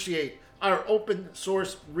always appreciate our open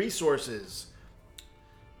source resources.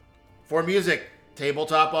 For music,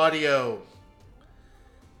 Tabletop Audio,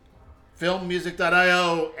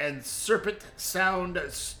 filmmusic.io, and Serpent Sound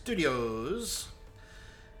Studios.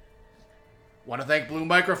 Want to thank Blue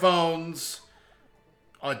Microphones,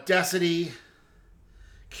 Audacity,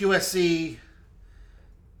 QSC,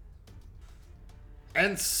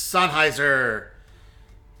 and Sennheiser.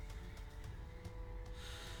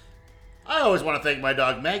 I always want to thank my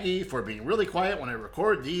dog Maggie for being really quiet when I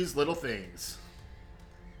record these little things.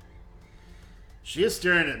 She is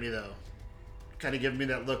staring at me though, kind of giving me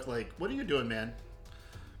that look like, what are you doing, man?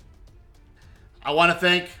 I want to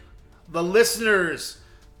thank the listeners.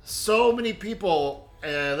 So many people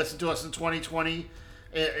listened to us in 2020.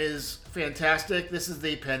 It is fantastic. This is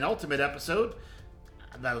the penultimate episode.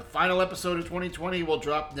 The final episode of 2020 will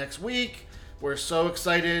drop next week. We're so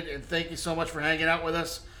excited, and thank you so much for hanging out with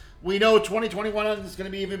us. We know 2021 is going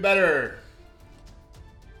to be even better.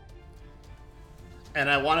 And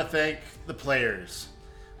I want to thank the players.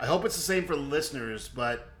 I hope it's the same for the listeners,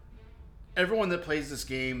 but everyone that plays this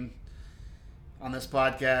game on this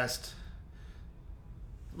podcast,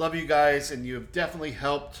 love you guys, and you have definitely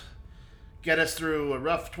helped get us through a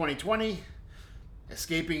rough 2020.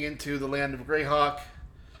 escaping into the land of Greyhawk.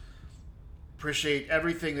 Appreciate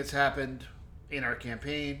everything that's happened in our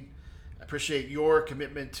campaign. Appreciate your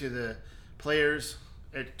commitment to the players,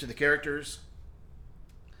 to the characters.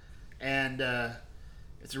 And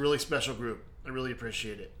it's a really special group. I really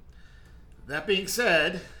appreciate it. That being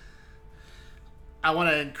said, I want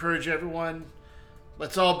to encourage everyone,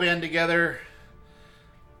 let's all band together,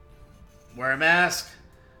 wear a mask,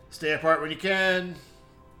 stay apart when you can,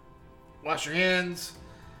 wash your hands,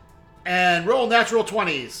 and roll natural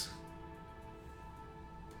 20s.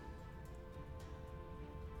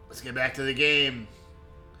 Let's get back to the game.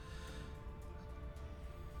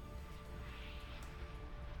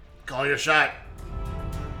 Call your shot.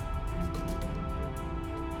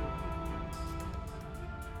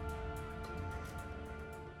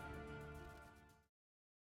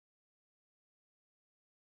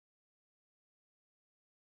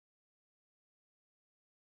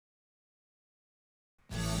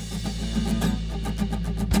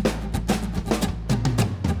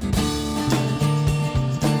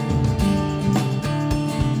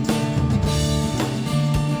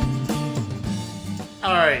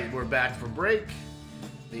 All right, we're back from break.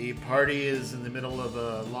 The party is in the middle of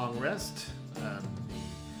a long rest. The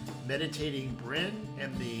meditating Bryn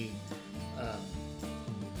and the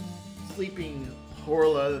sleeping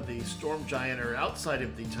Horla, the storm giant, are outside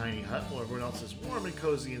of the tiny hut while everyone else is warm and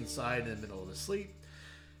cozy inside in the middle of the sleep.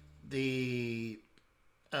 The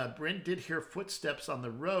Bryn did hear footsteps on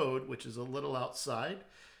the road, which is a little outside,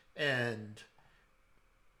 and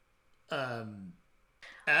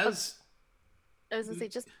as I was gonna say,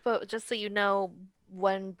 just so you know,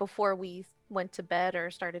 before we went to bed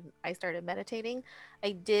or I started meditating,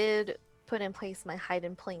 I did put in place my hide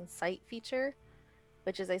in plain sight feature,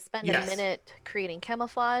 which is I spend Yes. a minute creating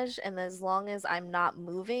camouflage, and as long as I'm not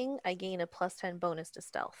moving, I gain a +10 bonus to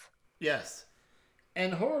stealth. Yes.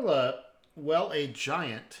 And Horla, well, a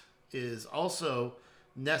giant, is also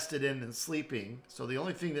nested in and sleeping. So the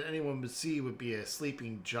only thing that anyone would see would be a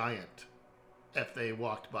sleeping giant if they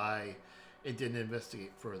walked by and didn't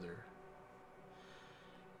investigate further.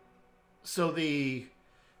 So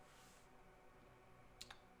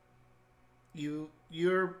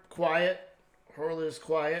you're quiet. Horla's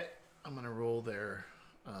quiet. I'm gonna roll there.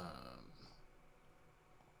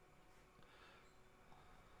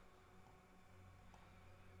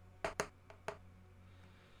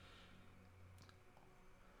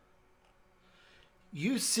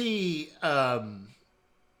 You see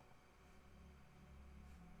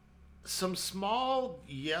some small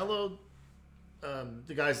yellow,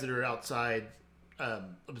 the guys that are outside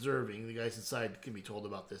observing, the guys inside can be told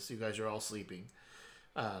about this. You guys are all sleeping.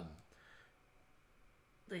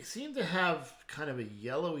 They seem to have kind of a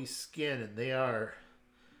yellowy skin, and they are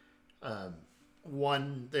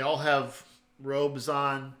they all have robes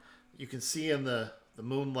on. You can see in the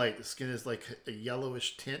moonlight, the skin is like a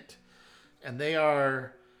yellowish tint. And they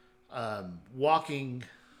are walking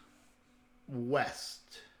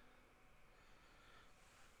west,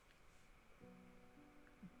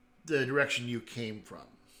 the direction you came from.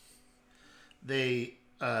 They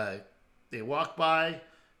walk by.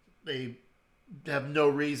 They have no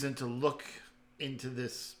reason to look into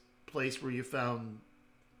this place where you found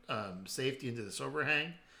safety, into this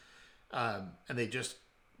overhang, and they just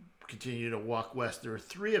continue to walk west. There are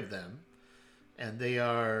 3 of them, and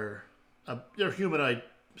they're humanoid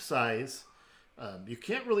size. You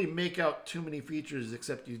can't really make out too many features,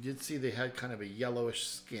 except you did see they had kind of a yellowish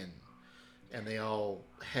skin, and they all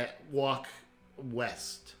walk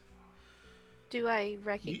west. Do I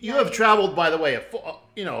recognize? You have traveled, by the way, a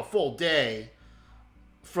full day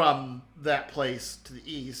from that place to the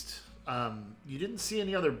east. You didn't see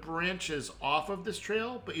any other branches off of this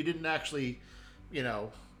trail, but you didn't actually,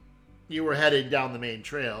 you were headed down the main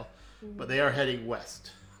trail, but they are heading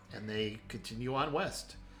west. And they continue on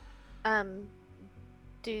west.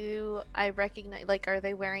 Do I recognize, are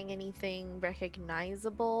they wearing anything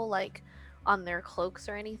recognizable, on their cloaks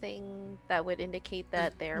or anything that would indicate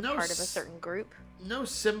that they're part of a certain group? No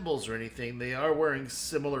symbols or anything. They are wearing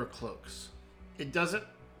similar cloaks.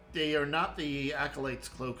 They are not the Acolytes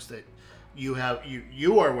cloaks that you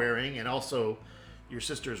are wearing, and also your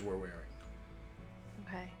sisters were wearing.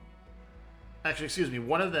 Okay. Actually, excuse me.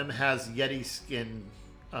 One of them has Yeti skin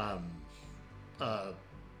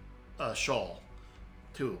shawl,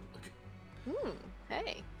 too.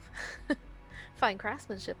 Hey. Fine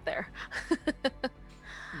craftsmanship there.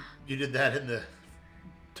 You did that in the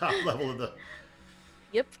top level of the.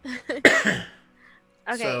 Yep. Okay.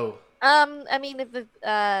 So. I mean, if the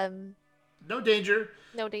No danger.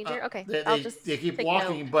 no danger. Okay. They I'll just keep take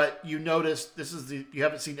walking, note. but you notice you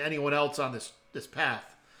haven't seen anyone else on this this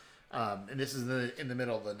path, and this is in the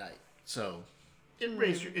middle of the night. So it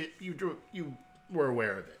raised you were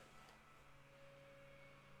aware of it.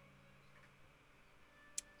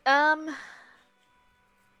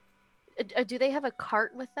 Do they have a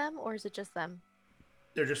cart with them, or is it just them?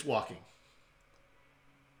 They're just walking.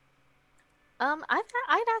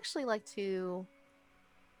 I'd actually like to.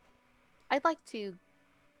 I'd like to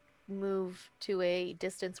move to a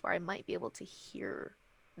distance where I might be able to hear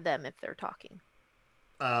them if they're talking.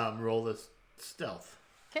 Roll this stealth.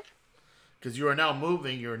 Okay. Because you are now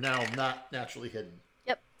moving. You're now not naturally hidden.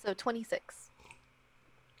 Yep. So 26.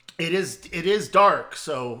 It is dark,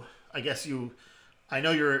 so I guess I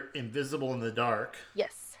know you're invisible in the dark,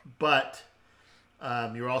 Yes. but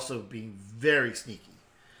you're also being very sneaky.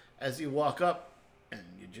 As you walk up, and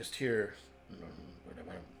you just hear,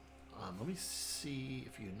 let me see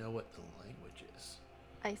if you know what the language is.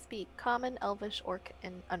 I speak Common, Elvish, Orc,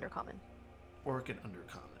 and Undercommon. Orc and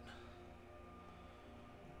Undercommon.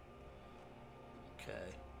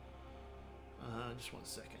 Okay. Just 1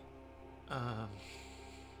 second.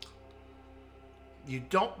 You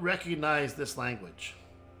don't recognize this language.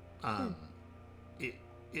 It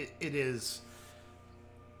is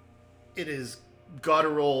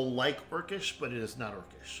guttural like Orcish, but it is not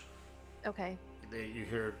Orcish. Okay. You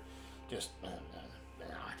hear just.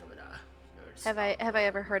 Have I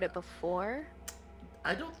ever heard it before?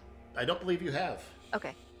 I don't believe you have.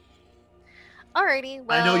 Okay. Alrighty.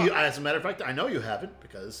 Well, I know you. As a matter of fact, I know you haven't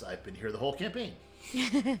because I've been here the whole campaign.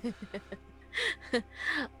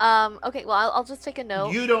 Okay. Well, I'll just take a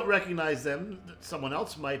note. You don't recognize them. Someone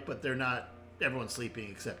else might, but they're not. Everyone's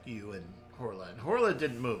sleeping except you and Horla. And Horla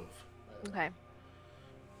didn't move. Okay.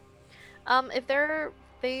 If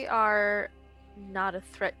they are not a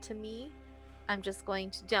threat to me, I'm just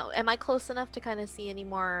going to. Am I close enough to kind of see any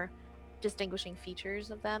more distinguishing features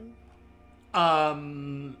of them?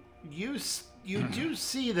 You do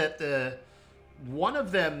see that the one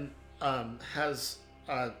of them has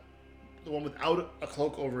the one without a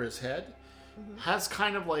cloak over his head has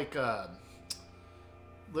kind of like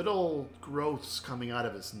little growths coming out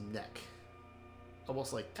of his neck,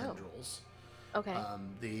 almost like tendrils. Okay.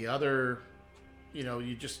 The other,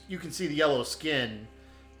 you can see the yellowish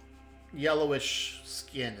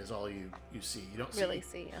skin is all you see. You don't really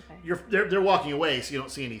see. Okay. They're walking away, so you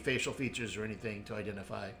don't see any facial features or anything to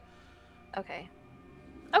identify. Okay.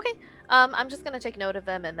 Okay. I'm just gonna take note of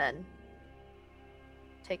them and then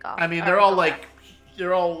take off. I mean, Or they're all go like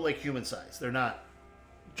back. human size. They're not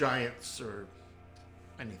giants or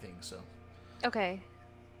anything. So. Okay.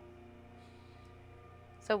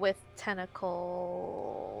 So with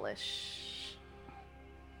tentacle-ish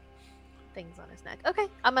things on his neck. Okay,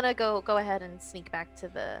 I'm gonna go ahead and sneak back to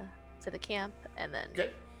the camp and then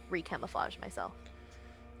recamouflage myself.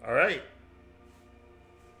 All right.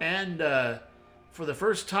 And for the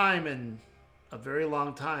first time in a very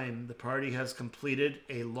long time, the party has completed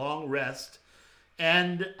a long rest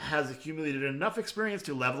and has accumulated enough experience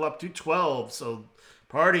to level up to 12. So,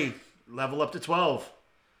 party, level up to 12.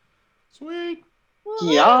 Sweet.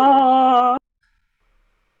 Yeah.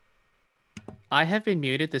 I have been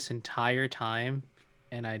muted this entire time,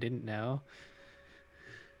 and I didn't know.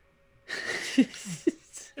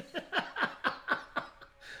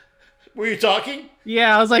 Were you talking?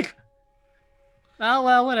 Yeah, I was like, oh,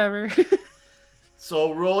 well, whatever.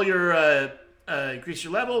 So roll your, increase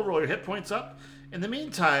your level, roll your hit points up. In the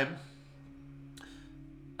meantime,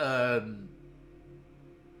 Ooh,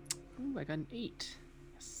 I got an 8.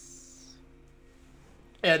 Yes.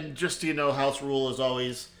 and just so you know, house rule is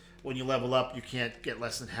always when you level up, you can't get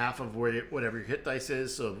less than half of whatever your hit dice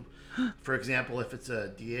is. So, for example, if it's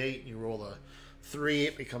a D8 and you roll a 3,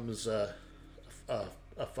 it becomes a 5.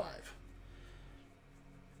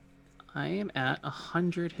 I am at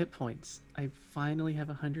 100 hit points. I finally have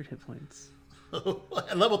 100 hit points.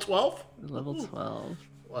 At level 12? Level 12.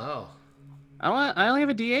 Wow. I only have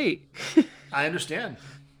a D8. I understand.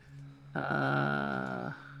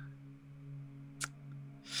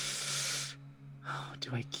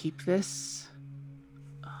 Do I keep this?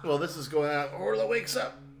 Well, this is going out. Orla wakes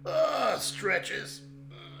up. Stretches.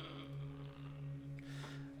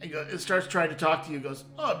 And it starts trying to talk to you. Goes,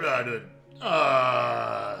 oh, no,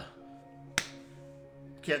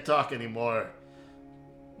 can't talk anymore.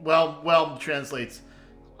 Well, translates.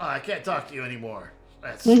 I can't talk to you anymore.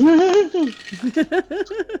 That's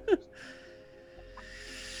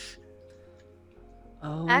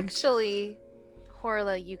Oh, Actually,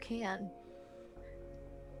 Horla, you can.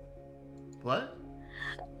 what?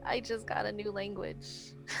 I just got a new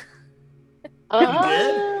language.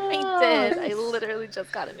 I I did. I literally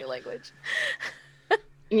just got a new language.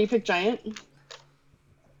 And you pick giant?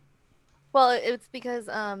 Well, it's because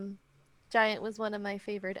Giant was one of my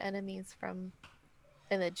favorite enemies from,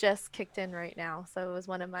 and it just kicked in right now. So it was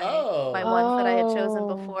one of my Oh, ones that I had chosen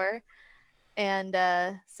Oh. before, and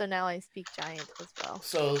so now I speak Giant as well.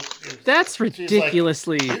 so That's she's like,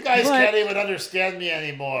 ridiculously. you guys what? can't even understand me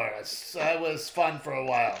anymore. I was fun for a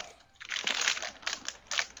while.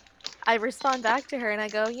 I respond back to her and I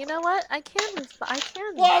go, you know what? I can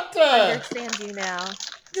What? understand you now.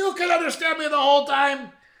 You can understand me the whole time?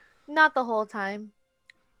 Not the whole time.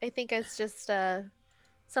 I think it's just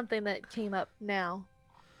something that came up now.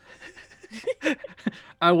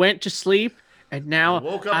 I went to sleep and I now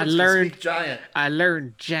woke up I and learned. speak giant. I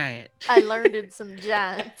learned giant. I learned in some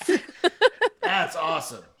giants. That's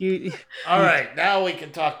awesome. You. All right, now we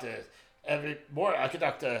can talk to I can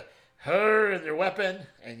talk to her and their weapon,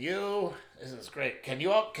 and you. This is great. Can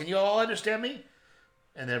you all understand me?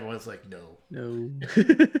 And everyone's like, no. No.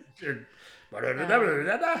 You're-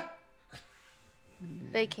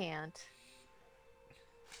 They can't.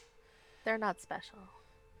 They're not special.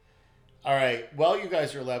 All right. While you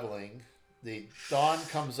guys are leveling, the dawn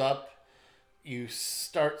comes up. You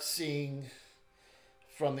start seeing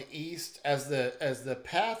from the east as the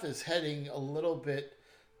path is heading a little bit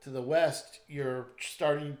to the west. You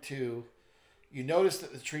notice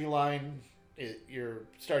that the tree line. You're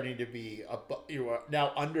starting to be you are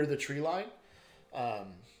now under the tree line.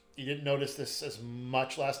 You didn't notice this as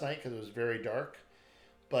much last night because it was very dark,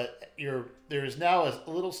 but there is now a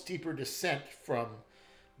little steeper descent from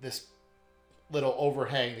this little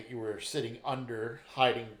overhang that you were sitting under,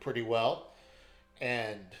 hiding pretty well.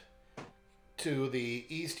 And to the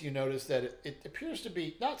east, you notice that it appears to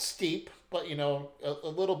be not steep, but a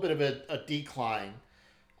little bit of a decline.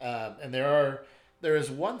 And there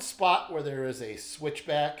is one spot where there is a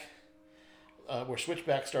switchback, where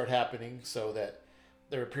switchbacks start happening, so that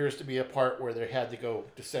there appears to be a part where they had to go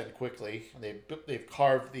descend quickly, and they've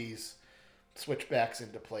carved these switchbacks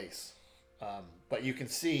into place. But you can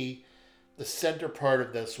see the center part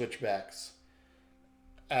of those switchbacks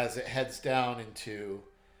as it heads down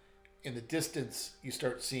in the distance. You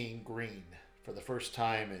start seeing green for the first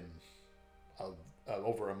time in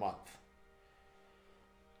over a month.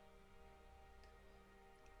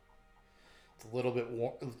 It's a little bit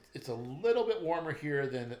It's a little bit warmer here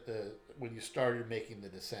than when you started making the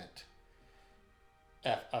descent.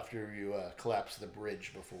 After you collapsed the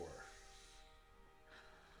bridge before.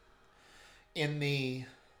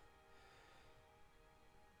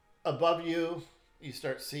 Above you, you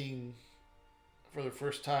start seeing for the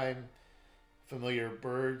first time familiar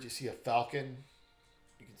birds. You see a falcon.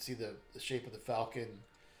 You can see the shape of the falcon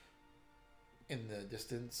in the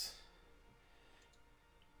distance.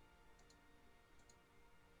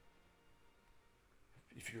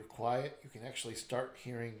 If you're quiet, you can actually start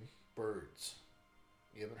hearing birds.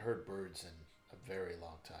 You haven't heard birds in a very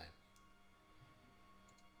long time.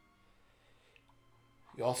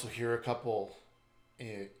 You also hear a couple,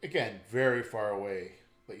 again, very far away,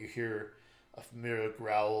 but you hear a familiar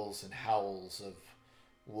growls and howls of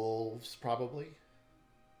wolves, probably.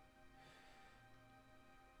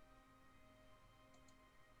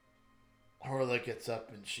 Horla gets up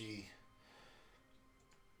and she,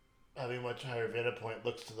 having a much higher vantage point,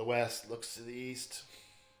 looks to the west, looks to the east,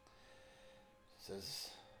 says,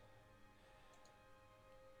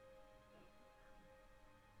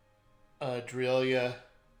 Drelia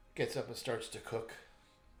gets up and starts to cook.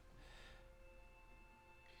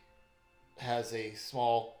 Has a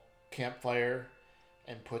small campfire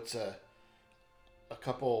and puts a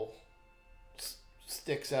couple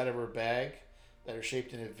sticks out of her bag that are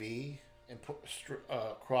shaped in a V and put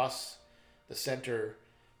across the center.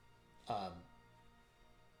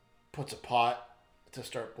 Puts a pot to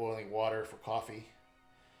start boiling water for coffee.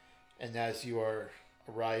 And as you are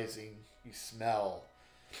arising, you smell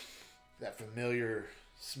that familiar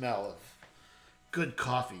smell of good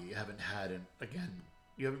coffee you haven't had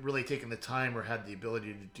you haven't really taken the time or had the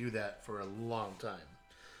ability to do that for a long time.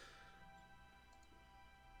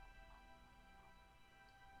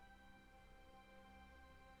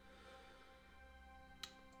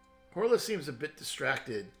 Horla seems a bit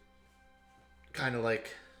distracted, kind of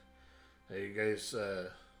like, hey, you guys,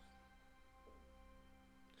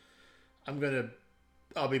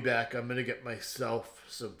 I'll be back. I'm gonna get myself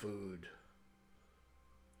some food.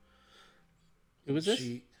 Who is this?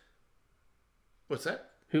 What's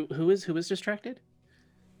that? Who is distracted?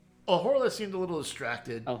 Oh, Horla seemed a little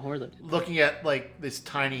distracted. Oh, Horla. Looking at like this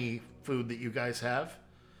tiny food that you guys have.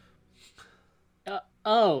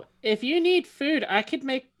 Oh, if you need food, I could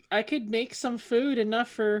make some food enough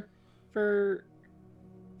for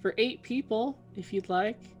 8 people if you'd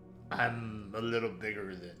like. I'm a little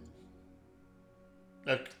bigger than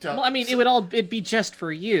Well, I mean, it'd be just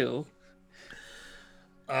for you.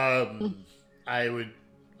 I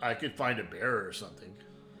could find a bear or something.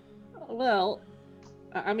 Well,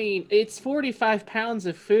 I mean, it's 45 pounds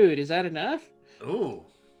of food. Is that enough? Ooh,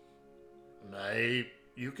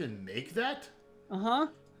 you can make that? Uh-huh.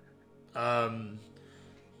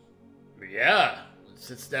 Yeah.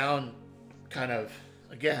 Sits down, kind of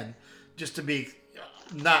again, just to be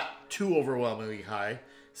not too overwhelmingly high.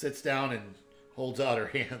 Sits down and holds out her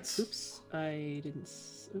hands. Oops.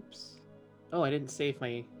 Oops. Oh, I didn't save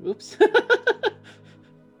my. Oops.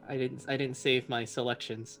 I didn't save my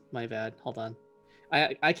selections. My bad. Hold on.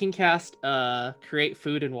 I can cast create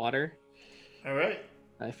food and water. All right.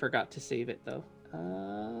 I forgot to save it though.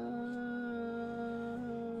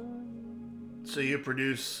 So you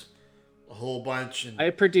produce a whole bunch, and I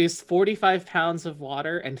produced 45 pounds of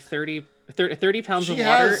water and 30 pounds She of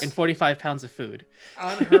water has- and 45 pounds of food.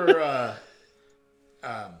 on her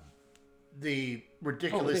the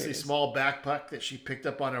ridiculously there it is. small backpack that she picked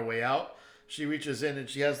up on her way out, she reaches in and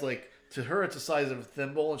she has to her it's the size of a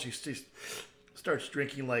thimble, and she starts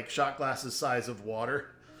drinking shot glasses size of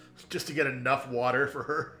water just to get enough water for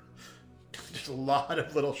her. Just a lot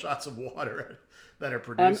of little shots of water that are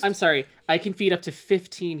produced. I'm sorry. I can feed up to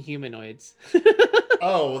 15 humanoids.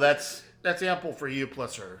 Oh, that's ample for you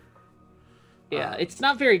plus her. Yeah, it's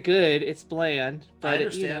not very good. It's bland, but I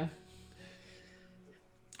understand.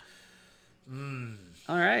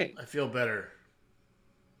 All right. I feel better.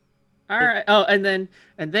 All right. Oh, and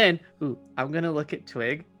then ooh, I'm going to look at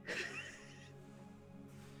Twig.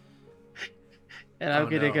 And I'm Oh,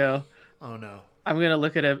 going to no. go, Oh no. I'm going to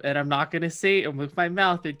look at him and I'm not going to say or move my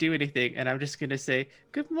mouth or do anything, and I'm just going to say,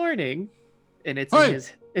 "Good morning." And it's Hey! in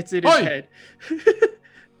his Hey! head.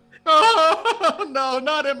 Oh no,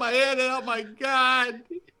 not in my head. Oh my god.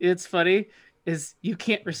 It's funny is you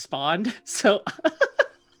can't respond. So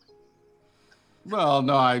Well,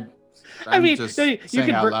 no, I I'm mean, just no, you saying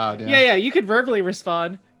can out loud. yeah, you could verbally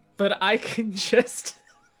respond, but I can just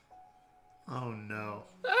Oh no.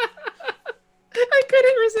 I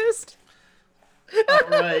couldn't resist. All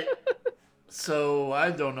right. So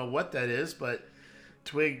I don't know what that is, but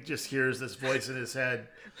Twig just hears this voice in his head.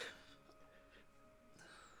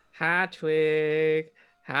 Hi, Twig.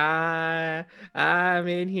 Hi. I'm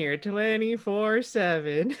in here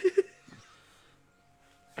 24/7.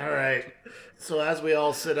 All right. So as we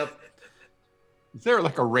all sit up, Is there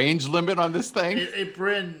a range limit on this thing? hey,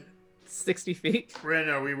 Bryn, 60 feet.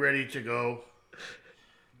 are we ready to go?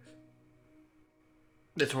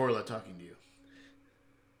 It's Horla talking to you.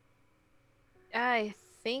 I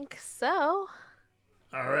think so.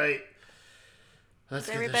 All right. Let's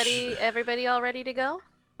Is get this everybody all ready to go?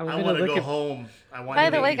 I'm I gonna want to look go at home. I want By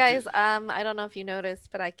to the make way, you guys, I don't know if you noticed,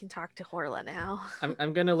 but I can talk to Horla now.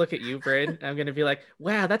 I'm gonna look at you, Bryn. I'm gonna be like,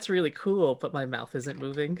 wow, that's really cool, but my mouth isn't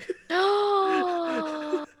moving.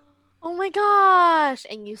 Oh my gosh!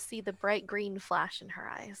 And you see the bright green flash in her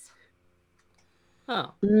eyes.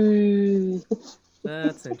 Oh, Mm.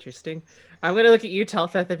 that's interesting. I'm gonna look at you,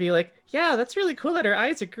 Telfeth, and be like, yeah, that's really cool that her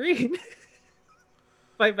eyes are green.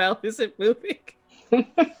 My mouth isn't moving.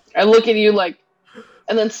 I look at you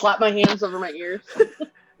and then slap my hands over my ears.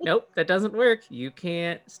 Nope, that doesn't work. You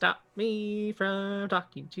can't stop me from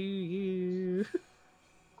talking to you.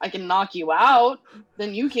 I can knock you out,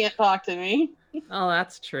 then you can't talk to me. Oh,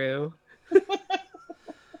 that's true.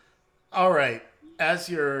 All right. As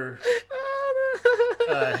you're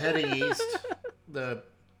heading east,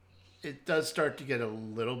 it does start to get a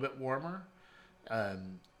little bit warmer.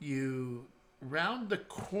 You round the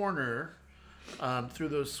corner through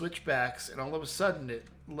those switchbacks, and all of a sudden it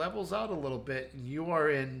levels out a little bit, and you are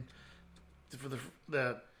in. For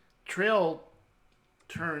the trail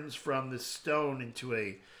turns from this stone into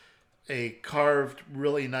a carved,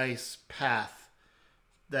 really nice path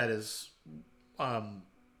that is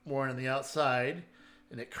more on the outside,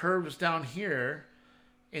 and it curves down here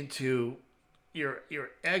into your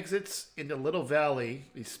exits into Little Valley,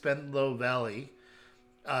 the Spendlow Valley.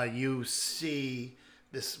 You see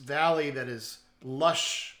this valley that is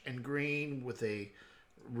lush and green with a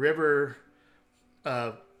river.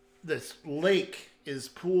 This lake is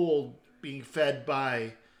pooled, being fed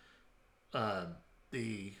by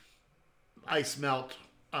the ice melt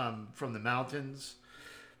from the mountains.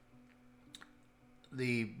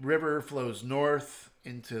 The river flows north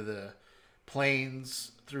into the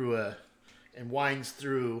plains and winds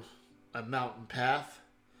through a mountain path.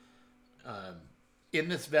 In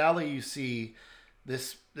this valley, you see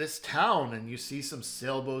this town, and you see some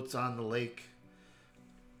sailboats on the lake.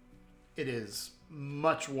 It is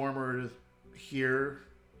much warmer here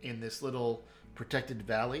in this little protected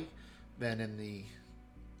valley than in the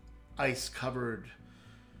ice-covered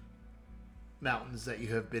mountains that you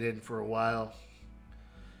have been in for a while.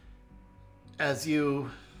 As you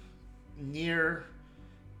near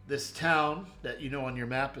this town that you know on your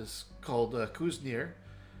map is called Kuznir,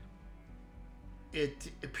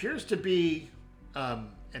 it appears to be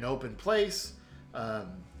an open place.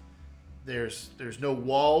 There's no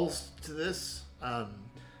walls to this.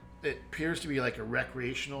 It appears to be like a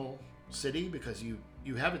recreational city because you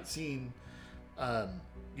haven't seen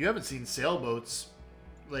sailboats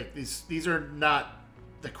like these. These are not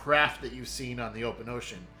the craft that you've seen on the open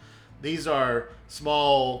ocean. These are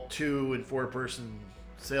small 2 and 4 person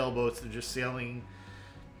sailboats that are just sailing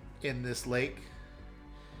in this lake.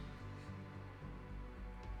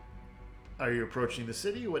 Are you approaching the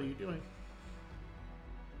city? What are you doing?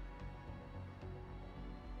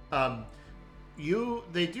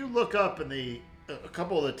 They do look up, and a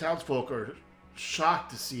couple of the townsfolk are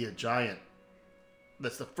shocked to see a giant.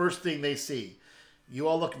 That's the first thing they see. You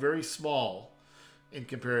all look very small in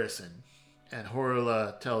comparison, and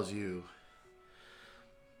Horla tells you,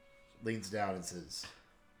 leans down and says,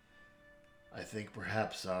 "I think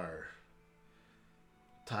perhaps our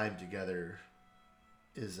time together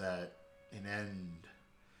is at an end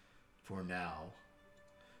for now.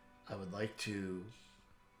 I would like to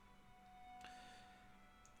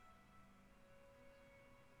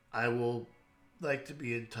I will like to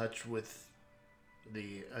be in touch with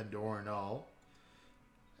the Adoranal,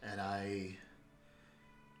 and I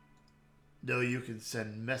know you can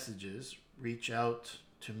send messages. Reach out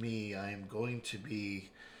to me. I am going to be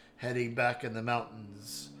heading back in the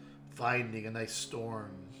mountains, finding a nice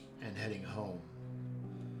storm, and heading home."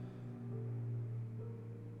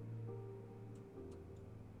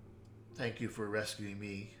 Thank you for rescuing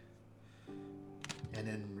me. And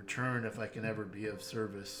in return, if I can ever be of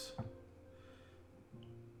service,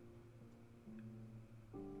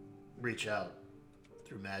 reach out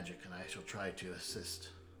through magic and I shall try to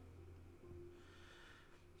assist.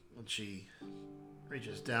 And she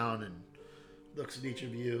reaches down and looks at each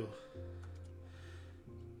of you,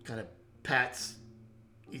 kind of pats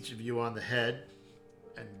each of you on the head,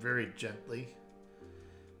 and very gently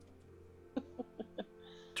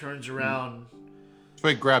turns around.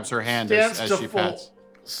 Twig grabs her hand Stands as to she full, pats.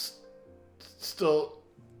 still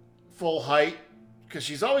full height, because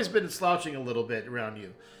she's always been slouching a little bit around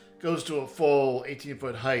you. Goes to a full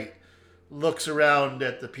 18-foot height, looks around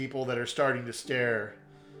at the people that are starting to stare,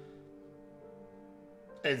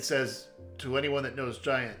 and says to anyone that knows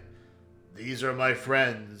Giant, "These are my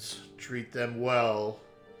friends. Treat them well,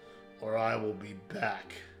 or I will be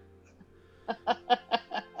back."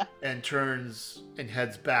 And turns and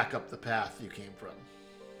heads back up the path you came from.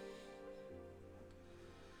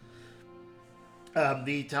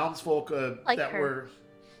 The townsfolk Like that her. were,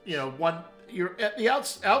 you're at the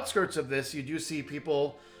outskirts of this. You do see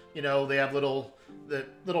people, they have little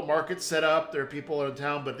markets set up. There are people in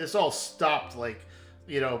town, but this all stopped like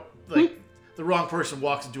the wrong person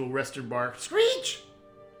walks into a Western bar, screech.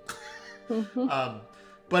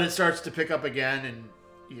 But it starts to pick up again, and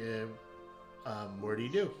what do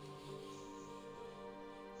you do?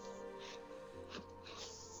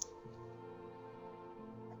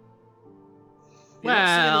 You don't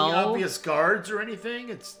see any Well- obvious guards or anything.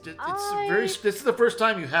 It's very. This is the first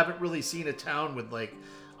time you haven't really seen a town with like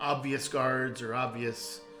obvious guards or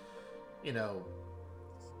obvious, So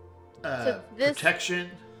this-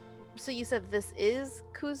 protection. So you said this is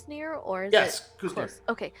Kuznir, or is Yes, it Kuznir. close?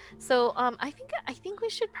 Okay, so I think we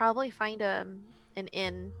should probably find an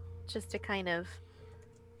inn just to kind of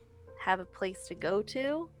have a place to go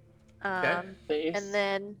to, Base.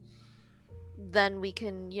 and then we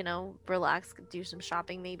can relax, do some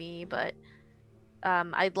shopping maybe. But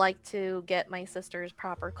I'd like to get my sister's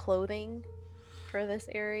proper clothing for this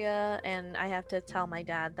area, and I have to tell my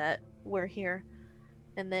dad that we're here.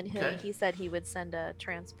 And then Okay. he said he would send a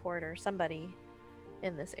transport or somebody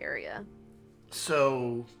in this area.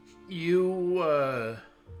 So you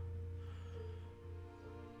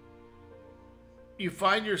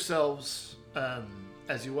find yourselves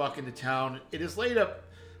as you walk into town. It is laid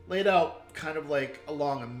out kind of like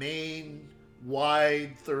along a main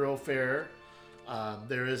wide thoroughfare.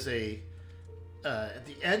 There is at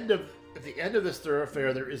the end of this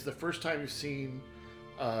thoroughfare, there is the first time you've seen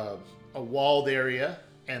a walled area,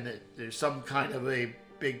 and there's some kind of a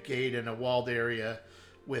big gate in a walled area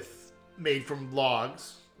made from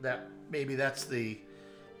logs. That maybe that's the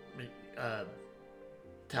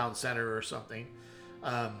town center or something.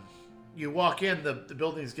 You walk in, the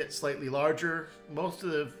buildings get slightly larger. Most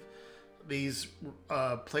of these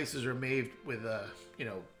places are made with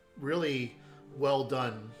really well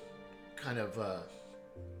done kind of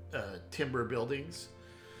timber buildings.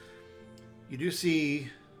 You do see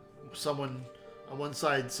someone on one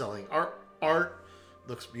side selling art. Art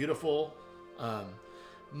looks beautiful.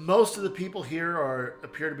 Most of the people here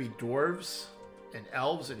appear to be dwarves and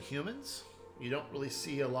elves and humans. You don't really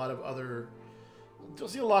see a lot of other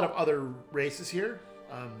races here.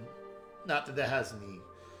 Not that has any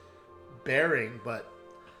bearing, but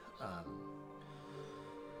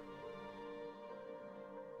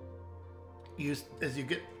as you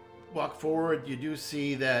walk forward, you do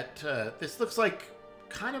see that this looks like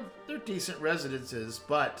they're decent residences,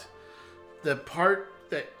 but the part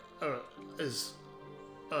that is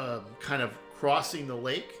kind of crossing the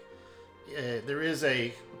lake, there is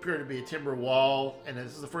appear to be a timber wall, and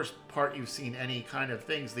this is the first part you've seen any kind of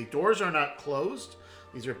things. The doors are not closed;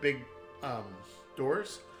 these are big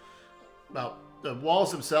doors. The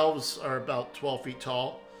walls themselves are about 12 feet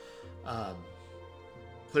tall.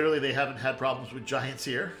 Clearly, they haven't had problems with giants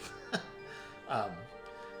here.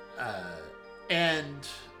 And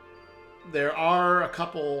there are a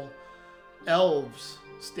couple elves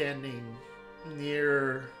standing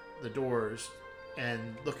near the doors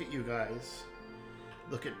and look at you guys,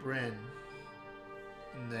 look at Bryn,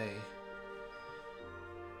 and they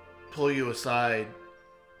pull you aside.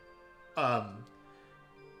 I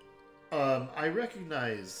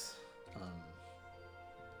recognize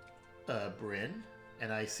Bryn,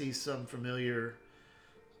 and I see some familiar.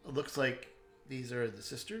 It looks like these are the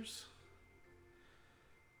sisters.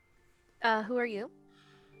 Who are you?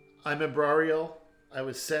 I'm Abrariel. I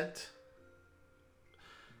was sent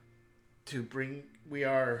to bring.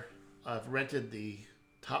 I've rented the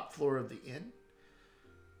top floor of the inn.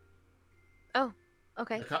 Oh,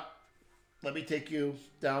 okay. Let me take you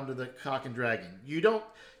down to the Cock and Dragon. You don't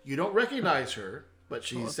recognize her, but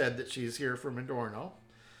she said that she's here from Endorno.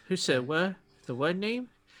 Who said what? The what name?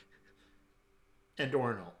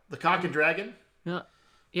 Endorno. The Cock and Dragon? No.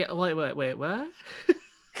 Yeah, wait, what?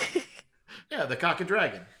 Yeah, the Cock and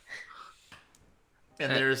Dragon.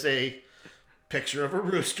 And there's a picture of a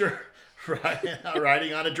rooster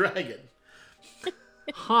riding on a dragon.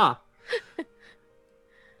 Huh.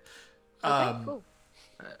 Okay, cool.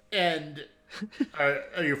 And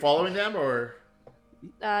are you following them or?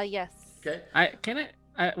 Yes. Okay.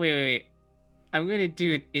 Wait. I'm gonna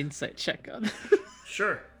do an insight check on.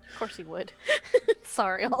 Sure. Of course you would.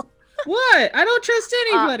 Sariel. What? I don't trust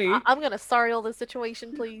anybody. I'm gonna Sariel the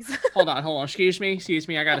situation, please. Hold on. Excuse me.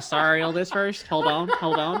 I gotta Sariel this first. Hold on.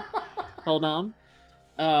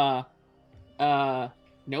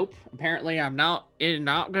 Nope. Apparently, I'm not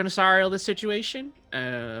gonna Sariel this situation.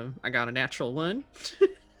 I got a natural 1.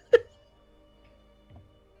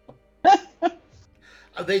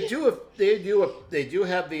 They do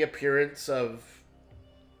have the appearance of,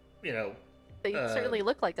 They certainly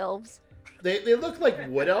look like elves. They look like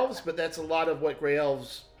wood elves, but that's a lot of what gray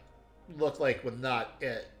elves look like when not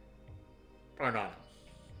aren't on them.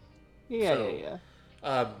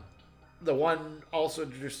 Yeah. The one also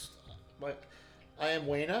introduced. I am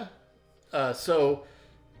Wayna. So,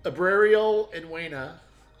 Abrariel and Wayna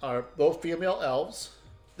are both female elves.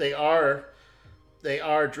 They are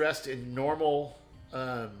dressed in normal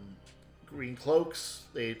green cloaks.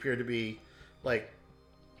 They appear to be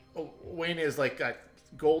Wayna is got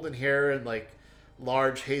golden hair and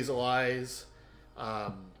large hazel eyes.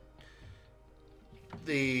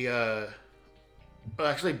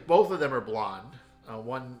 Actually, both of them are blonde.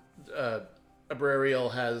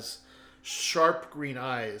 Abrariel has sharp green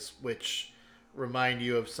eyes, which remind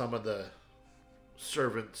you of some of the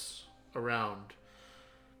servants around.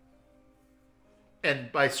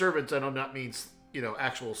 And by servants, I do not mean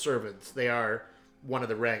actual servants. They are one of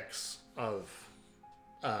the ranks of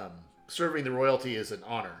serving the royalty is an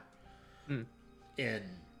honor in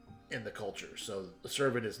the culture. So the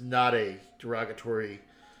servant is not a derogatory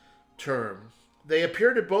term. They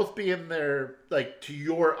appear to both be in their, to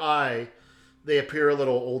your eye, they appear a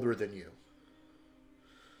little older than you.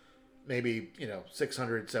 Maybe,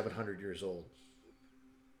 600, 700 years old.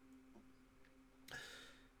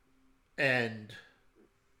 And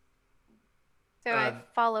so I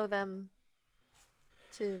follow them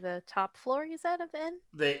to the top floor, you said, of the inn?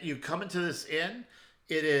 You come into this inn.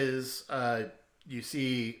 It is, you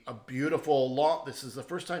see a beautiful this is the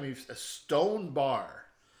first time you've a stone bar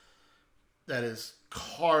that is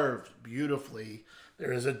carved beautifully.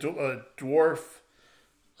 There is a dwarf,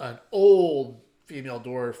 an old female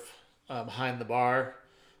dwarf behind the bar.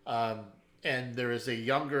 And there is a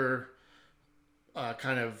younger,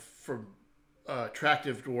 attractive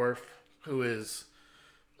dwarf who is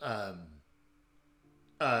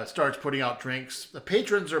starts putting out drinks. The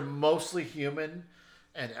patrons are mostly human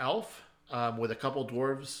and elf. with a couple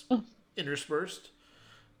dwarves interspersed,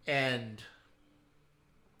 and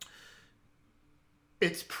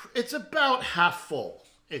it's about half full.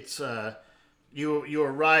 It's you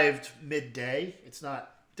arrived midday. It's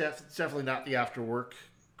not it's definitely not the after work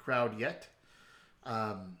crowd yet,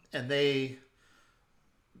 and the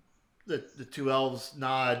two elves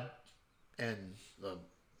nod, and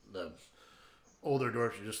the older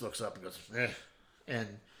dwarf just looks up and goes, eh. And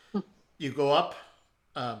you go up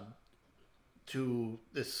to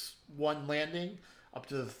this one landing, up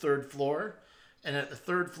to the third floor. And at the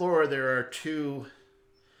third floor, there are two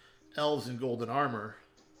elves in golden armor.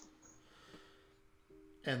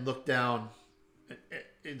 And look down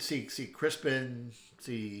and see Crispin,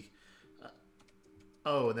 see...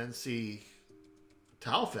 and then see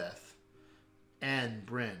Talfeth and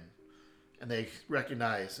Bryn. And they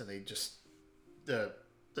recognize, and they just...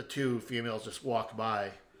 The two females just walk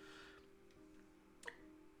by.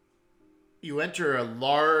 You enter a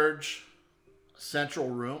large central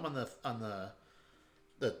room on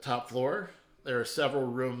the top floor. There are several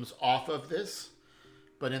rooms off of this,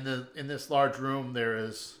 but in this large room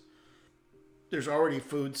there's already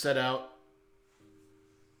food set out.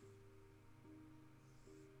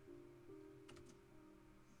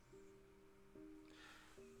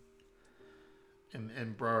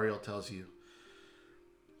 And Brariel tells you,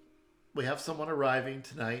 we have someone arriving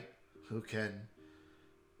tonight who can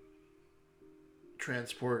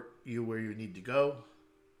transport you where you need to go.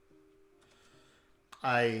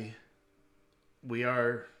 We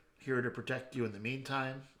are here to protect you in the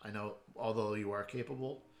meantime. I know, although you are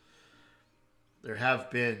capable, there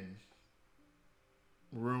have been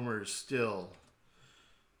rumors still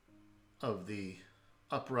of the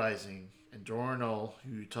uprising, and Dornall,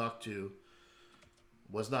 who you talked to,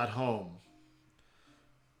 was not home,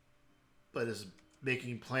 but is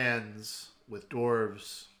making plans with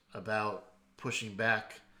dwarves about pushing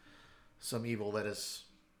back some evil that has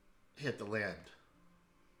hit the land.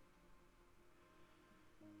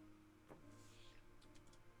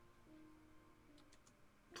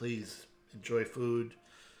 Please enjoy food.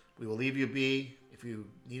 We will leave you be. If you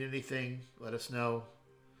need anything, let us know.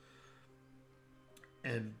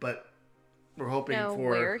 But we're hoping Know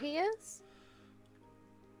for where he is?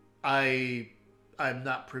 I'm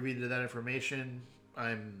not privy to that information.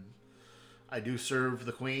 I do serve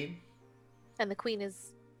the Queen. And the queen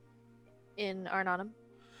is in Arnonum?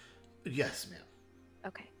 Yes, ma'am.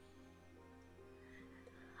 Okay.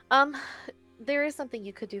 There is something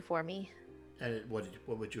you could do for me. And what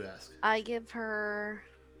would you ask? I give her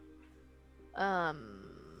I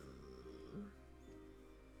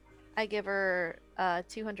give her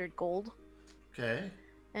 200 gold, Okay.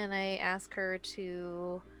 and I ask her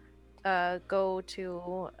to go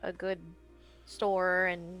to a good store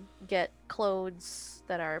and get clothes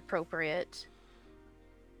that are appropriate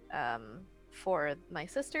for my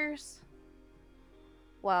sisters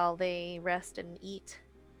while they rest and eat,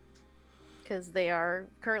 because they are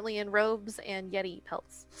currently in robes and yeti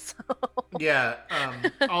pelts. So Yeah.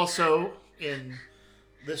 Also, in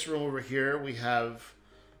this room over here, we have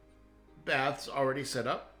baths already set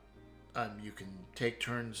up. You can take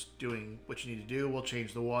turns doing what you need to do. We'll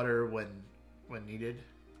change the water when needed.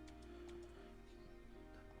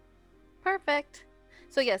 perfect.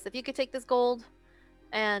 So yes, if you could take this gold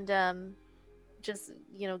and just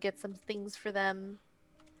get some things for them,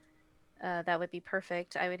 that would be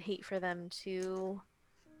perfect. I would hate for them to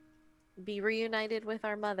be reunited with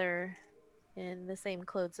our mother in the same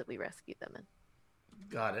clothes that we rescued them in.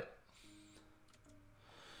 Got it.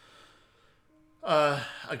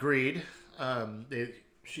 Agreed.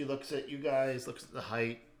 She looks at you guys, looks at the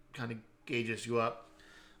height, kind of gauges you up.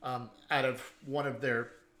 Out of one of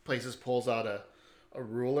their places, pulls out a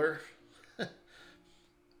ruler.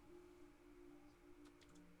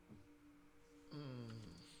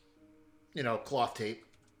 Cloth tape.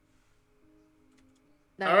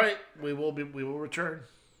 No. All right, we will return.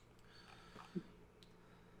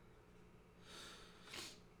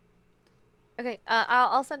 Okay,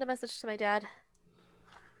 I'll send a message to my dad.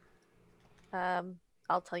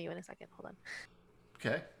 I'll tell you in a second. Hold on.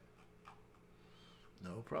 Okay.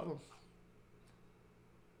 No problem.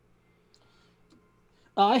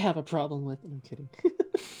 I have a problem with. I'm kidding.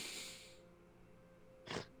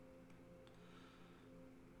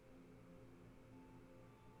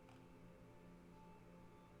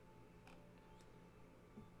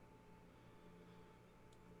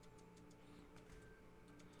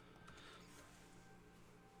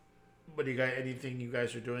 But do you guys anything you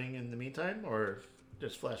guys are doing in the meantime, or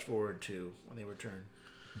just flash forward to when they return?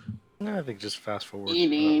 No, I think just fast forward.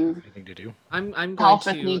 Eating. Anything to do? I'm going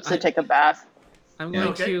Talfith to. needs to take a bath. I'm Yeah.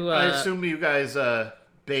 going Okay. to. I assume you guys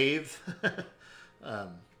bathe.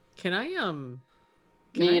 Can I Can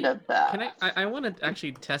Need I- a bath. Can I want to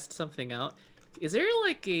actually test something out. Is there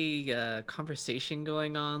like a conversation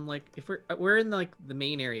going on? Like if we're in like the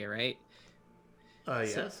main area, right? So-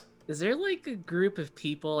 Yes. Is there like a group of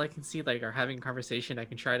people I can see like are having a conversation I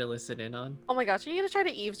can try to listen in on? Oh my gosh, are you gonna try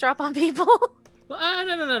to eavesdrop on people? Well,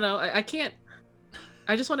 no. I can't.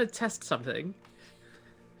 I just want to test something.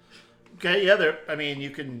 Okay. Yeah. There. I mean, you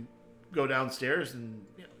can go downstairs and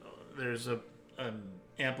there's a an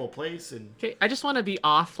ample place and. Okay, I just want to be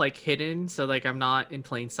off, like hidden, so like I'm not in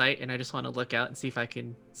plain sight, and I just want to look out and see if I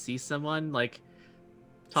can see someone like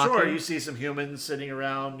talking. Sure, you see some humans sitting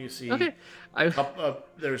around. You see Okay,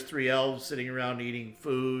 there's 3 elves sitting around eating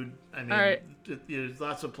food. I mean, All right. There's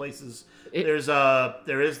lots of places. It-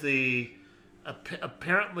 There is the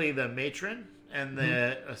apparently the matron and the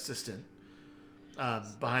Mm-hmm. assistant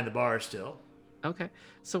behind the bar still. Okay,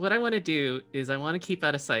 so what I want to do is I want to keep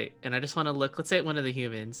out of sight, and I just want to look. Let's say at one of the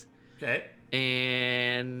humans, Okay,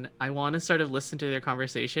 and I want to sort of listen to their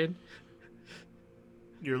conversation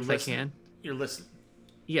you're if listening. I can. You're listening.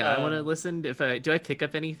 Yeah, I want to Um, listen. If I do, I pick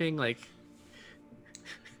up anything like.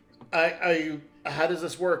 Are you? How does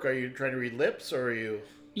this work? Are you trying to read lips or are you?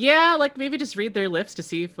 Yeah, like maybe just read their lips to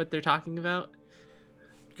see if what they're talking about.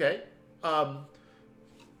 Okay.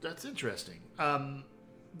 That's interesting.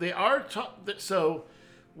 They are so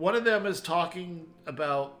one of them is talking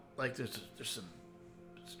about like there's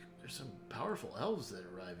some powerful elves that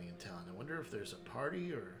are arriving in town. I wonder if there's a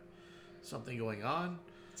party or something going on.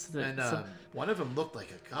 So the, And so- one of them looked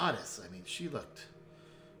like a goddess. I mean, she looked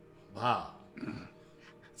wow.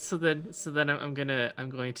 So then I'm going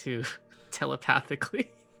to telepathically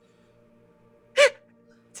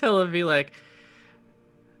tell him be like,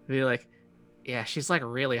 yeah, she's like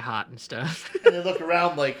really hot and stuff. And they look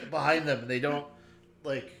around like behind them and they don't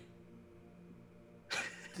like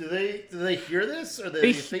do they hear this or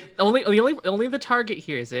they think only the target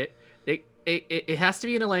hears it. It has to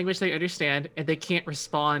be in a language they understand, and they can't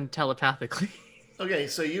respond telepathically. okay,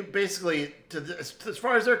 so you basically as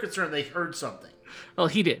far as they're concerned they heard something. Well,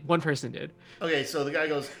 he did. One person did. Okay, so the guy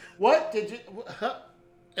goes, "What did you?" Huh?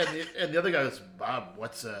 And the other guy goes, "Bob,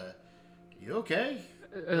 what's you okay?"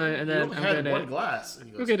 And You then had one glass. And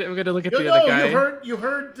he goes, I'm gonna look at "No, the other no, guy. you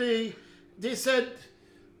heard they said."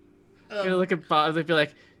 I'm gonna look at Bob. They'd be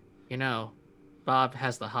like, Bob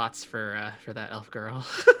has the hots for that elf girl.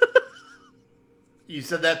 You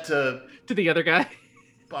said that to To the other guy,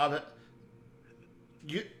 Bob.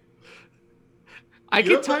 You I you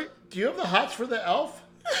can have target. do you have the hots for the elf?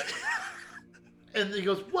 And he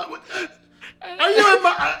goes, "What? Are you in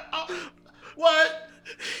my what?"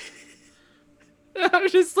 I'm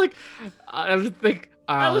just like, I'm just like,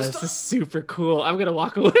 oh, was this is super cool. I'm gonna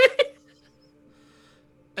walk away.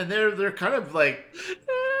 And they're kind of like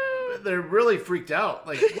they're really freaked out.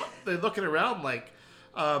 Like what? They're looking around like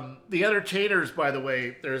the entertainers. By the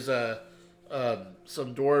way, there's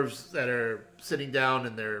some dwarves that are sitting down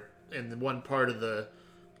and they're in one part of the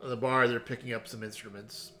bar. They're picking up some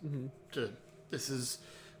instruments. This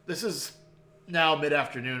is now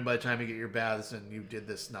mid-afternoon by the time you get your baths and you did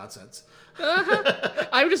this nonsense.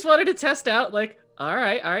 I just wanted to test out, like, all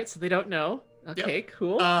right, so they don't know. Okay,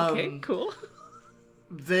 cool. Okay, cool.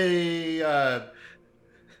 They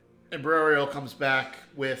Embrario comes back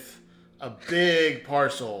with a big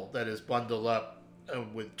parcel that is bundled up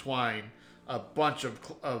with twine, a bunch of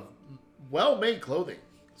well-made clothing,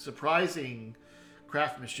 surprising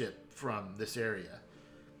craftsmanship from this area,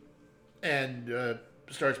 and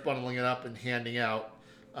starts bundling it up and handing out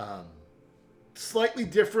slightly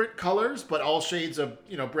different colors, but all shades of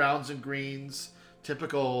browns and greens,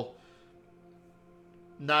 typical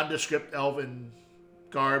nondescript elven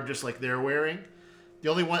garb, just like they're wearing. The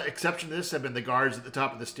only one exception to this have been the guards at the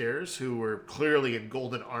top of the stairs, who were clearly in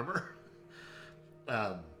golden armor.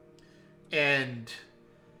 And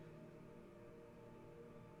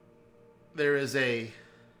there is a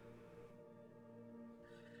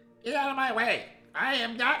 "Get out of my way! I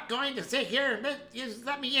am not going to sit here and just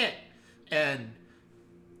let me in." And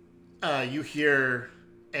you hear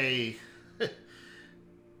a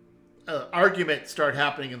argument start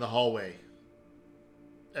happening in the hallway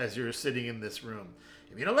as you're sitting in this room.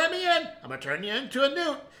 "If you don't let me in, I'm gonna turn you into a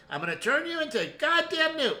newt. I'm gonna turn you into a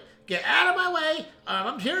goddamn newt. Get out of my way.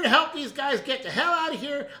 I'm here to help these guys get the hell out of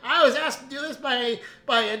here. I was asked to do this by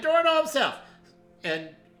Adorno himself." And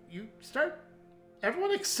you start,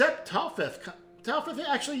 everyone except Talfith. Talfith,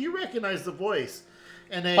 actually, you recognize the voice.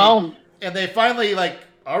 And they Boom. and they finally like,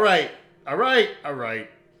 all right.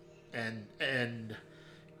 And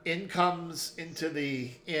in comes into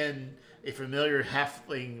the inn a familiar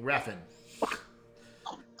halfling Raffin.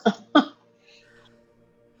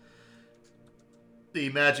 The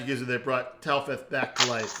magic user that brought Telfeth back to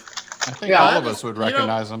life. I think Yeah. all of us would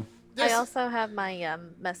recognize him. I also have my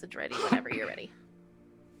message ready whenever you're ready.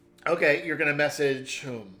 Okay, you're gonna message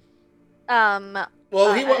whom? Well,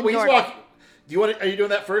 Well, he's Nordal. walking. Are you doing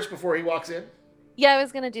that first before he walks in? Yeah, I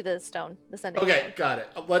was gonna do the sending. Okay, stone. got it.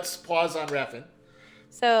 Let's pause on Raffin.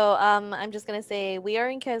 So I'm just gonna say we are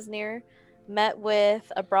in Kesnir, met with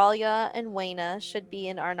Abralia and Wayna, should be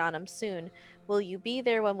in Arnanum soon. Will you be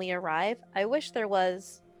there when we arrive? I wish there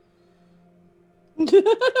was.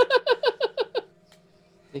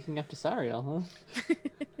 Taking up to Sariel, huh?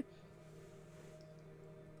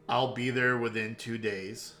 I'll be there within 2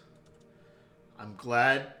 days. I'm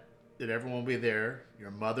glad that everyone will be there.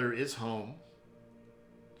 Your mother is home.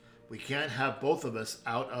 We can't have both of us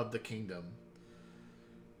out of the kingdom.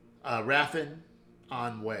 Raffin,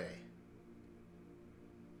 on way.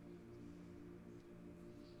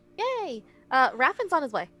 Yay! Raffin's on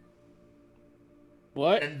his way.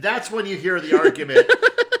 What? And that's when you hear the argument.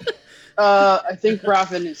 I think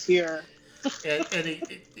Raffin is here. and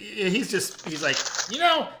he's like,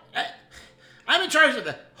 I'm in charge of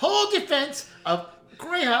the whole defense of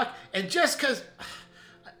Greyhawk, and just because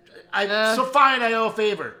so fine, I owe a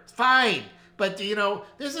favor. Fine. But,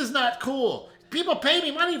 this is not cool. People pay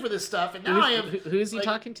me money for this stuff, and now I am... Who's he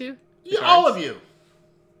talking to? all of you.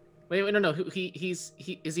 Wait, no. Who's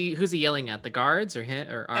he yelling at? The guards or him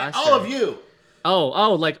or us? All or- of you.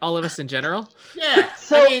 Oh, like all of us in general? Yeah.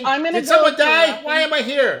 So, I'm gonna did go someone after die? Raffin. Why am I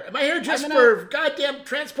here? Am I here just for goddamn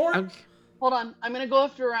transport? Hold on. I'm gonna go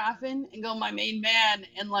after Raffin and go my main man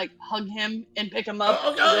and like hug him and pick him up.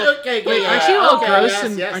 Okay. Wait, yeah, aren't you all okay, gross yes,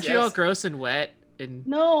 and yes, aren't yes. you all gross and wet and?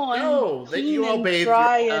 No, I'm No, that you clean all and bathed,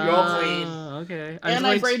 dry you're and all clean. Okay. and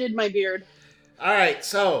I braided my beard. All right,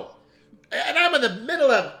 so, and I'm in the middle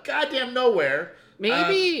of goddamn nowhere.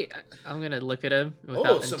 Maybe I'm gonna look at him Oh,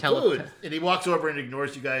 without some and food. And he walks over and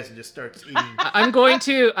ignores you guys and just starts eating. I'm going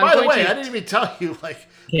to. By the way, I didn't even tell you, Okay,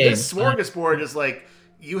 this smorgasbord is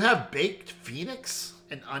you have baked phoenix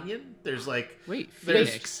and onion. There's Wait, there's-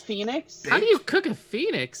 Phoenix. Phoenix? How do you cook a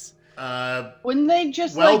Phoenix? Wouldn't they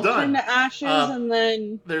just Well like turn done. to ashes and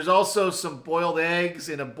then? there's also some boiled eggs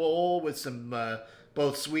in a bowl with some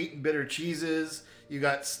both sweet and bitter cheeses. You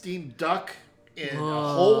got steamed duck in a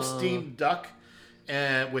whole steamed duck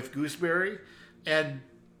with gooseberry, and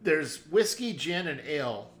there's whiskey, gin, and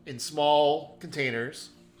ale in small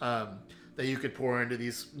containers that you could pour into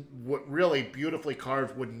these really beautifully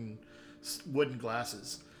carved wooden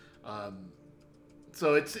glasses.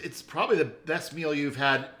 So it's probably the best meal you've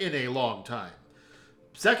had in a long time.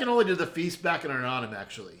 Second only to the feast back in Arnanum,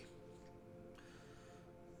 actually.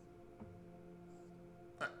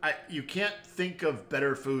 You can't think of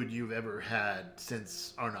better food you've ever had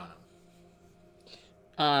since Arnanum.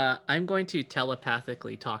 I'm going to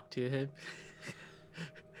telepathically talk to him.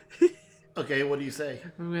 Okay, what do you say?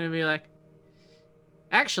 I'm gonna be like,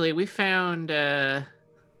 actually, we found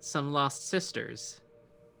some lost sisters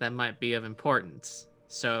that might be of importance.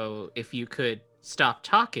 So if you could stop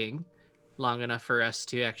talking long enough for us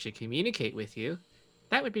to actually communicate with you,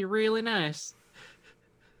 that would be really nice.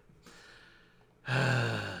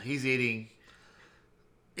 He's eating.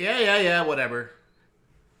 Yeah, whatever.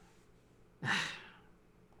 All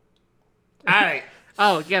right.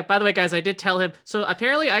 Oh, yeah, by the way, guys, I did tell him. So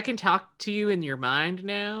apparently I can talk to you in your mind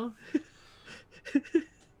now.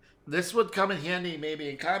 This would come in handy maybe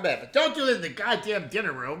in combat, but don't do it in the goddamn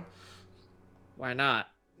dinner room. Why not?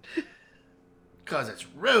 Because it's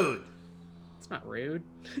rude. It's not rude.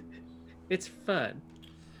 It's fun.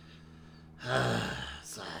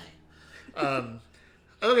 Sigh.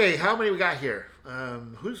 Okay, how many we got here?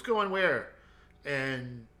 Who's going where?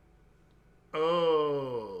 And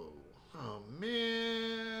oh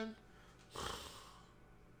man.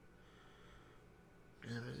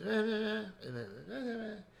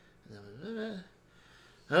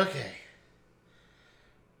 Okay.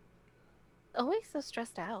 Always so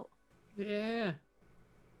stressed out. Yeah.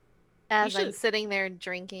 As should- I'm sitting there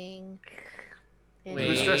drinking. and Wait.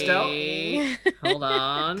 Who's stressed out? eating. Hold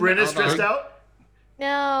on. Bryn is hold on. stressed out?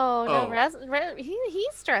 No, Oh.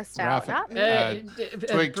 he's stressed out, Raffin.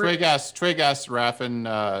 not me. Twig asked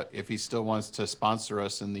Raffin if he still wants to sponsor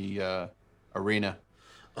us in the arena.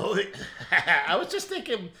 Oh, I was just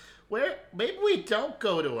thinking, maybe we don't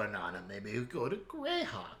go to Anana. Maybe we go to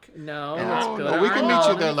Greyhawk. No, No, let's go no, to we can meet you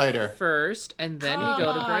Arnhem there later. first, and then we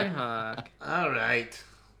go to Greyhawk. All right.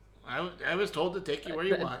 I was told to take you where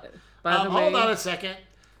you want. By the way, Hold on a second.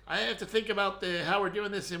 I have to think about how we're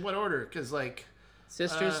doing this in what order, because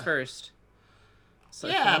sisters uh, first. So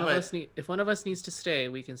Yeah, if one of us needs to stay,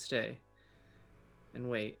 we can stay and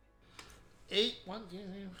wait. 8, 1, 2,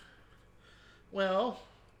 well,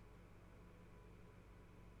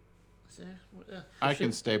 I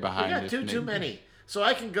can stay we behind. got if too needed. many. So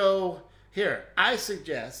I can go here. I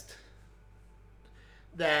suggest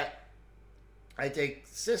that I take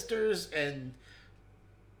sisters and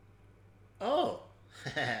Drelia.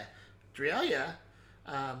 Drelia,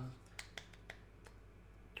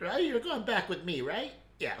 you're going back with me, right?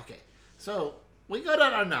 Yeah. Okay. So we go to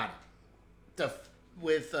Arnana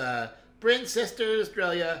with Bryn, sisters,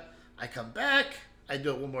 Drelia. I come back. I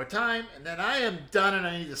do it one more time, and then I am done, and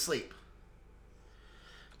I need to sleep.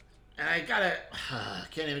 And I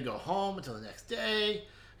can't even go home until the next day.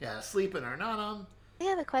 Gotta sleep in Arnana. I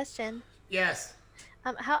have a question. Yes.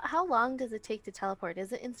 How long does it take to teleport?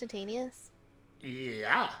 Is it instantaneous?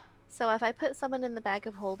 Yeah. So if I put someone in the bag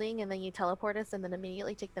of holding and then you teleport us and then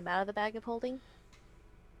immediately take them out of the bag of holding,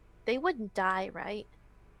 they wouldn't die, right?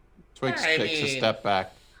 Twix I takes a mean- step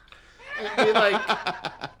back. It'd be like,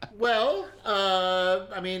 well,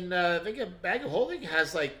 I think a bag of holding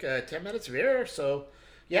has like 10 minutes of air, so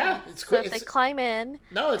yeah, it's So quick. if they climb in,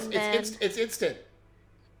 No, and then- it's instant.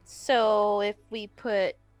 so if we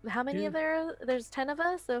put how many Dude. of there? There's 10 of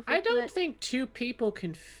us. So if we I don't put, think 2 people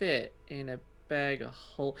can fit in a bag of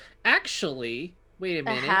whole. Actually, wait a a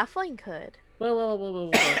minute. halfling could.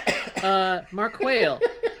 Whoa. Mark Whale,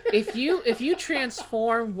 if you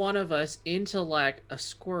transform one of us into like a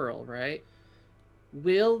squirrel, right?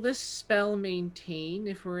 Will this spell maintain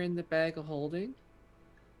if we're in the bag of holding?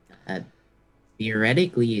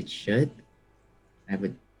 Theoretically, it should. I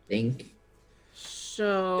would think.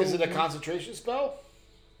 So Is it a concentration spell?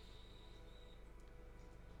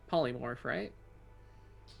 polymorph, right?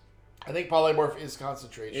 I think polymorph is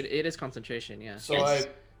concentration. It is concentration, yeah. So Yes.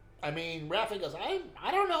 I mean, Rafa goes,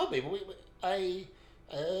 I don't know, baby.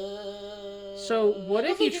 So what I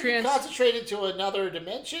don't if you think can trans- concentrate into another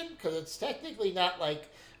dimension? Because it's technically not like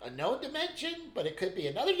a known dimension, but it could be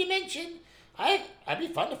another dimension. I'd be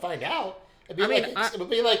fun to find out. It'd be it would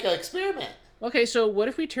be like an experiment. Okay, so what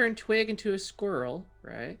if we turn Twig into a squirrel,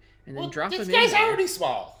 right? And then drop this him guy's in there? already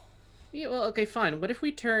small. Yeah, well, okay, fine. What if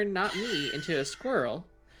we turn not me into a squirrel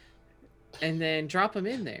and then drop them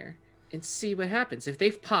in there and see what happens? If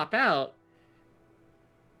they pop out,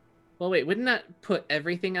 well, wait, wouldn't that put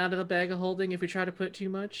everything out of the bag of holding if we try to put too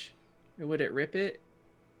much? Or would it rip it?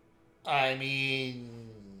 I mean,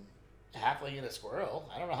 halfling and a squirrel.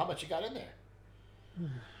 I don't know how much you got in there.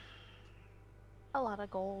 A lot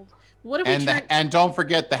of gold. What if we turn... And don't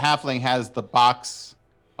forget the halfling has the box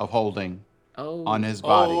of holding on his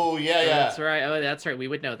body. Oh yeah, yeah. That's right. Oh, that's right. We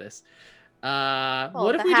would know this. Well,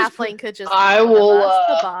 What if the we just halfling put... could just I give will, us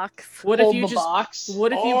the box. What if Hold you the just... box.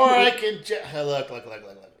 What if you Or put... I can look.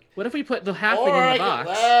 What if we put the halfling Or in the I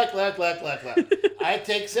box? can look. I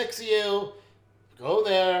take 6 of you, go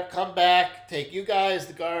there, come back, take you guys,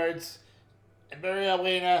 the guards, and Mary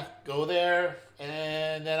Elena, go there,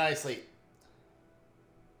 and then I sleep.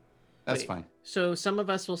 That's Wait. fine. So some of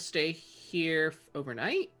us will stay here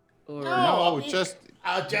overnight? Or... I'll No, just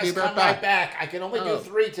I'll be just right come back. right back. I can only do Oh.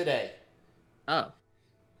 3 today. Oh.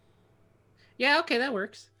 Yeah, okay, that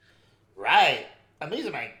works. Right. I'm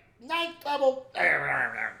using my 9th level.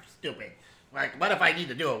 Stupid. Like, what if I need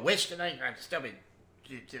to do a wish tonight? I'm stupid.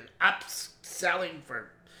 Upselling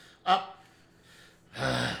for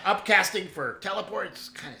upcasting for teleports.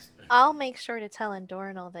 Kind of. I'll make sure to tell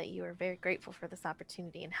Endornal that you are very grateful for this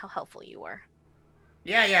opportunity and how helpful you were.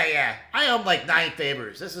 Yeah. I owe him like 9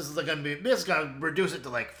 favors. This is gonna reduce it to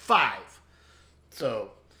like 5.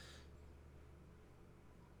 So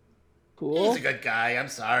Cool. he's a good guy. I'm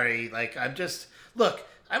sorry. Like I'm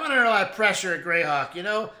under a lot of pressure at Greyhawk. You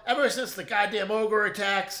know, ever since the goddamn ogre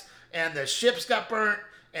attacks and the ships got burnt,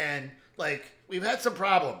 and like we've had some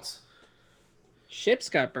problems. Ships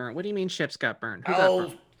got burnt. What do you mean ships got burnt? Who got Oh,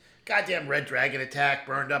 burnt? goddamn Red Dragon attack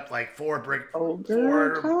burned up like 4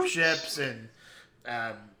 Ogre attacks? ships, and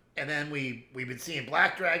then we've been seeing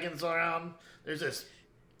black dragons around. There's this,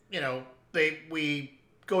 we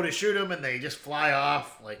go to shoot them and they just fly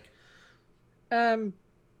off. Like,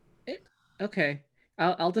 Okay.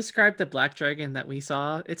 I'll describe the black dragon that we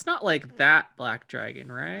saw. It's not like that black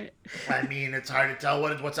dragon, right? I mean, it's hard to tell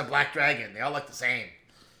what's a black dragon. They all look the same.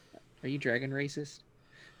 Are you dragon racist?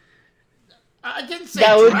 I didn't say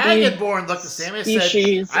That would be Dragonborn look the same. I said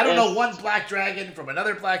species I don't know if- one black dragon from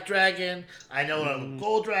another black dragon. I know a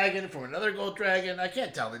gold dragon from another gold dragon. I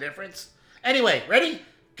can't tell the difference. Anyway, ready?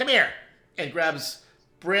 Come here. And grabs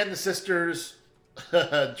Bryn, the sisters,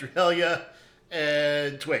 Drelia,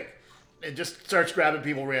 and Twig. And just starts grabbing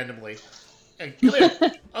people randomly. And come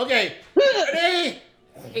here. Okay. Ready?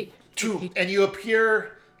 Hey, And you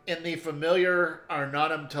appear in the familiar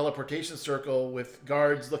Arnanum teleportation circle with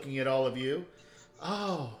guards looking at all of you.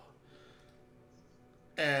 Oh.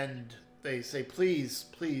 And they say, please,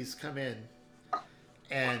 please come in.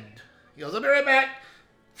 And he goes, I'll be right back.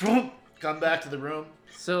 Come back to the room.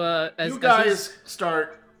 so as You guys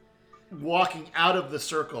start walking out of the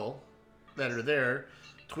circle that are there.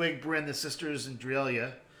 Twig, Bryn, the sisters, and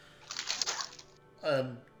Drelia.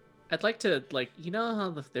 I'd like to, like, you know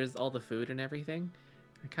how there's all the food and everything?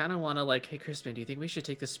 I kind of want to, like, hey, Crispin, do you think we should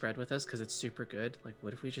take this spread with us? Because it's super good. Like,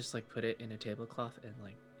 what if we just, like, put it in a tablecloth and,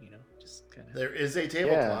 like, you know, just kind of... There is a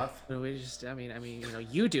tablecloth. But we just, I mean, you know,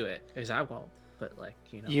 you do it, because I won't. But, like,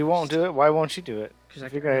 you know... You won't do it? Why won't you do it?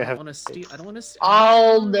 Because You're gonna I have don't want to steal... I don't want to...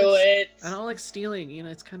 I'll do it. I don't like stealing, you know,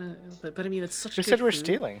 it's kind of... But I mean, it's such Who good said we're food.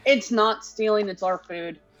 stealing? It's not stealing, it's our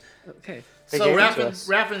food. Okay. They So gave it to us.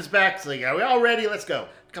 Raffin's back. It's like, are we all ready? Let's go.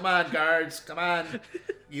 Come on, guards. Come on.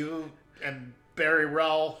 You and Barry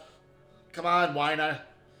Rull. Come on, Wina.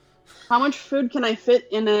 How much food can I fit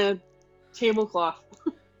in a tablecloth?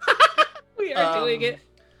 We are doing it.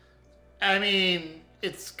 I mean,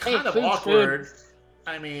 it's Hey, kind of food's awkward.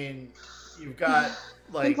 I mean, you've got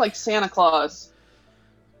Think like Santa Claus.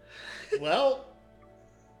 well,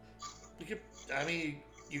 you could. I mean,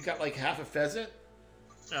 you got like half a pheasant.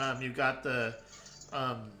 You've got the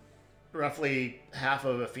roughly half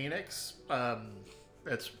of a phoenix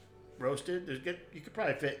that's roasted. You could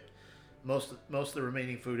probably fit most of the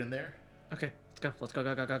remaining food in there. Okay, let's go. Let's go,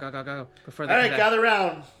 go. Before All they right, come back. gather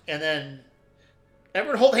around, and then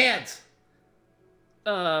everyone hold hands.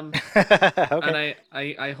 And Okay.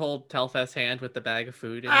 I hold Telfeth's hand with the bag of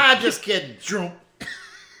food. In Ah, it. just kidding. Shroom.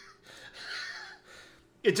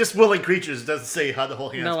 It just willing creatures. It doesn't say how to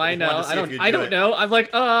hold hands. No, but I we wanted know. to see I if don't. you'd I do don't it. know. I'm like,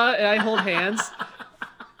 and I hold hands.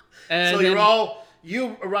 And So then, you're all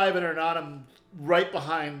you arrive at Arnanum right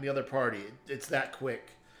behind the other party. It's that quick.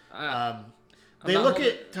 They not look holding-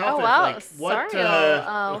 at Telfeth Oh, wow. like, what? Sorry,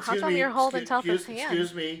 how excuse come me, you're holding excuse- Telfeth's hand?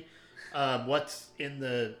 Excuse me. What's in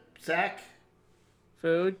the sack?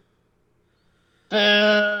 food. Do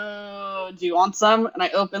you want some? And I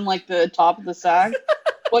open like the top of the sack.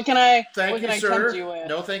 What can I? Thank what you, can I sir. tempt you with?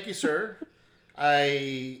 No, thank you, sir.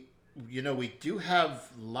 We do have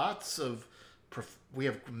lots of. We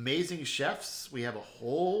have amazing chefs. We have a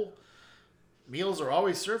whole. Meals are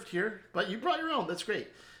always served here, but you brought your own. That's great.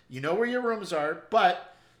 You know where your rooms are,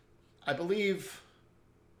 but I believe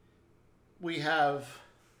we have.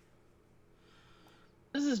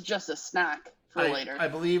 This is just a snack for later. I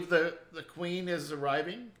believe the queen is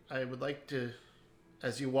arriving. I would like to,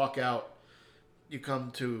 as you walk out, you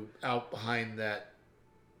come to out behind that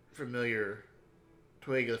familiar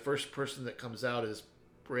twig. The first person that comes out is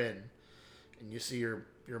Bryn, and you see your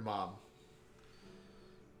mom.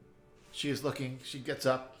 She is looking. She gets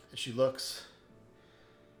up and she looks.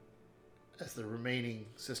 As the remaining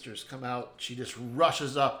sisters come out, she just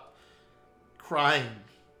rushes up, crying,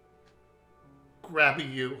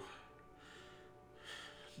 grabbing you.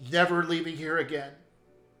 Never leaving here again.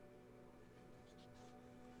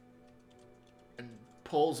 And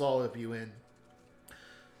pulls all of you in.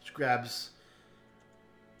 She grabs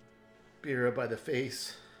Bira by the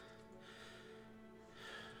face.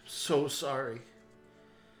 So sorry.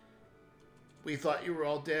 We thought you were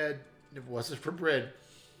all dead. If it wasn't for bread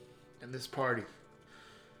and this party.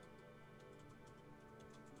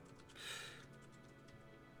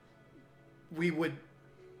 We would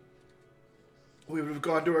have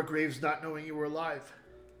gone to our graves not knowing you were alive.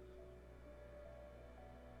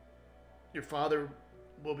 Your father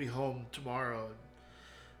will be home tomorrow, and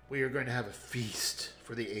we are going to have a feast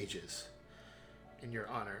for the ages in your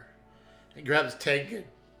honor. And grabs Tengen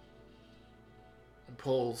and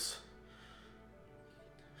pulls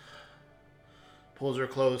her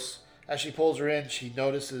close. As she pulls her in, she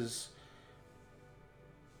notices.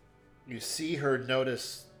 You see her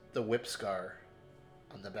notice the whip scar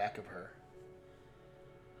on the back of her.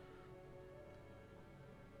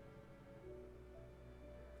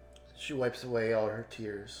 She wipes away all her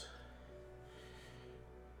tears.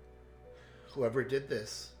 Whoever did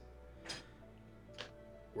this,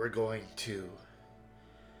 we're going to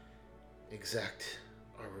exact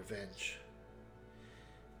our revenge.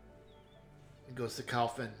 He goes to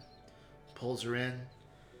Kalfin, pulls her in.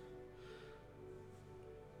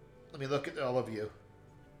 Let me look at all of you.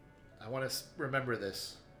 I want to remember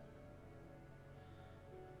this.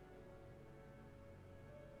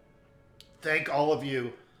 Thank all of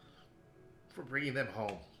you for bringing them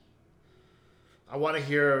home. I want to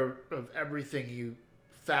hear of everything you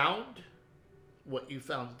found, what you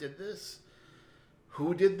found did this,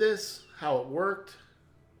 who did this, how it worked,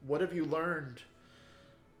 what have you learned?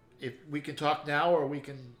 If we can talk now or we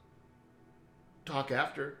can talk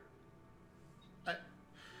after. I,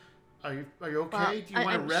 are you okay? Well, Do you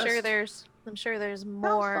want to rest? I'm sure there's Sounds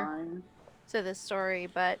more fine. to this story,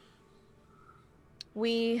 but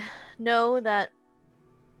we know that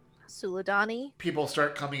Suladani. People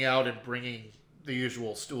start coming out and bringing the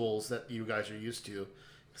usual stools that you guys are used to,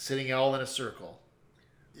 sitting all in a circle,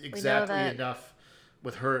 exactly that- enough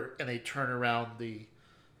with her, and they turn around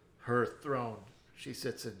her throne. She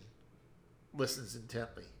sits and listens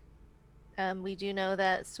intently. We do know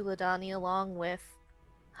that Suladani, along with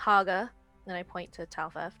Haga, and I point to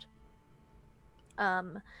Talfeft,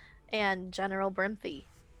 and General Brimthy,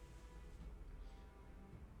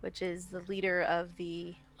 which is the leader of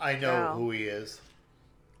the I know Wow. who he is.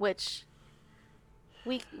 which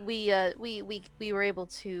we were able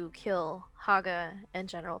to kill Haga and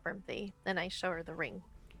General Brimthy, and I show her the ring.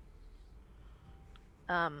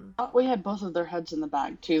 Oh, we had both of their heads in the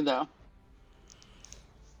bag too, though.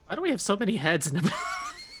 Why do we have so many heads in the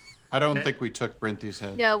I don't think we took Brinty's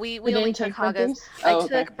head. No, we We only didn't took take Haga's. Brinty's? I Oh,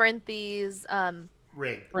 okay. took Brimthy's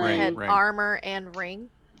Ring. Ring. had Ring. armor and ring,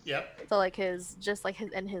 Yep. so like his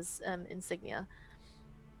insignia.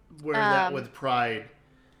 Wear that Um, with pride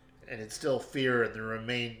and instill fear in the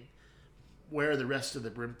remain. Where are the rest of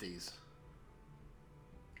the Brimthies?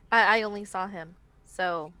 I only saw him,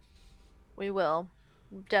 so we will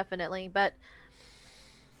definitely. But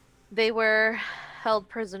they were held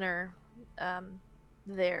prisoner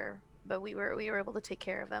there, but we were able to take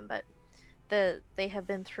care of them. But they have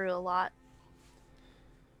been through a lot,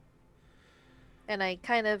 and I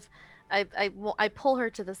kind of I pull her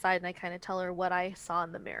to the side and I kind of tell her what I saw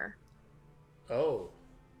in the mirror, Oh.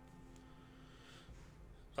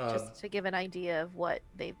 just to give an idea of what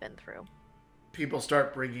they've been through. People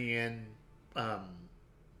start bringing in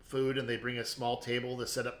food, and they bring a small table to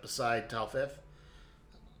set up beside Talfef.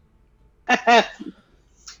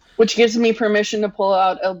 Which gives me permission to pull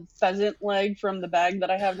out a pheasant leg from the bag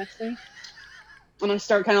that I have next to me. And I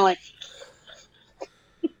start kind of like,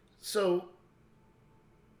 So,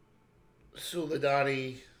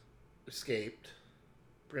 Suladani escaped.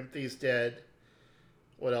 Brimthy's dead.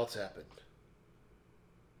 What else happened?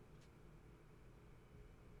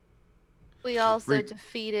 We also Re-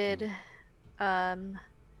 defeated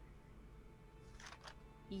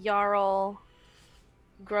Jarl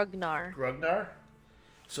Grugnar. Grugnar?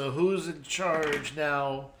 So who's in charge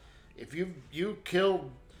now? If you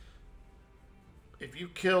killed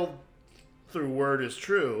through word is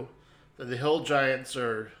true, that the hill giants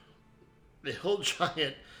are the hill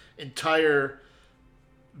giant entire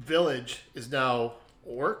village is now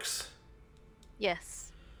orcs.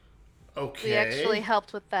 Yes, Okay. we actually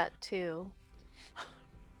helped with that too.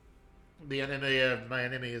 The enemy of my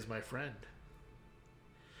enemy is my friend.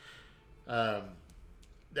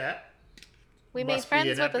 That We made must be friends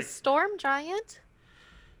an with a epic- storm giant.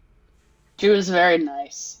 she was very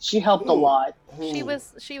nice. She helped a Ooh. lot. She Who?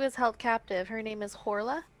 was held captive. Her name is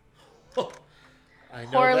Horla. I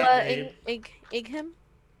know Horla that name. Igham.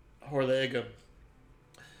 Horla Igum.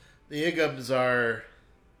 The Igums are.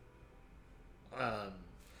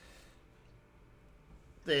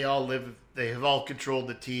 They all live. They have all controlled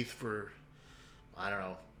the teeth for, I don't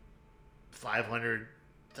know,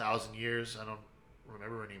 500,000 years. I don't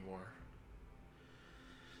remember anymore.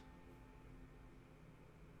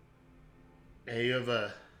 Hey, you have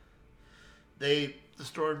a. The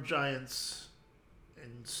storm giants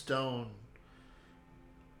in stone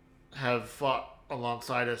have fought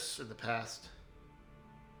alongside us in the past.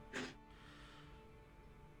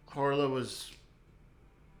 Horla was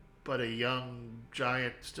but a young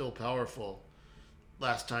giant, still powerful,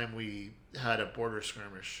 last time we had a border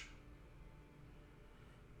skirmish.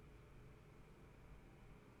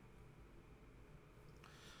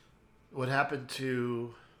 What happened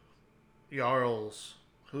to Jarls?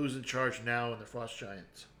 Who's in charge now in the Frost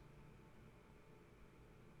Giants?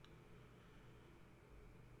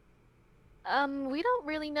 We don't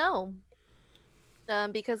really know.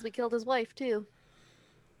 Because we killed his wife too.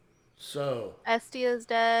 So, Estia is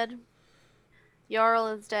dead. Jarl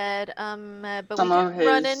is dead. But Some we of did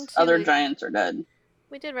run his into other giants are dead.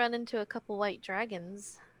 we did run into a couple white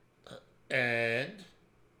dragons, and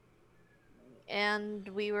and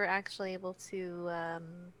we were actually able to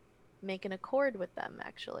make an accord with them.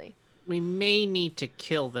 Actually, We may need to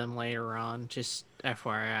kill them later on, just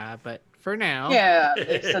FYI, but for now. Yeah,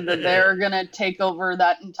 they said that they're gonna take over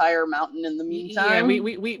that entire mountain in the Yeah, meantime.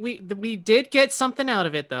 we did get something out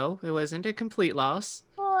of it though. It wasn't a complete loss.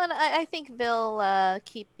 well, and I think they'll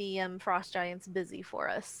keep the frost giants busy for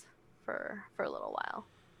for a little while.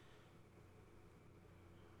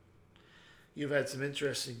 You've had some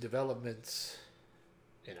interesting developments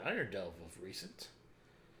in Iron Delve of recent.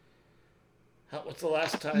 What's the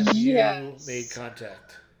last time you Yes. made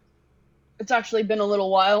contact? It's actually been a little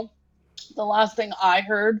while. The last thing I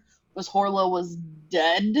heard was Horla was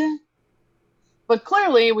dead. But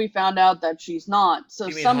clearly we found out that she's not. So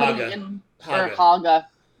You mean somebody Haga. in Haga. or Haga.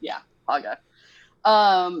 Yeah, Haga.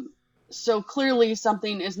 So clearly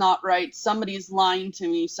something is not right. Somebody's lying to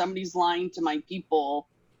me. Somebody's lying to my people.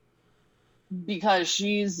 Because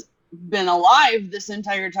she's been alive this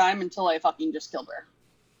entire time until I fucking just killed her.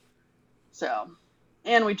 So,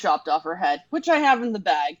 and we chopped off her head, which I have in the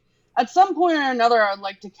bag. At some point or another, I'd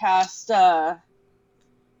like to cast a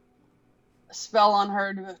spell on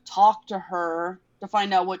her to talk to her to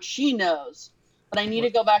find out what she knows. But I need to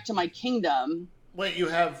go back to my kingdom. Wait, you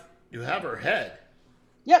have her head.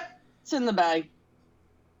 Yep, it's in the bag.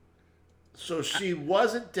 So she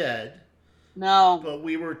wasn't dead, No. but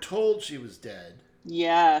we were told she was dead.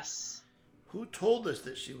 Yes. Who told us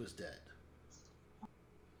that she was dead?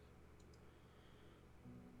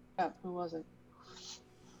 Yeah, who was it?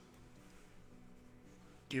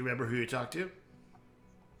 Do you remember who you talked to?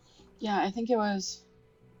 Yeah, I think it was.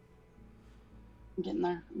 I'm getting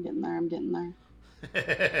there.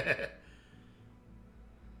 I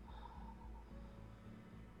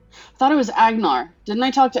thought it was Agnar. Didn't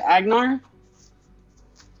I talk to Agnar?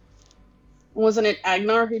 Wasn't it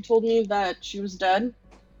Agnar who told me that she was dead?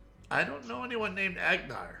 I don't know anyone named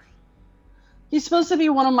Agnar. He's supposed to be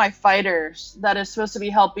one of my fighters that is supposed to be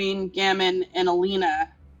helping Gammon and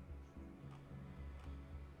Alina.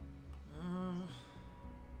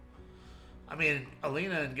 I mean,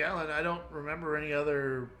 Alina and Galen, I don't remember any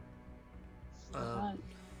other...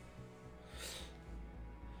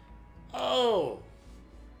 Oh!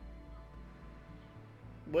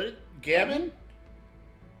 What? Gammon?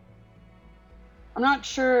 I'm not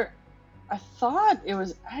sure. I thought it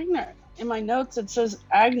was Agnar. In my notes it says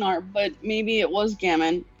Agnar, but maybe it was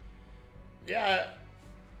Gammon. Yeah.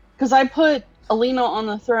 Because I put Alina on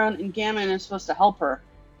the throne and Gammon is supposed to help her.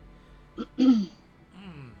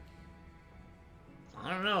 I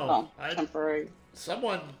don't know. Oh, temporary.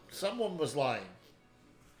 Someone was lying.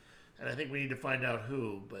 And I think we need to find out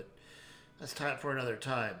who, but that's time for another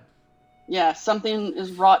time. Yeah, something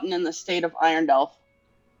is rotten in the state of Irondelph.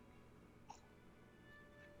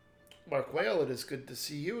 Mark Whale, it is good to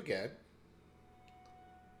see you again.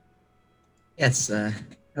 Yes,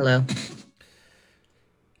 hello.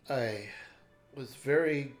 I was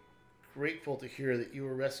very grateful to hear that you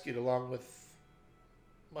were rescued along with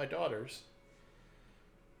my daughters.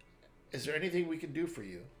 Is there anything we can do for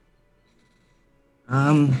you?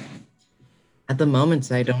 At the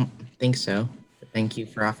moment, I don't think so. But thank you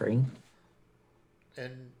for offering.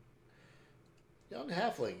 And young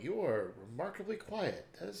halfling, you are remarkably quiet.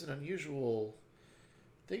 That is an unusual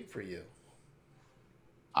thing for you.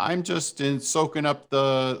 I'm just soaking up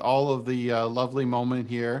all of the lovely moment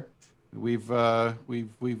here. We've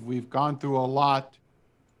gone through a lot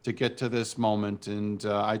to get to this moment, and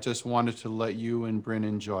I just wanted to let you and Bryn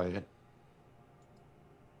enjoy it.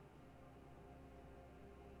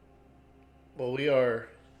 Well, we are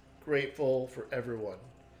grateful for everyone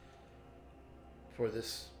for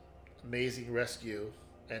this amazing rescue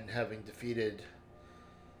and having defeated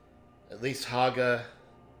at least Haga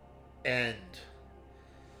and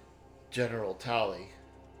General Tali.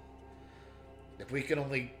 If we can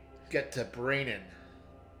only get to Brainan,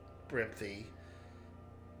 Brimthy,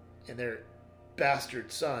 and their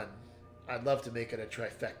bastard son, I'd love to make it a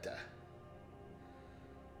trifecta.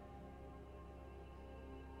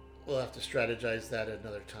 We'll have to strategize that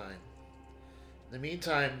another time. In the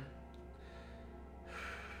meantime,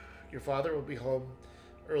 your father will be home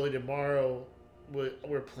early tomorrow.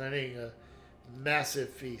 We're planning a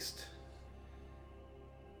massive feast.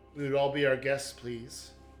 We would all be our guests,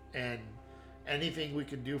 please. And anything we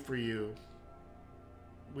can do for you,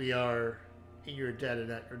 we are in your debt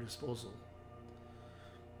and at your disposal.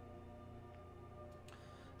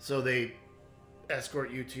 So they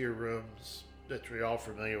escort you to your rooms that we're all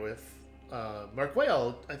familiar with. Mark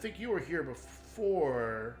Whale, I think you were here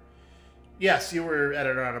before. Yes, you were at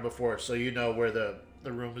Arana before, so you know where the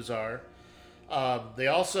rooms are. They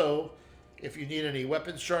also, if you need any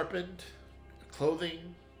weapons sharpened,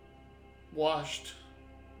 clothing washed,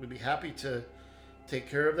 we'd be happy to take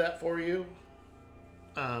care of that for you.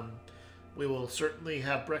 We will certainly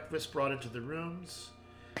have breakfast brought into the rooms.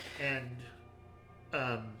 And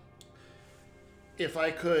if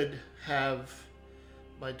I could have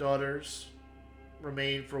my daughters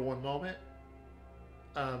remain for one moment,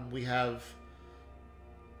 we have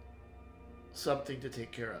something to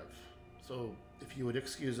take care of. So if you would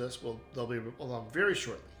excuse us, they'll be along very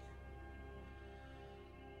shortly.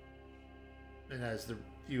 And as the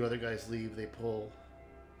you other guys leave, they pull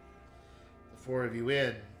the four of you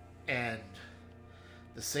in, and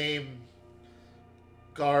the same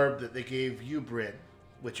garb that they gave you, Bryn,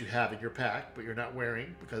 which you have in your pack, but you're not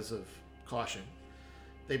wearing because of caution.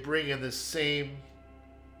 They bring in the same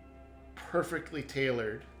perfectly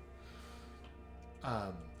tailored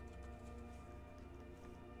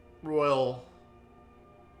royal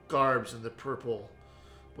garbs in the purple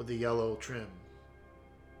with the yellow trim.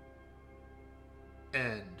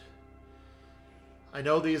 And I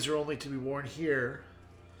know these are only to be worn here.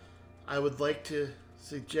 I would like to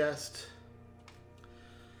suggest,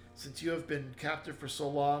 since you have been captive for so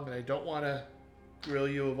long, and I don't want to grill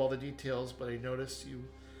you of all the details, but I notice you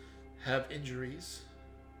have injuries.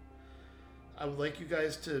 I would like you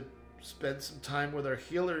guys to spend some time with our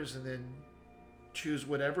healers and then choose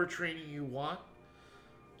whatever training you want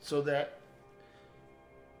so that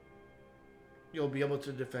you'll be able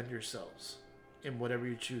to defend yourselves in whatever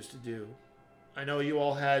you choose to do. I know you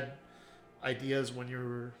all had ideas when you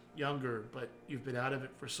were younger, but you've been out of it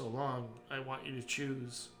for so long. I want you to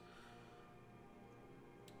choose.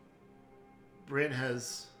 Bryn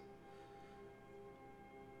has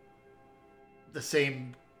the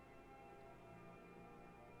same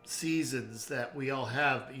seasons that we all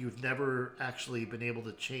have, but you've never actually been able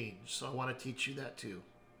to change. So I want to teach you that too.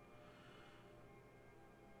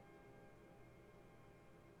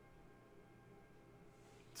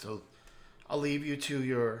 So I'll leave you to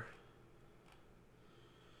your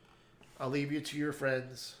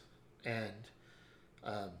friends, and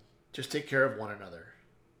just take care of one another.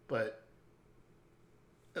 But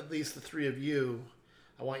at least the three of you,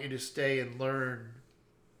 I want you to stay and learn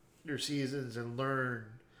your seasons and learn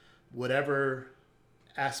whatever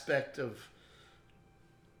aspect of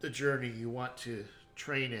the journey you want to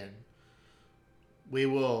train in. We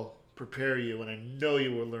will prepare you, and I know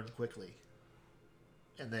you will learn quickly.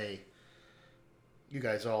 And you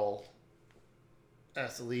guys all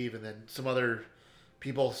asked to leave, and then some other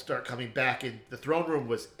people start coming back in. The throne room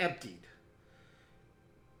was emptied.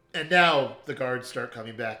 And now the guards start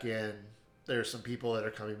coming back in. There's some people that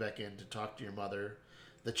are coming back in to talk to your mother.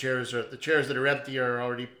 The chairs that are empty are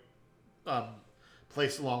already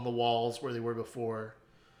placed along the walls where they were before.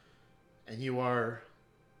 And you are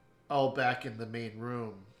all back in the main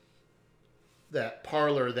room. That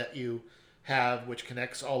parlor that you have, which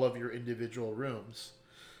connects all of your individual rooms.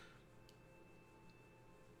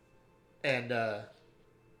 And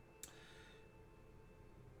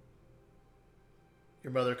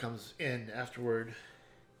your mother comes in afterward.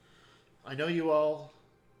 I know you all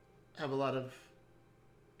have a lot of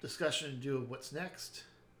discussion to do of what's next.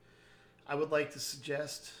 I would like to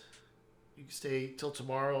suggest you stay till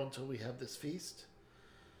tomorrow until we have this feast.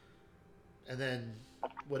 And then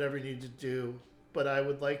whatever you need to do. But I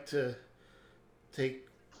would like to take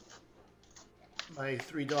my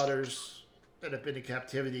three daughters that have been in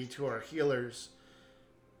captivity to our healers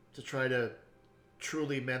to try to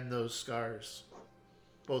truly mend those scars,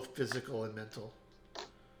 both physical and mental.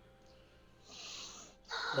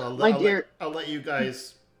 Well, I'll let you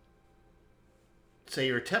guys say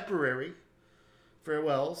your temporary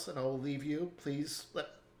farewells, and I'll leave you. Please,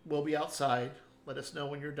 we'll be outside. Let us know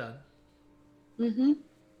when you're done. Mm-hmm.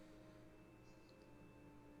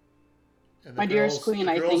 And My dearest queen,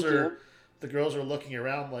 I thank you. The girls are looking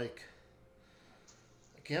around like,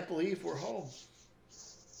 I can't believe we're home.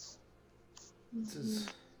 This is...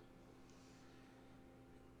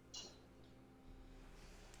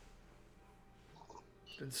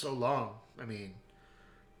 It's been so long. I mean,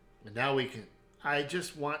 and now we can... I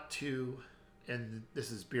just want to... And this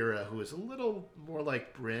is Bira, who is a little more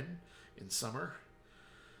like Bryn in summer.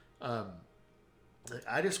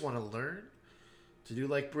 I just want to learn to do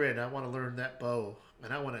like Bryn. I want to learn that bow,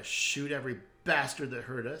 and I want to shoot every bastard that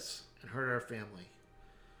hurt us and hurt our family.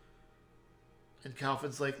 And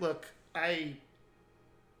Calvin's like, look, I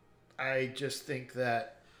just think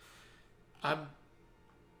that I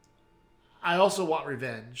also want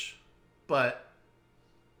revenge, but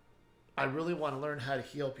I really want to learn how to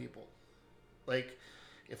heal people. Like,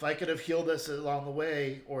 if I could have healed us along the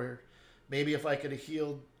way, or maybe if I could have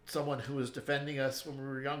healed someone who was defending us when we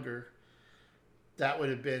were younger, that would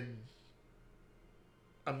have been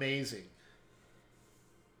amazing.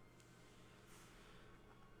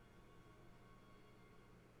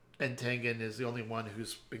 And Tengen is the only one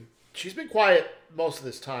she's been quiet most of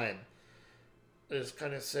this time. Just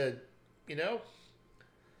kind of said,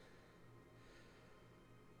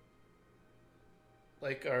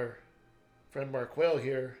 like our friend Mark Quayle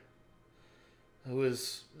here, who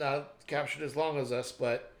is not captured as long as us,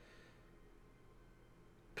 but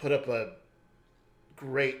put up a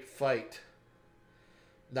great fight,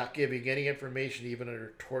 not giving any information even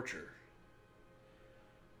under torture.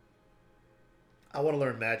 I want to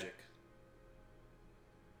learn magic.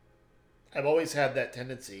 I've always had that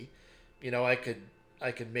tendency. You know, I could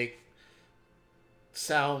make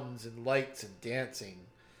sounds and lights and dancing,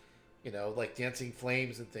 you know, like dancing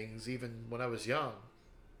flames and things, even when I was young.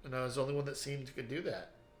 And I was the only one that seemed to could do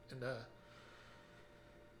that. And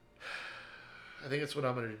I think it's what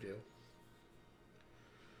I'm going to do.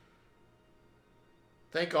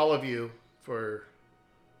 Thank all of you for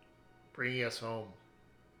bringing us home.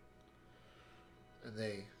 And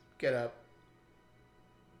they get up.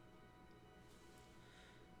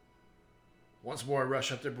 Once more,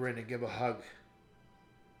 rush up to Bryn and give a hug.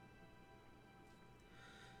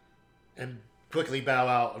 And quickly bow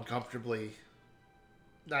out uncomfortably.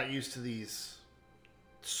 Not used to these.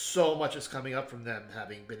 So much is coming up from them,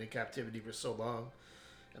 having been in captivity for so long.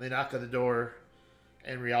 And they knock on the door,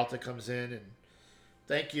 and Rialta comes in, and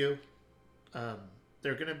thank you.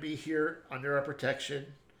 They're going to be here under our protection.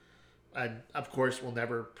 And, of course, we'll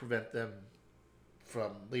never prevent them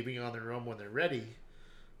from leaving on their own when they're ready.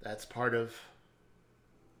 That's part of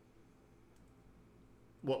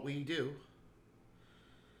what we do.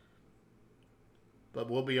 But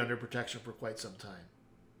we'll be under protection for quite some time.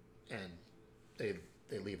 And they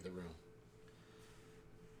leave the room.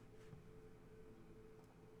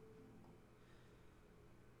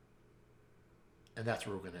 And that's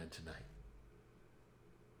where we're going to end tonight.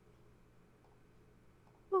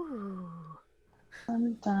 Ooh.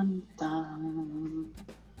 Dun, dun, dun.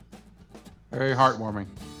 Very heartwarming.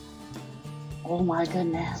 Oh my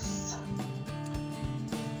goodness.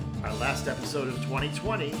 Our last episode of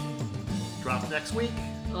 2020 drops next week.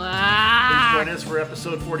 Please Ah! join us for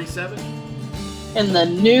episode 47. In the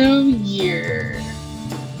new year.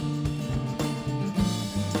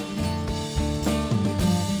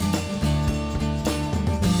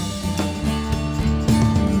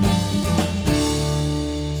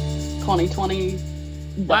 (2020)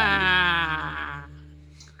 done. Wow.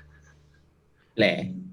 Play.